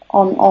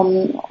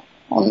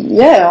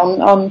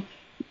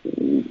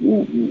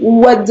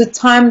what the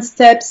time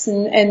steps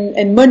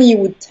and money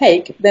would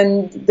take,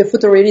 then the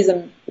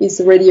photorealism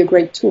is really a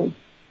great tool.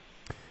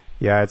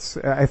 Yeah,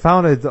 I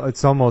found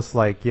it's almost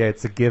like, yeah,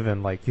 it's a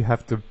given. Like you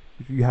have to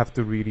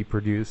really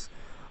produce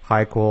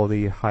high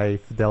quality, high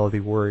fidelity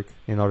work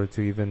in order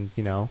to even,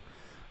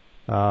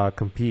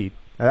 compete.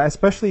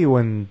 Especially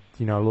when,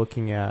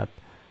 looking at,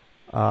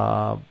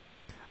 I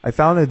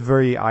found it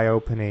very eye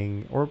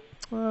opening, or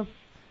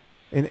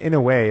in a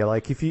way,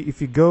 like if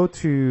you go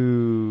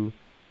to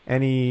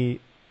any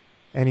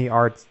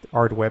art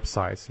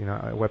websites,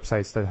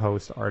 websites that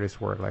host artist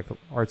work, like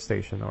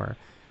ArtStation, or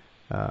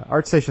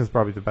ArtStation is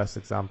probably the best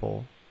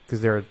example,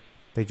 because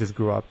they just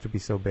grew up to be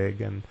so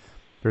big, and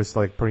there's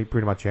like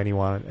pretty much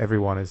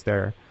everyone is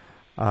there.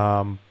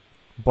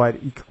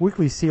 But you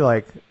quickly see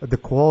like the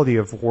quality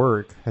of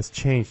work has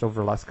changed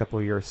over the last couple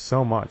of years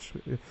so much.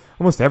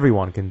 Almost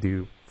everyone can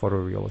do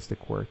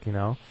photorealistic work.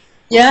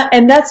 Yeah,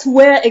 and that's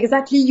where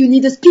exactly you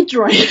need a speed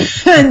drawing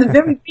and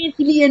very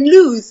painfully and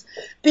loose.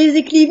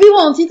 Basically, we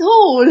want it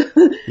all.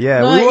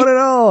 Yeah, No, we want it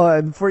all,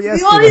 and for we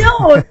yesterday. want it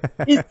all.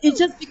 It's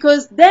just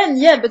because then,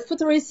 yeah, but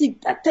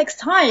photorealistic, that takes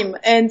time,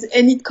 and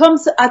it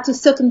comes at a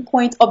certain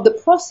point of the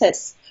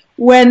process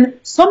when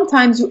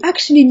sometimes you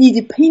actually need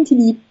a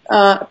painterly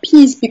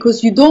piece,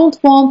 because you don't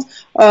want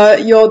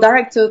your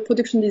director,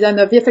 production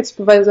designer, VFX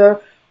supervisor,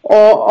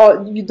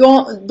 or you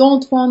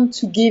don't want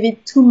to give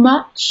it too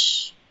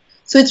much.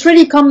 So it's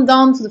really come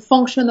down to the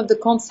function of the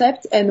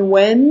concept, and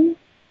when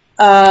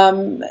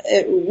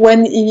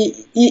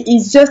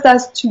it just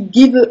has to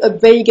give a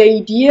vague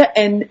idea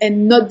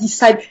and not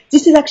decide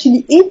this is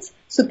actually it,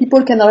 so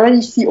people can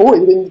already see, oh,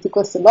 it's going to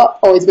cost a lot,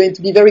 or it's going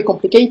to be very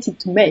complicated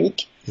to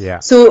make. Yeah.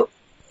 So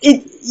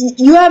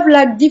you have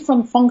like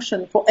different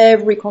function for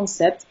every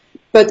concept,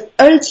 but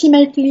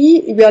ultimately,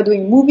 if we are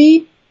doing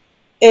movie,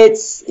 it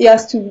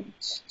has to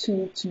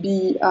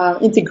be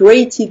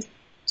integrated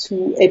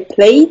to a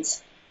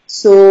plate.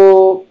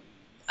 So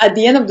at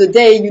the end of the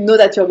day, you know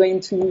that you're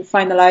going to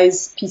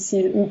finalize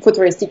pieces,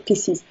 photorealistic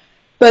pieces.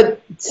 But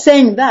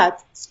saying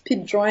that,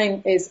 speed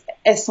drawing is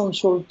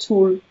essential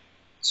tool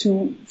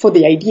for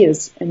the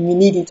ideas, and you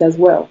need it as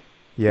well.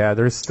 Yeah,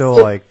 there's still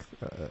like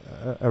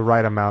a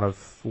right amount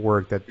of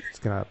work that's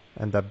gonna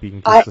end up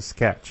being just a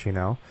sketch.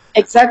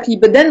 Exactly,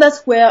 but then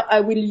that's where I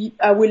will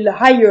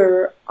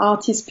hire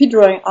speed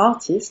drawing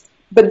artist,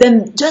 but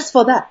then just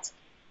for that.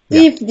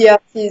 Yeah. If the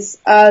artist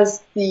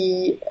has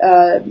the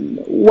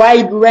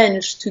wide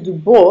range to do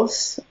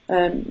both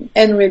and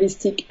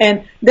realistic,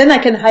 and then I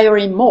can hire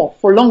him more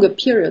for longer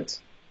periods.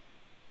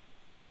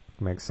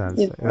 Makes sense.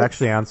 It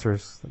actually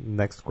answers the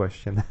next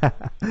question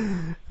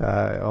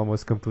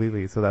almost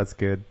completely, so that's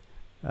good.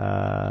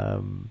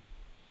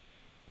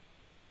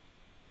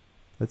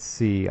 Let's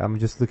see. I'm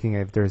just looking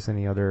at if there's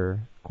any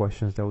other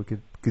questions that we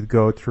could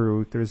go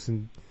through.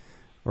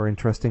 Or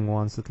interesting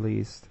ones at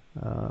least.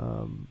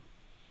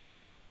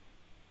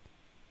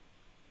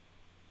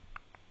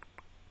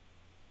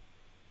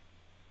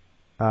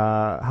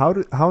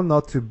 How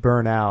not to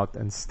burn out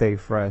and stay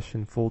fresh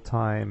in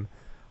full-time,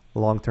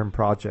 long-term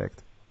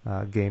project,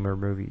 game or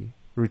movie.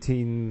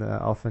 Routine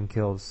often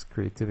kills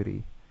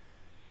creativity.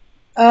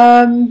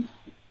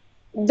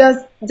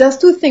 There's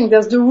two things.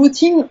 There's the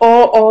routine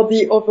or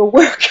the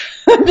overwork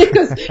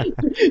because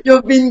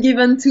you've been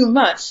given too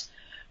much.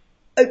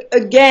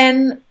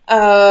 Again,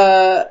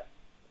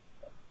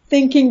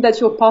 thinking that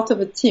you're part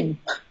of a team.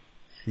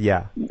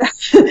 Yeah.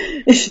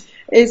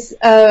 is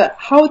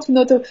how to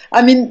not.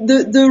 I mean,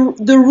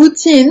 the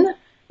routine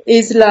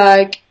is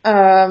like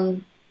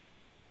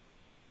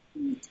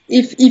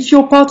if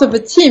you're part of a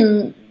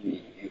team,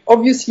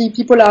 obviously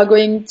people are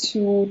going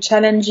to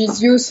challenge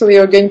you, so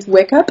you're going to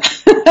wake up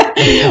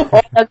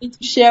or are going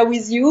to share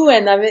with you,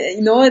 and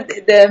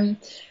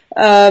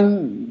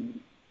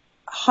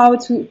how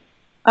to.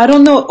 I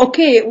don't know.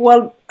 Okay,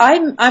 well,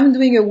 I'm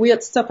doing a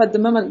weird stuff at the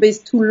moment, but it's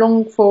too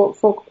long for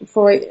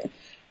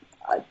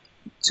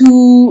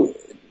to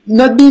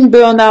not being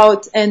burned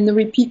out and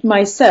repeat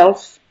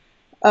myself.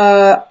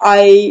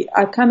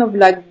 I kind of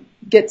like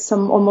get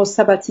some almost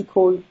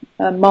sabbatical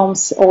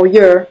months or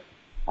year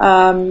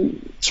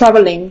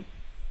traveling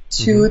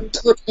to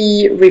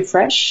totally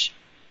refresh.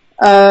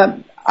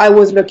 I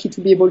was lucky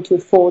to be able to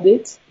afford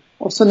it.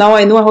 Also now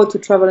I know how to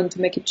travel and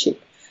to make it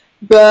cheap.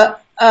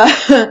 But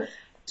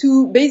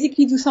to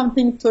basically do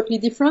something totally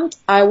different,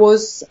 I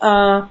was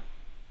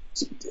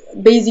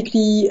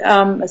basically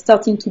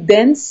starting to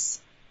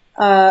dance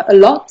a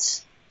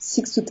lot,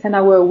 6 to 10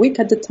 hours a week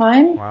at the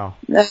time. Wow.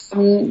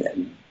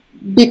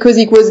 Because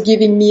it was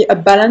giving me a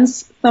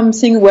balance,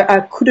 something where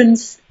I couldn't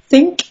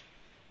think,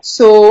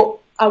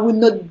 so I would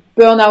not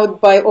burn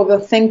out by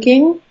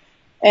overthinking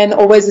and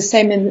always the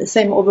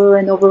same over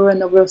and over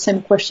and over,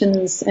 same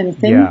questions and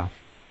things. Yeah.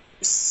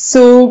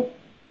 So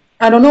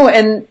I don't know,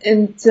 and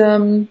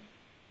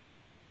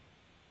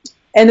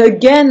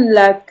again,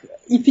 like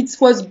if it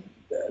was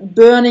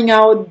burning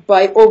out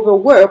by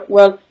overwork,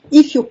 well,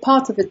 if you're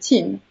part of a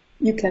team,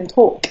 you can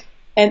talk,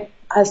 and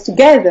as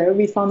together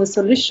we found a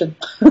solution.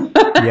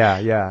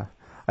 Yeah.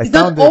 It's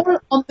not all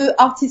on the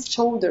artist's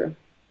shoulder.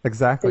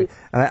 Exactly.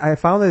 And I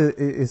found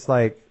it's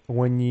like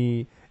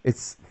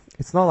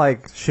it's not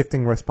like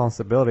shifting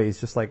responsibility. It's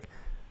just like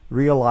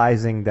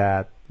realizing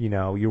that,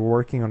 you're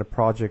working on a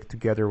project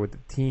together with the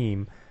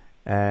team,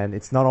 and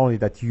it's not only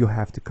that you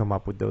have to come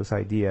up with those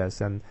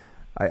ideas. And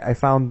I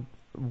found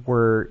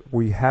where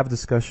we have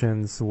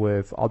discussions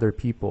with other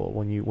people,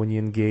 when you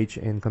engage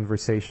in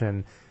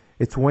conversation,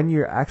 it's when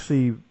you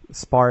actually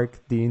spark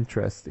the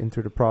interest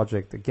into the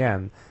project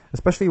again,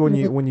 especially when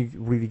you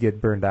really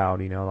get burned out,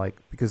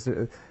 because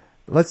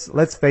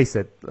let's face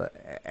it,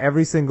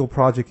 every single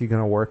project you're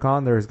going to work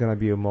on, there's going to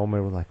be a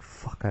moment where like,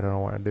 fuck, I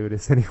don't want to do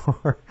this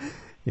anymore.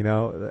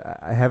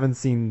 I haven't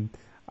seen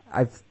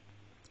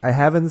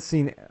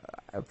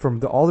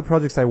from all the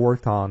projects I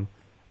worked on,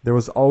 there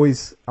was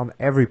always, on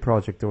every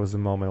project, there was a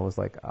moment it was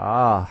like,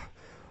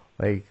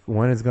 like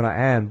when it's going to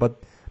end.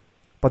 But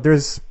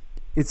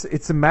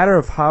it's a matter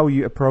of how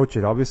you approach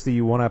it. Obviously,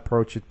 you want to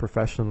approach it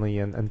professionally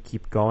and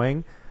keep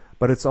going,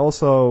 but it's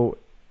also,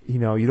 you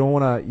don't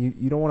want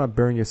to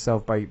burn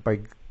yourself by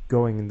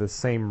going in the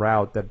same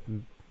route that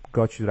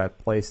got you to that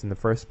place in the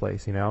first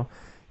place. You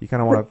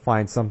kind of want to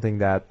find something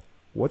that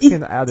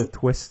can add a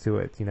twist to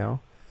it.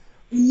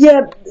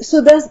 Yeah.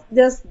 So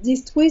there's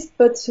this twist,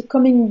 but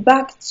coming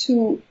back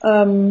to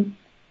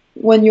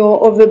when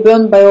you're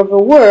overburdened by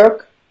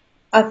overwork,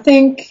 I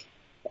think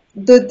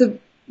the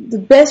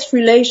best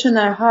relation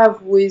I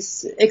have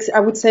with, I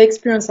would say,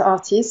 experienced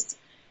artists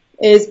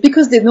is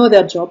because they know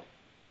their job.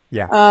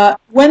 Yeah.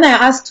 When I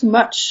ask too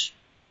much,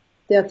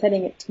 they're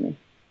telling it to me.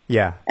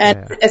 Yeah.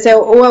 And I say,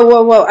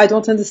 whoa, I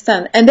don't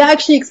understand. And they're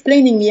actually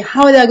explaining me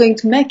how they're going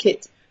to make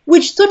it,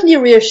 which totally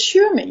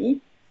reassure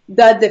me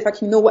that they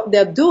fucking know what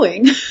they're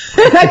doing.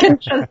 I can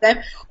trust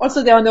them.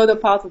 Also, they're another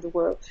part of the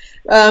world.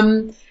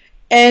 And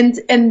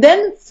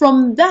then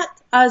from that,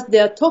 as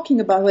they're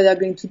talking about what they're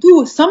going to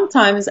do,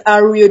 sometimes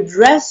I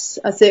readdress,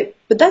 I say,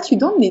 but that you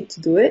don't need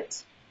to do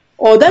it.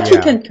 Or that you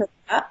can cut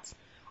that.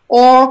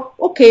 Or,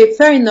 okay,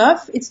 fair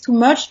enough, it's too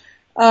much.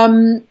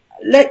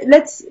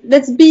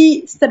 Let's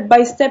be step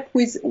by step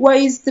with what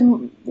is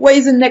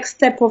the next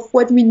step of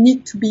what we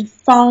need to be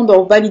found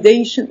or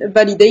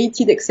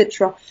validated,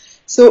 etc.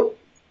 So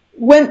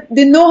when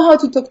they know how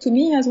to talk to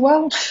me as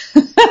well.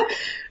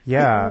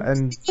 Yeah,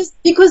 and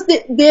because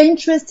they're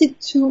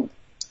interested to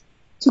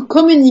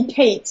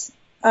communicate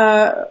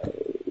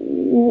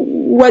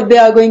what they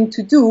are going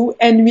to do,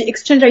 and we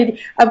exchange ideas.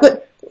 I've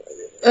got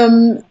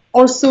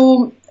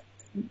also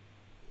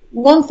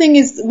one thing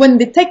is when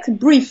they take a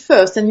brief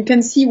first, and you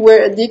can see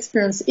where the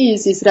experience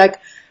is like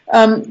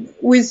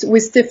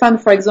with Stefan,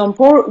 for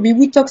example, we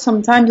would talk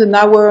sometimes an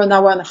hour and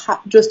a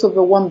half just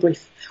over one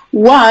brief.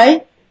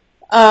 Why?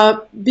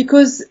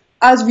 Because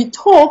as we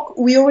talk,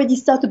 we already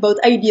start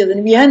about ideas,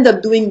 and we end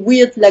up doing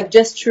weird like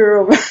gesture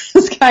over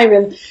Skype,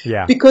 and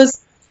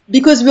because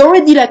we're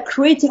already like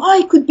creating,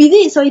 it could be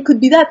this or it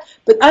could be that.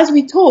 But as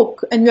we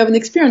talk and we have an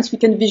experience, we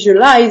can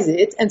visualize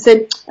it and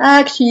say,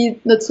 actually,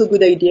 not so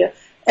good idea.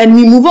 And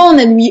we move on,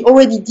 and we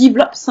already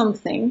develop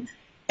something.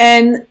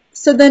 And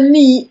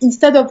suddenly,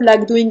 instead of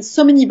like doing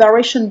so many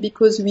variations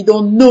because we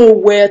don't know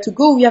where to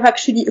go, we have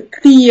actually a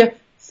clear,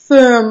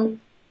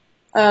 firm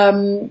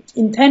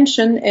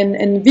intention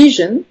and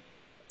vision.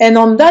 And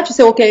on that, you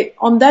say, okay,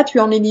 on that,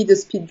 we only need a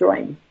speed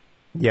drawing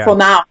for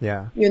now.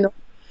 Yeah.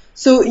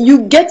 So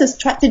you get a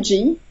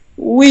strategy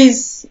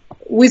with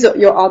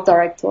your art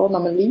director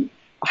normally,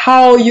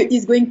 how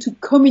is going to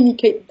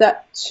communicate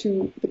that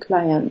to the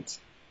client.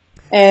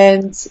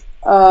 And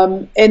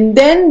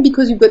then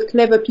because you've got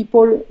clever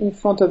people in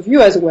front of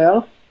you as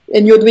well,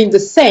 and you're doing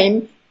the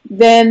same,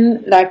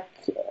 then like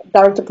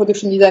director,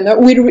 production designer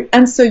will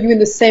answer you in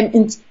the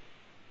same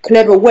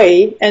clever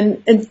way,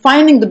 and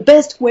finding the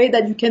best way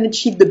that you can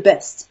achieve the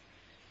best.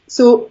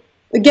 So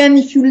again,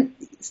 if you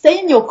stay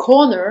in your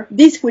corner,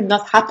 this will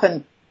not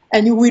happen,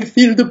 and you will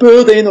feel the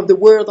burden of the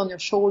world on your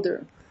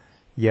shoulder.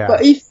 Yeah.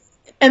 But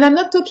I'm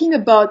not talking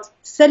about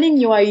selling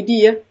your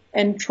idea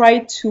and try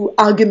to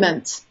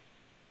argument.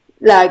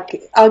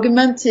 like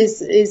argument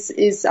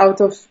is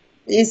out of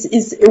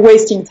is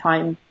wasting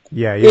time.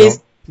 Yeah,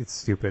 it's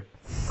stupid.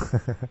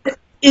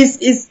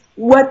 is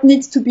what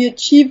needs to be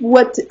achieved.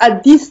 What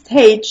at this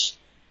stage,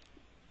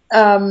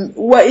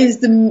 what is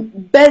the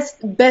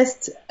best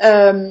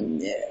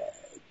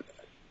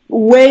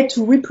way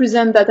to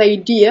represent that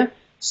idea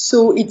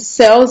so it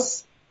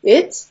sells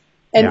it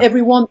and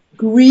everyone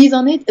agrees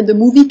on it and the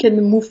movie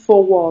can move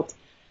forward.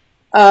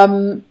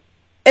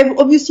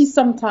 Obviously,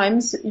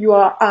 sometimes you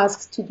are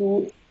asked to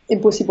do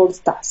impossible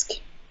task,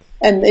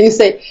 and you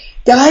say,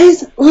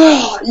 "Guys,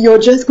 you're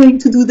just going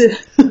to do the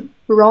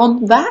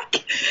round back,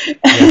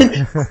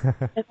 and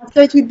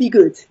after it will be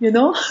good," you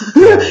know.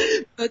 Yeah.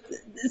 But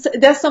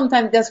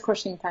there's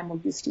crushing time,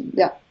 obviously.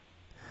 Yeah.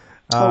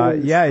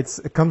 It's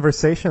a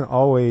conversation.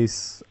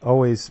 Always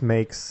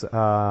makes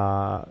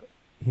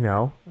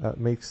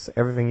makes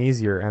everything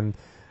easier, and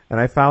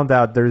I found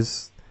out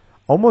there's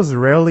almost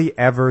rarely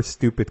ever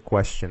stupid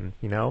question.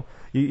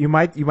 You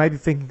might be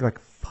thinking like,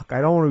 fuck, I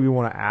don't really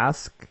want to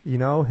ask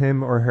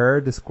him or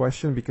her this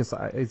question because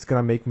it's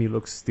gonna make me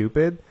look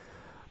stupid.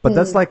 But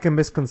that's like a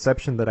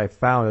misconception that I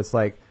found. It's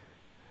like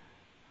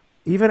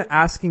even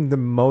asking the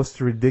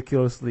most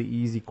ridiculously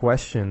easy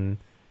question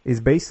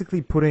is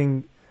basically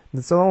putting.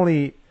 It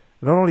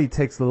not only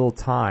takes a little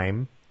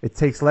time. It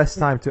takes less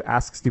time to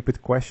ask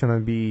stupid question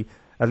and be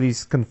at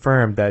least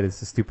confirmed that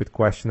it's a stupid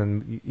question,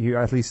 and you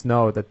at least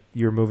know that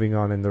you're moving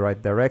on in the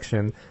right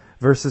direction,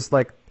 versus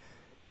like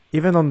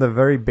even on the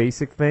very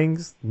basic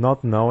things,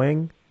 not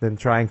knowing, then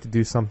trying to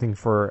do something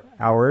for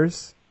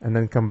hours and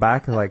then come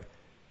back and like,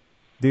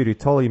 dude, you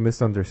totally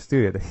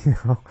misunderstood it,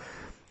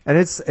 And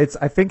it's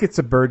I think it's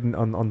a burden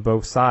on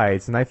both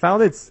sides, and I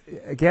found it's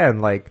again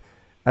like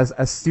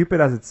as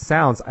stupid as it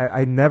sounds,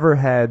 I never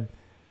had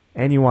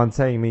anyone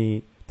telling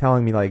me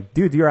like,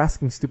 dude, you're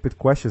asking stupid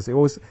questions. It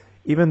was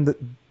even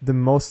the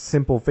most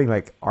simple thing,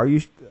 like, are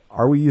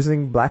we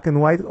using black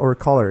and white or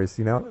colors?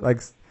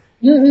 Like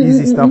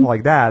easy stuff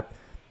like that.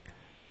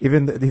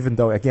 Even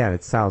though again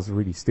it sounds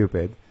really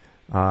stupid.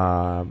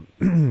 Well,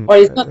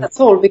 it's not at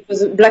all,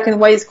 because black and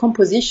white is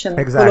composition.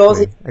 Exactly. Colors,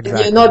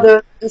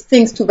 exactly. The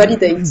things to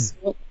validate.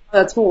 Not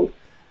at all.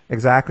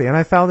 Exactly, and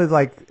I found it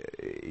like,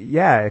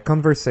 a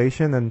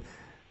conversation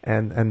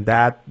and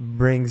that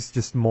brings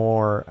just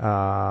more.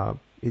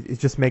 It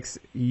just makes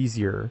it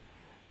easier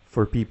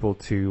for people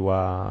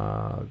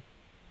to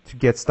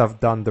get stuff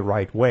done the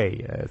right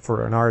way.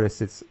 For an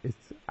artist, it's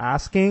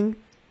asking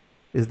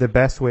is the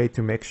best way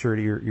to make sure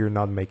you're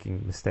not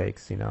making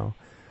mistakes. Yeah.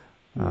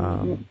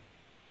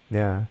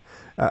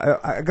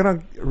 I'm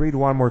gonna read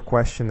one more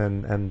question,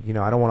 and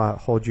I don't want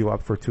to hold you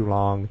up for too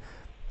long.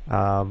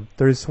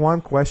 There's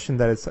one question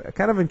that is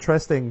kind of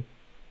interesting,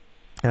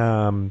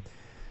 and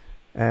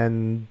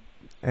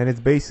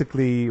it's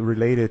basically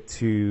related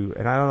to,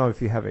 and I don't know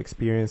if you have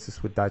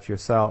experiences with that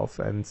yourself,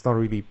 and it's not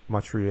really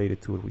much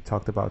related to what we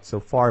talked about so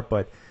far,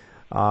 but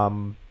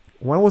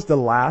when was the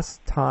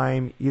last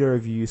time either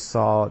of you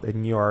saw a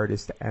new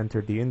artist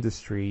enter the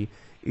industry,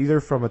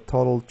 either from a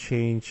total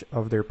change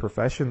of their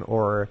profession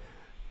or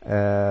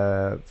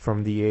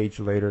from the age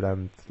later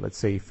than, let's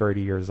say,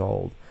 30 years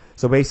old?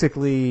 So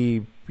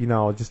basically,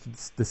 just to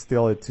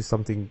distill it to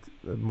something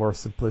more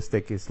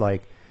simplistic, is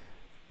like,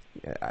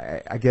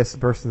 I guess the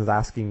person is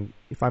asking,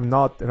 if I'm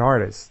not an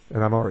artist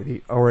and I'm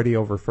already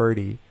over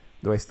 30,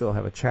 do I still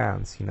have a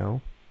chance,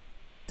 to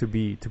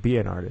be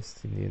an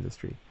artist in the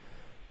industry?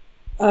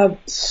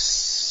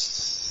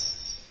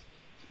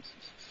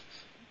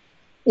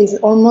 It's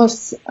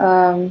almost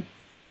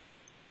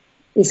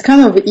it's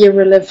kind of an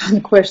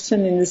irrelevant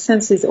question, in the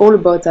sense it's all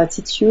about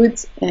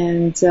attitude,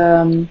 and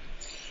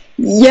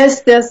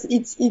yes,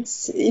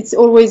 it's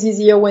always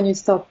easier when you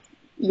start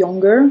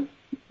younger,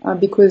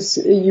 because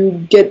you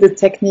get the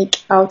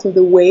technique out of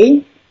the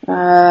way,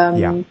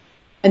 and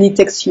it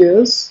takes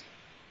years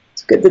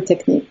to get the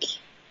technique.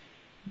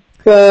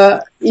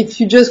 But if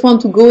you just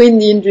want to go in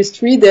the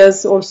industry,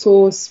 there's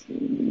also a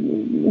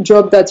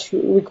job that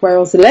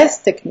requires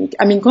less technique.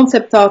 I mean,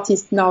 concept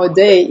artist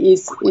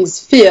nowadays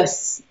is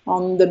fierce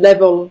on the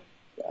level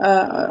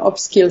of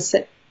skill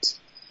set,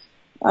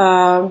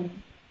 because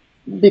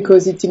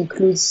it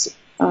includes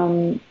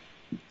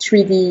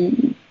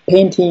 3D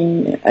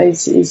painting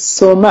is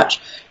so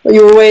much. But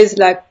you always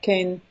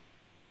can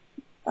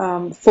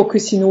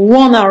focus in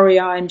one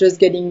area and just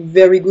getting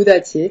very good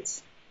at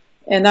it.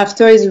 And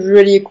after is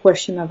really a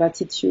question of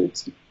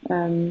attitude.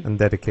 And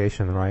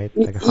dedication, right?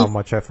 Like how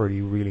much effort are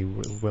you really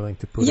willing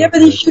to put into it? Yeah,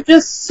 but if you're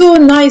just so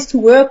nice to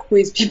work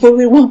with, people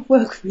will won't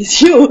work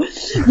with you.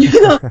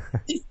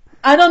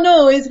 I don't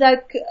know. It's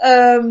like,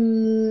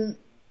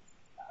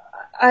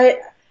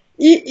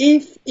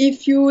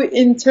 if you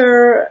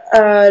enter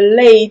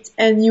late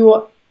and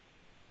you're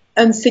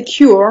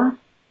insecure,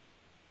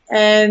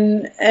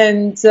 and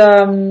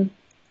then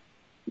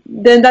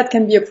that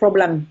can be a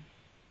problem.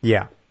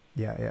 Yeah.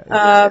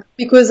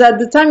 Because at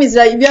the time it's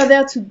like we are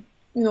there to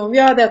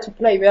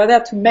play, we are there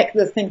to make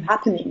the thing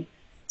happening.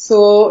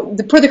 So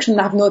the production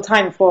have no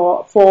time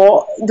for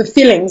the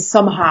feelings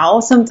somehow.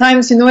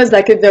 Sometimes, it's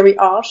like a very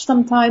harsh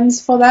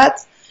sometimes for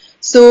that.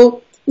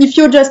 So if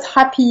you're just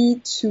happy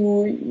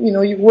to,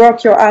 you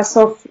work your ass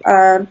off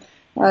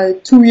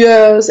 2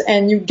 years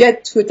and you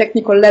get to a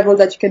technical level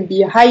that you can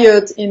be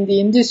hired in the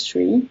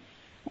industry,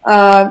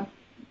 and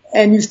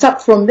you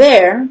start from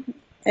there,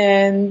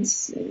 and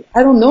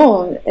I don't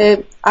know,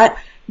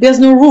 there's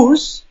no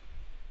rules.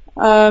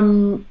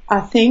 I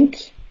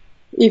think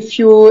if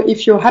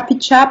you're a happy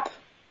chap,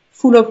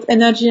 full of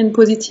energy and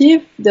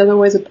positive, there's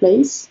always a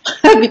place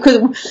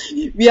because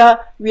we are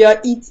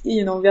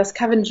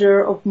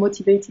scavenger of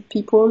motivated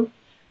people.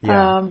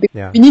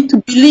 We need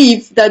to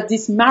believe that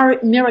this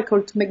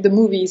miracle to make the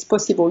movie is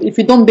possible. If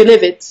you don't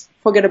believe it,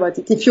 forget about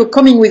it. If you're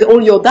coming with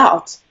all your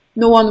doubts,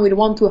 no one will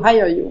want to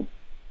hire you.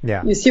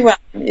 Yeah. You see what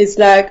I mean? It's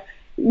like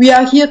we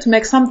are here to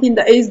make something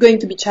that is going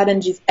to be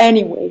challenges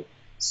anyway.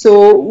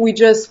 So we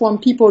just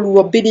want people who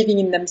are believing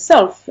in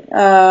themselves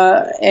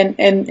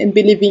and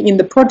believing in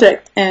the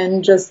project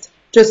and just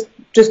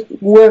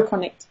work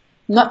on it,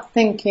 not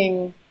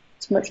thinking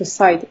too much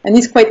aside. And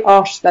it's quite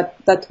harsh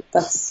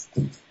that's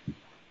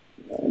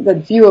that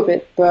view of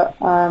it, but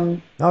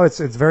no, it's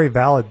very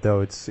valid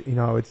though. It's you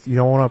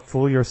don't want to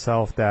fool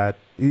yourself that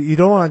you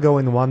don't want to go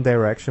in one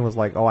direction with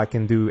like, oh, I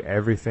can do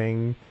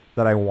everything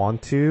that I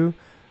want to.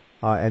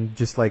 And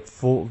just like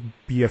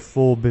be a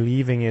fool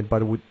believing it,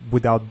 but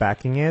without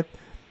backing it.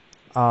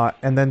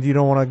 And then you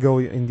don't want to go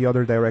in the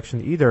other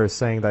direction either,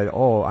 saying that,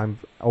 oh, I'm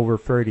over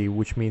 30,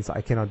 which means I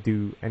cannot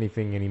do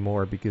anything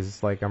anymore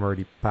because like I'm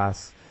already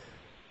past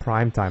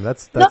prime time.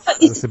 That's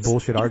a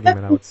bullshit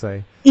argument, I would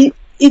say.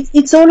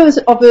 It's always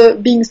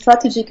being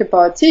strategic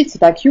about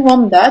it. Like you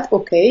want that,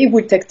 okay, it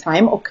will take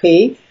time,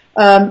 okay.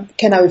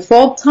 Can I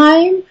afford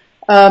time?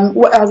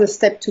 What are the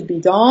steps to be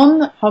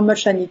done? How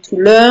much I need to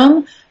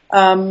learn?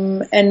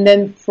 And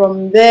then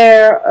from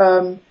there,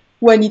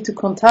 who I need to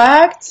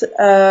contact.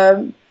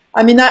 I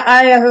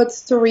heard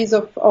stories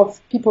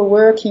of people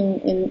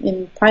working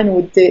in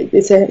Pinewood. They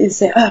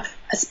say, I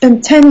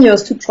spent 10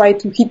 years to try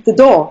to hit the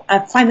door,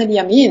 and finally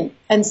I'm in.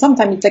 And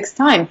sometimes it takes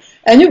time.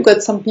 And you've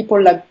got some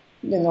people like,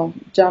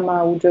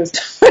 Jama, who just,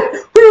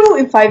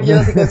 in 5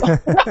 years, he goes,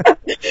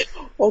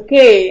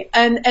 okay.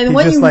 And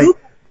when you look,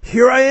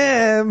 here I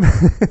am.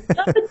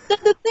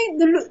 the thing,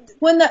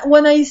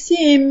 when I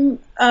see him,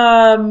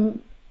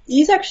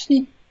 he's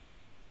actually,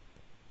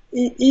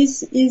 he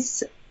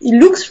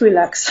looks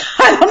relaxed.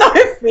 I don't know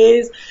if he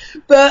is,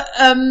 but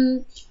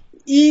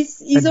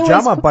he's always.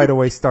 Jama, by the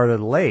way, started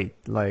late.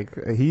 Like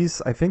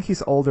I think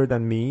he's older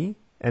than me,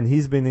 and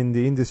he's been in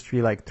the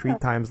industry like 3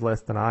 times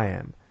less than I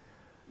am.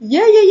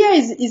 Yeah.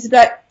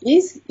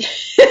 He's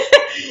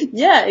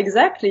yeah,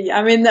 exactly.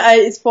 I mean,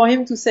 it's for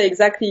him to say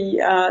exactly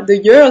the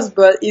years,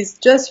 but it's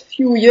just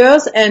few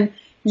years, and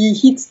he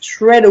hits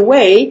straight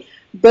away.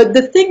 But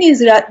the thing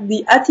is that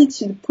the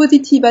attitude,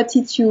 positive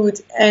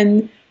attitude,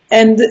 and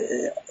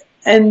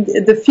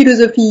the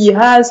philosophy he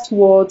has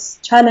towards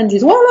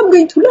challenges. Well, I'm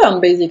going to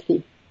learn,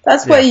 basically.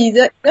 That's what he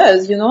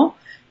does,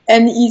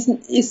 And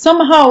he's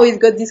somehow he's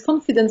got this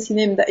confidence in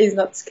him that he's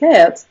not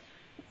scared.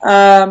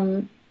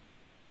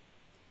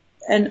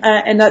 And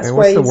that's and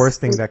why. What's the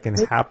worst thing that can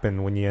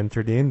happen when you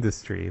enter the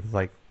industry? It's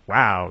like,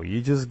 wow, you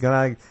just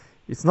gonna.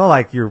 It's not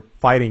like you're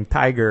fighting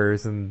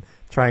tigers and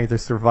trying to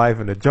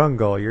survive in the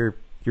jungle. You're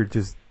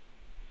just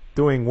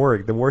doing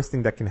work. The worst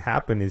thing that can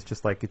happen is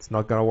just like it's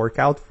not gonna work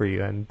out for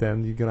you, and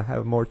then you're gonna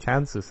have more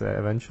chances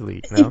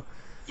eventually.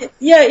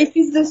 Yeah, if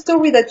it's the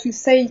story that you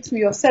say to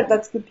yourself,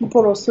 that's the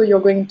people also you're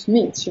going to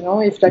meet.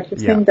 If like you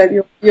think that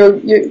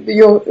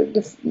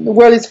the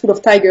world is full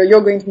of tigers,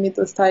 you're going to meet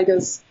those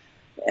tigers.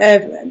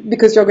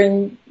 Because you're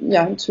going,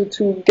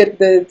 to get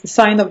the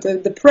sign of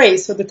the prey,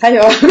 so the tiger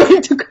are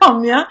going to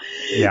come,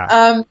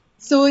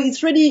 so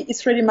it's really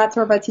a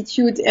matter of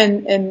attitude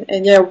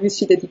and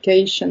obviously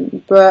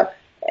dedication, but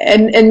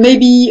and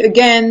maybe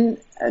again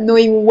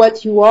knowing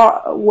what you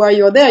are, why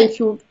you're there. If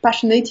you're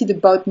passionate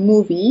about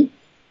movie,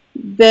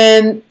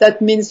 then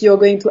that means you're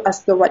going to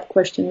ask the right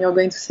question. You're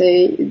going to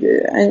say,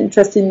 I'm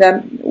interested in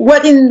them.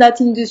 What in that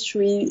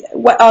industry?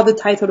 What are the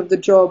title of the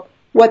job?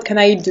 What can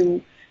I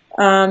do?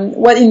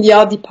 What in the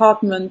art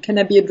department? Can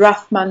I be a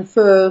draftsman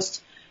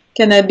first?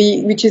 Can I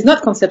be, which is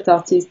not concept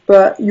artist,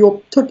 but you're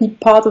totally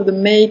part of the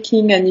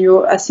making and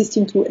you're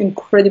assisting to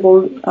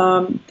incredible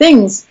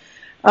things.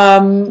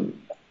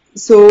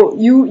 So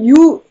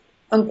you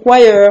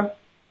inquire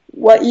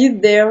what is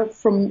there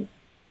from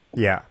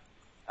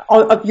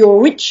of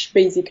your reach,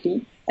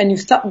 basically, and you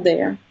start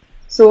there.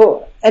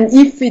 So, and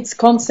if it's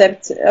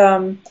concept,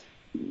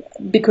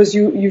 because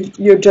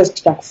you're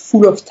just like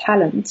full of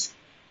talent,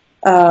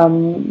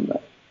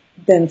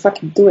 then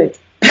fucking do it.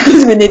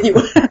 Because we need you.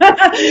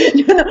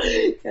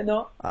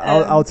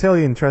 I'll tell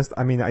you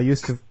I mean, I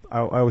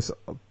was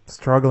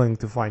struggling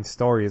to find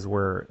stories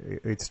where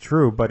it's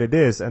true, but it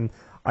is. And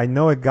I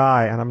know a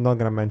guy, and I'm not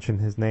going to mention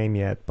his name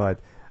yet, but,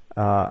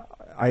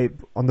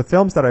 on the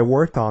films that I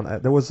worked on,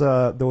 there was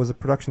a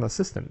production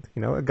assistant,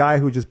 a guy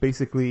who just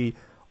basically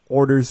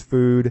orders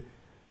food,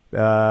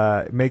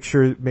 make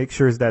sure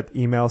that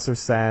emails are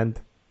sent.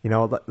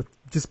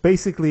 Just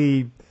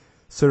basically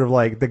sort of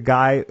like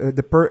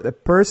the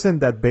person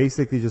that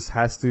basically just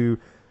has to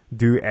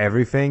do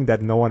everything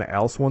that no one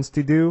else wants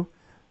to do.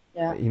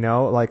 Yeah.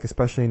 Like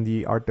especially in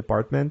the art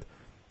department.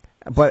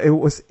 But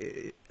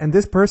and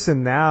this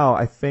person now,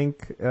 I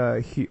think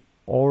he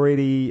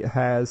already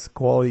has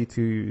quality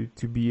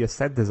to be a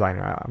set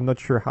designer. I'm not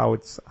sure how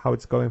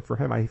it's going for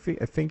him. I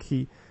think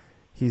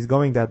he's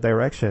going that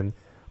direction.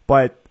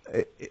 But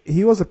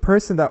he was a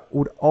person that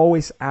would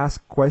always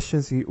ask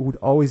questions. He would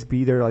always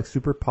be there, like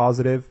super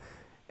positive,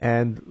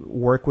 and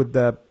work with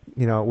the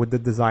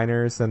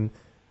designers and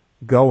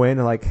go in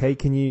and like, hey,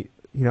 can you,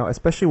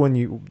 especially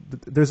when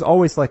there's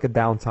always like a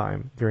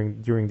downtime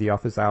during the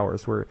office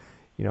hours where,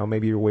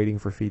 maybe you're waiting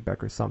for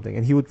feedback or something,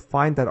 and he would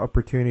find that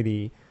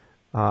opportunity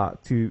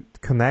to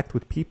connect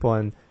with people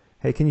and,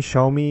 hey, can you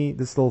show me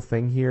this little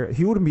thing here?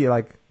 He wouldn't be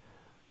like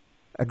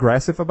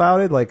aggressive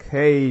about it, like,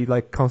 hey,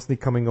 like constantly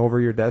coming over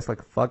your desk,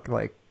 like, fuck,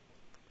 like,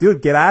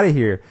 dude, get out of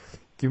here,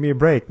 give me a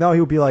break. No, he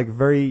would be like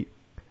very,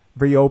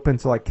 very open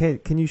to like, hey,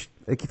 can you,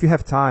 like, if you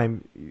have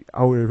time,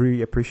 I would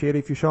really appreciate it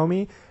if you show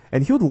me.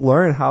 And he would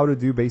learn how to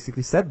do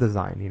basically set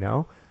design,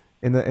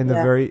 in the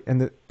Yeah. very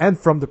and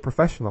from the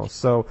professionals.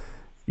 So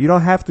you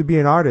don't have to be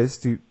an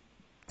artist to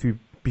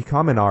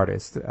become an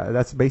artist.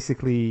 That's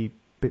basically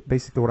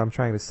what I'm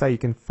trying to say. You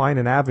can find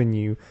an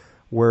avenue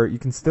where you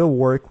can still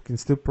work, you can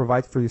still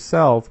provide for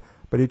yourself,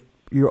 but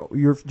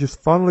you're just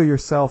funnel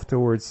yourself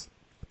towards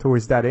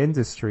that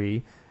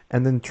industry,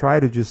 and then try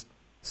to just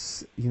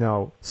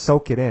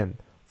soak it in,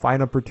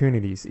 find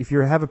opportunities. If you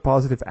have a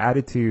positive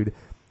attitude,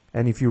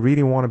 and if you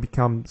really want to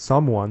become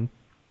someone,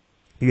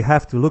 you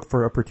have to look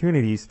for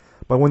opportunities.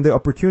 But when the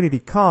opportunity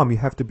come, you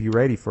have to be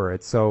ready for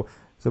it. So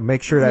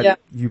make sure that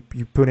you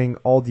putting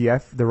all the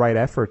right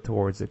effort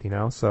towards it.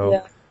 So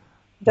Yeah.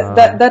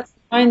 That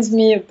reminds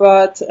me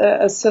about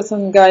a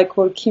certain guy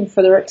called Kim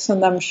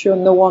Frederickson. I'm sure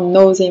no one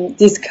knows him.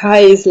 This guy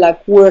is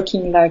like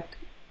working like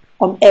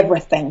on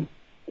everything.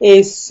 He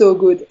is so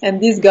good.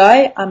 And this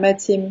guy, I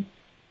met him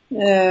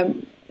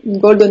in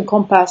Golden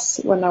Compass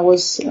when I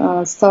was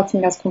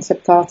starting as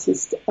concept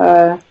artist,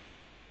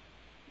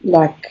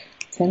 like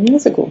 10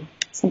 years ago,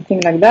 something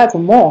like that,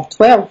 or more,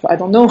 12, I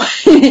don't know.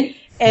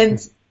 And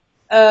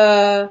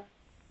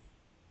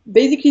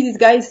basically this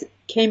guy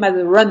came as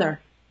a runner.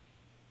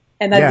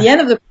 And at the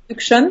end of the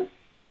production,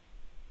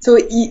 so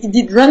he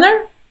did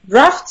runner,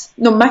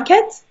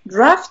 maquette,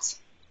 draft,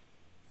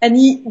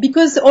 and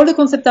because all the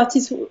concept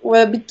artists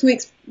were a bit too,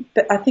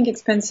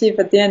 expensive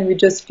at the end, we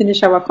just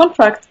finished our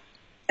contract,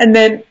 and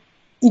then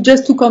he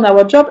just took on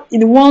our job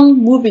in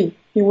one movie.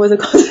 He was a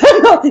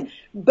concept artist.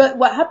 But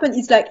what happened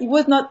is like, he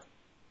was not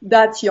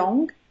that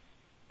young,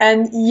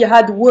 and he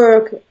had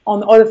work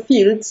on other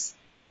fields,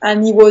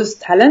 and he was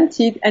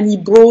talented, and he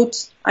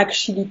brought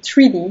actually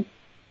 3D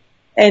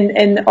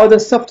and other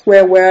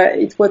software where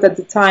it was at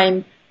the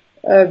time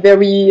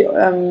very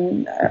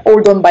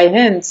all done by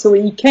hand. So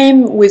he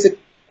came with a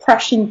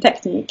crashing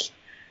technique,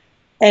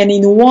 and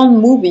in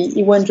one movie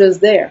he went just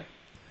there.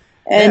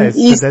 And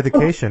it's the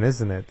dedication,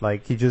 isn't it?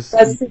 Like he just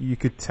you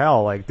could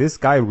tell like this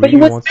guy really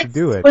wants to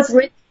do it.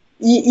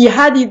 He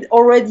had it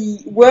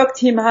already worked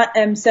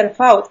himself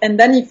out, and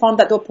then he found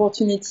that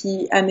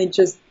opportunity, and it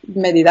just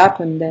made it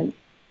happen. Then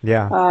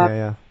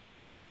yeah.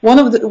 One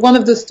of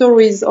the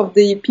stories of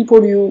the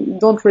people you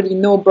don't really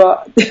know,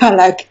 but they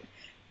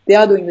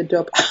are doing the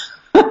job.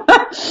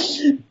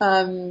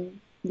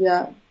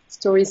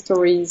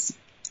 Stories.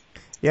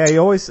 Yeah, you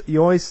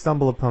always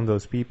stumble upon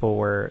those people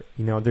where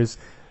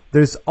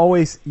there's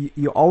always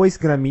you're always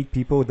gonna meet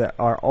people that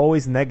are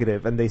always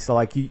negative, and they say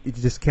like it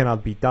just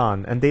cannot be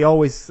done, and they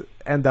always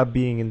end up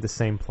being in the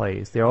same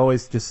place. They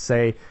always just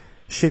say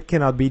shit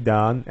cannot be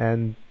done,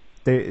 and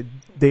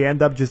they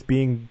end up just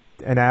being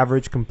an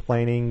average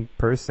complaining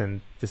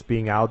person, just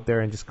being out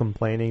there and just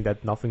complaining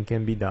that nothing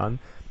can be done.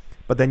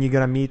 But then you're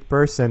gonna meet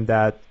person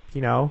that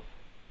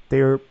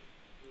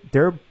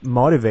they're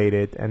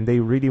motivated and they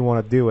really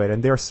want to do it,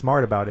 and they're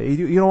smart about it.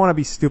 You don't want to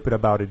be stupid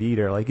about it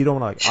either. Like you don't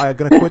want to I'm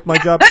gonna quit my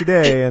job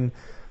today and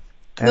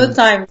no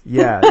time.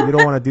 Yeah, you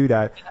don't want to do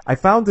that. I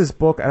found this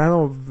book. I don't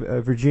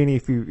know, Virginie,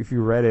 if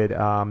you read it,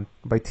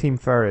 by Tim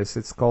Ferriss.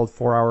 It's called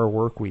 4-Hour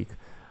Workweek.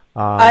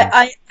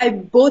 I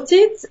bought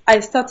it. I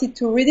started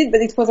to read it,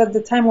 but it was at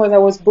the time when I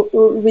was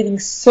reading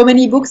so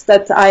many books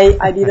that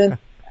I didn't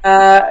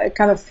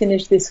kind of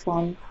finish this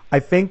one. I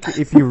think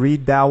if you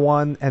read that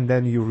one and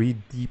then you read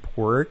Deep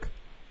Work,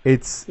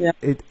 it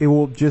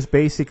will just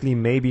basically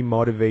maybe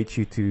motivate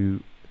you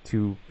to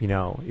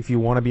if you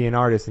want to be an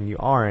artist and you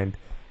aren't,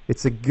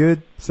 it's a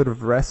good sort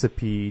of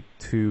recipe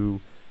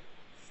to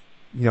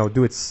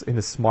do it in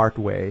a smart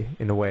way,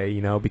 in a way,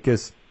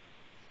 because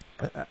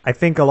I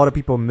think a lot of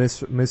people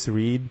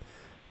misread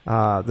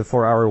the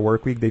 4-Hour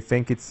Workweek. They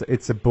think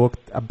it's a book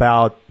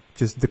about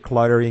just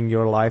decluttering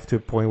your life to a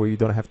point where you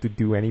don't have to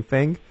do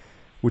anything,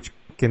 which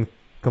can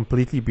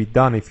completely be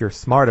done if you're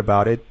smart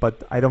about it.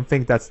 But I don't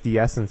think that's the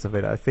essence of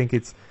it. I think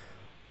it's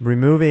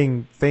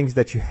removing things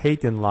that you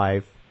hate in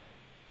life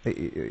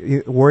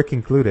work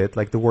included,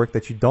 like the work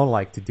that you don't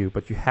like to do,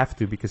 but you have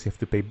to because you have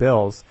to pay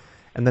bills,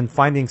 and then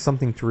finding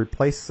something to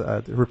replace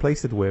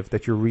it with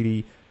that you're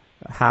really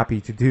happy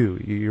to do,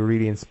 you're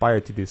really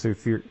inspired to do. So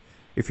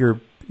if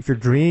your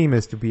dream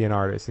is to be an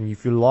artist and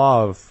if you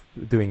love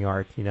doing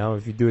art,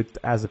 if you do it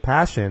as a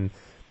passion,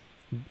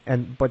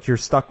 but you're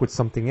stuck with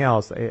something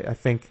else, I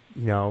think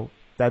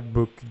that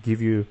book could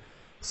give you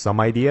some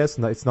ideas.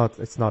 No, it's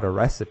not a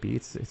recipe.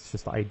 It's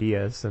just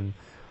ideas. And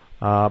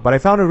but I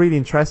found it really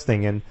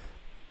interesting, and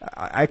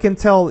I can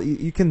tell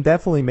you can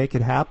definitely make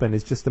it happen.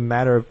 It's just a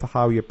matter of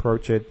how you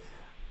approach it.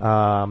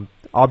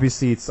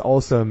 Obviously, it's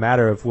also a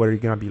matter of whether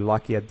you're gonna be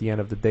lucky at the end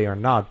of the day or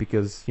not,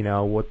 because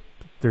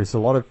there's a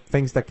lot of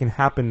things that can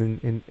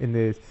happen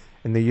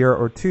in the year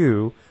or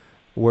two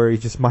where you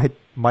just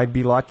might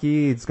be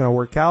lucky, it's gonna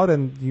work out,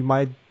 and you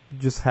might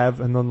just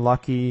have an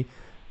unlucky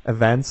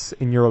events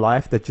in your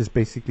life that just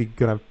basically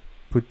gonna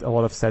put a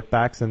lot of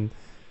setbacks, and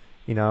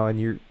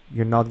and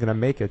you're not gonna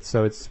make it.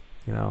 So it's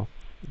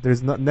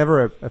there's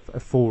never a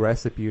full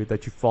recipe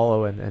that you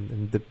follow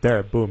and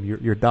there, boom,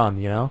 you're done.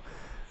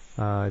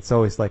 It's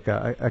always like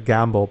a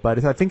gamble,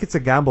 but I think it's a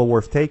gamble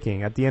worth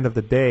taking. At the end of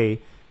the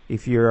day,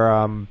 if you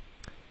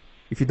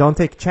don't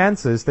take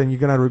chances, then you're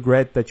gonna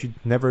regret that you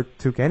never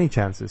took any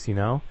chances, and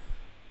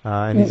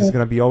you're just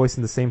gonna be always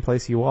in the same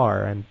place you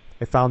are. And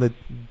I found it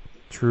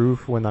true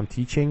when I'm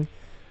teaching.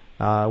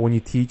 When you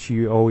teach,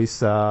 you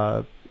always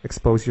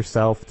expose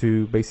yourself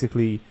to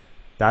basically,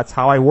 that's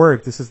how I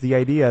work. This is the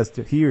idea.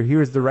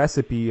 Here's the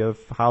recipe of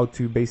how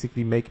to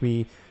basically make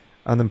me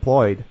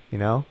unemployed.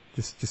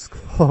 Just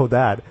follow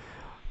that.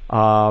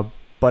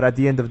 But at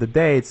the end of the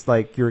day, it's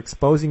like you're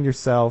exposing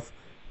yourself,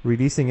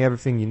 releasing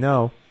everything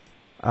and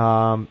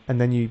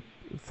then you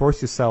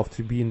force yourself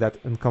to be in that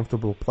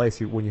uncomfortable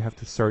place when you have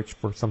to search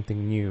for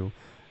something new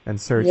and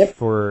search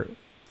for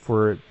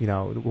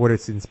whether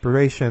it's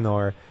inspiration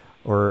or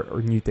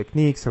new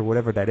techniques or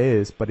whatever that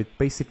is. But it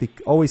basically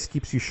always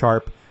keeps you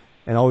sharp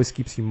and always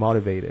keeps you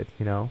motivated.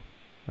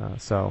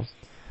 So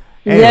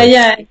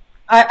anyway.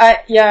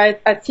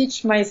 I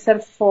teach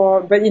myself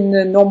but in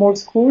the normal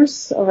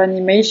schools of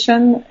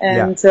animation,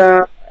 and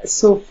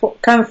so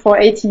for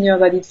 18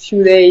 years I did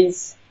few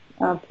days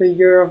per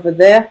year over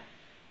there,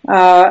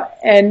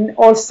 and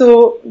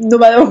also no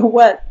matter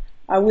what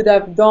I would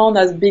have done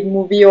as big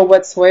movie or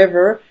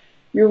whatsoever,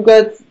 you've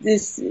got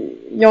this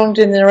young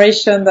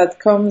generation that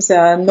comes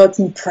not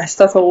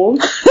impressed at all.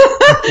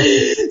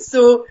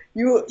 So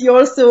you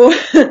also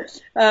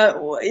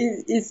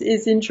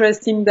it's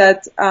interesting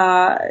that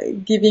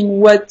giving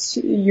what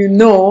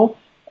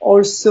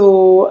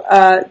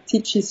also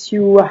teaches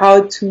you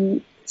how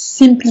to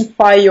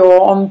simplify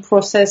your own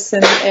process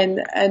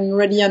and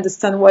really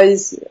understand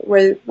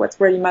what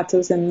really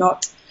matters and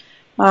not.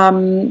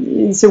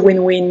 It's a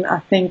win-win, I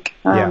think.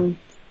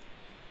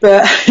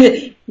 But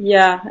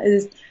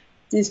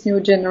this new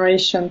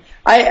generation.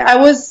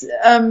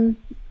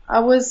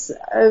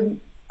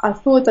 I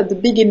thought at the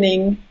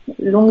beginning,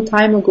 a long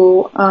time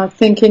ago,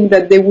 thinking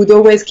that they would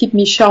always keep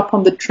me sharp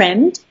on the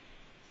trend,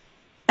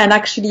 and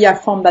actually I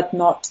found that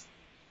not.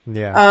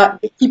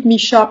 They keep me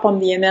sharp on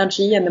the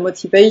energy and the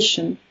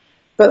motivation,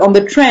 but on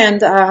the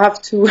trend I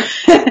have to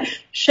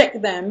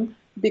check them,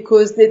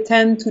 because they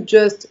tend to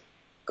just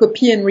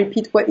copy and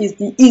repeat what is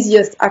the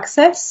easiest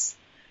access.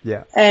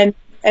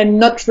 And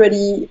not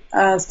really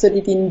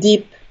studied in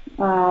deep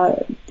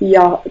the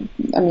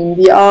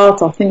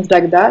art or things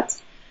like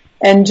that,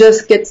 and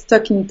just get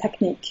stuck in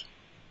technique.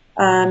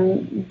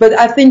 But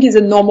I think it's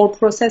a normal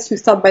process. You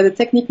start by the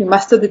technique, you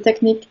master the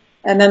technique,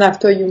 and then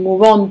after you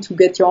move on to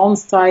get your own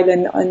style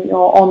and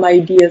your own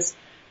ideas.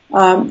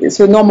 It's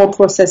a normal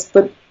process,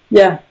 but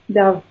they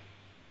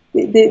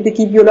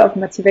give you a lot of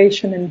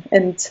motivation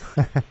and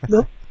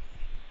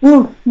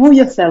move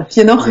yourself,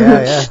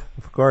 Yeah,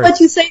 of course. What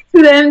you say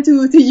to them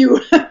to you.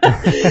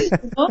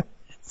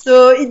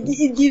 So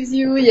it gives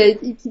you,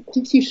 it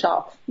keeps you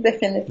sharp,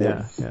 definitely.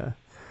 Yeah.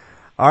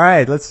 All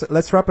right,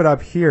 let's wrap it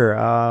up here.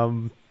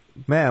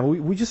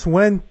 Man, we just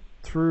went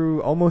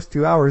through almost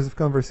 2 hours of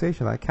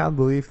conversation. I can't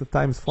believe the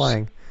time's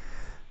flying.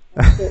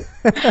 Okay.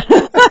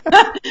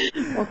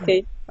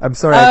 Okay. I'm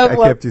sorry I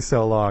kept you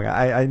so long.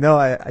 I know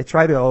I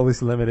try to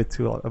always limit it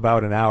to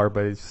about an hour,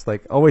 but it's just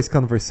like always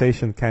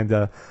conversation kind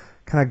of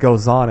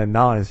goes on and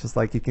on. It's just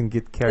like you can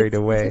get carried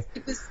away.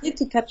 Because you need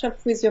to catch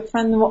up with your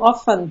friend more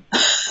often.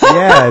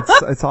 Yeah,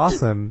 it's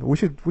awesome. We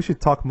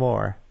should talk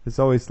more. It's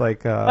always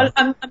like. Well,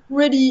 I'm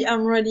really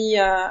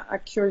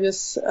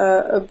curious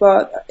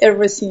about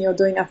everything you're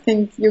doing. I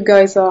think you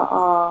guys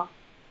are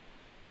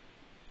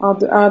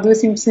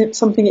doing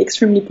something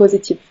extremely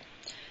positive.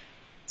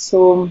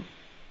 So.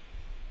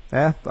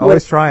 Yeah,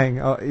 always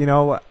trying.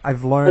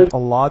 I've learned a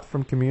lot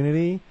from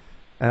community,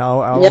 and I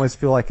always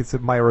feel like it's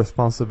my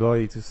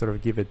responsibility to sort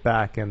of give it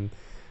back, and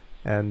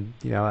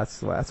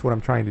that's what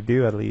I'm trying to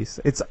do. At least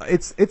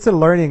it's a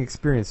learning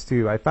experience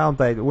too. I found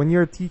that when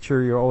you're a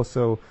teacher, you're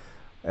also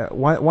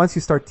once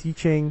you start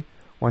teaching,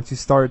 once you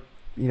start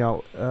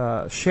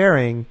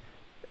sharing,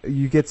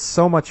 you get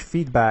so much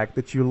feedback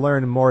that you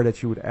learn more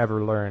that you would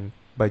ever learn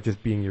by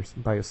just being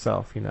by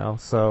yourself, you know.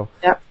 So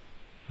Yeah.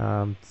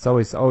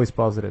 it's always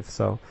positive.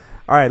 So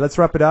all right, let's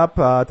wrap it up.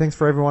 Thanks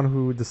for everyone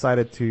who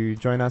decided to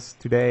join us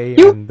today,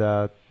 You.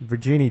 and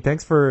Virginie,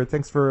 thanks for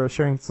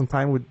sharing some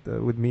time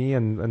with me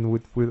and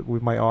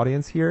with my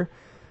audience here.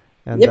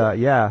 And Yep.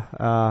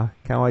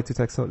 can't wait to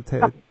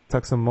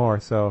talk some more.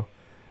 So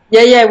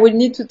Yeah, we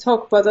need to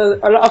talk about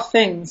a lot of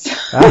things.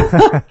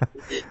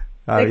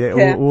 Take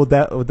care. we'll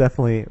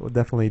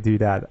definitely do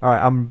that. All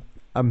right,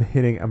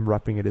 I'm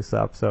wrapping this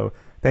up. So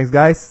thanks,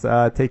 guys.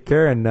 Take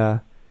care and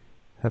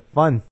have fun.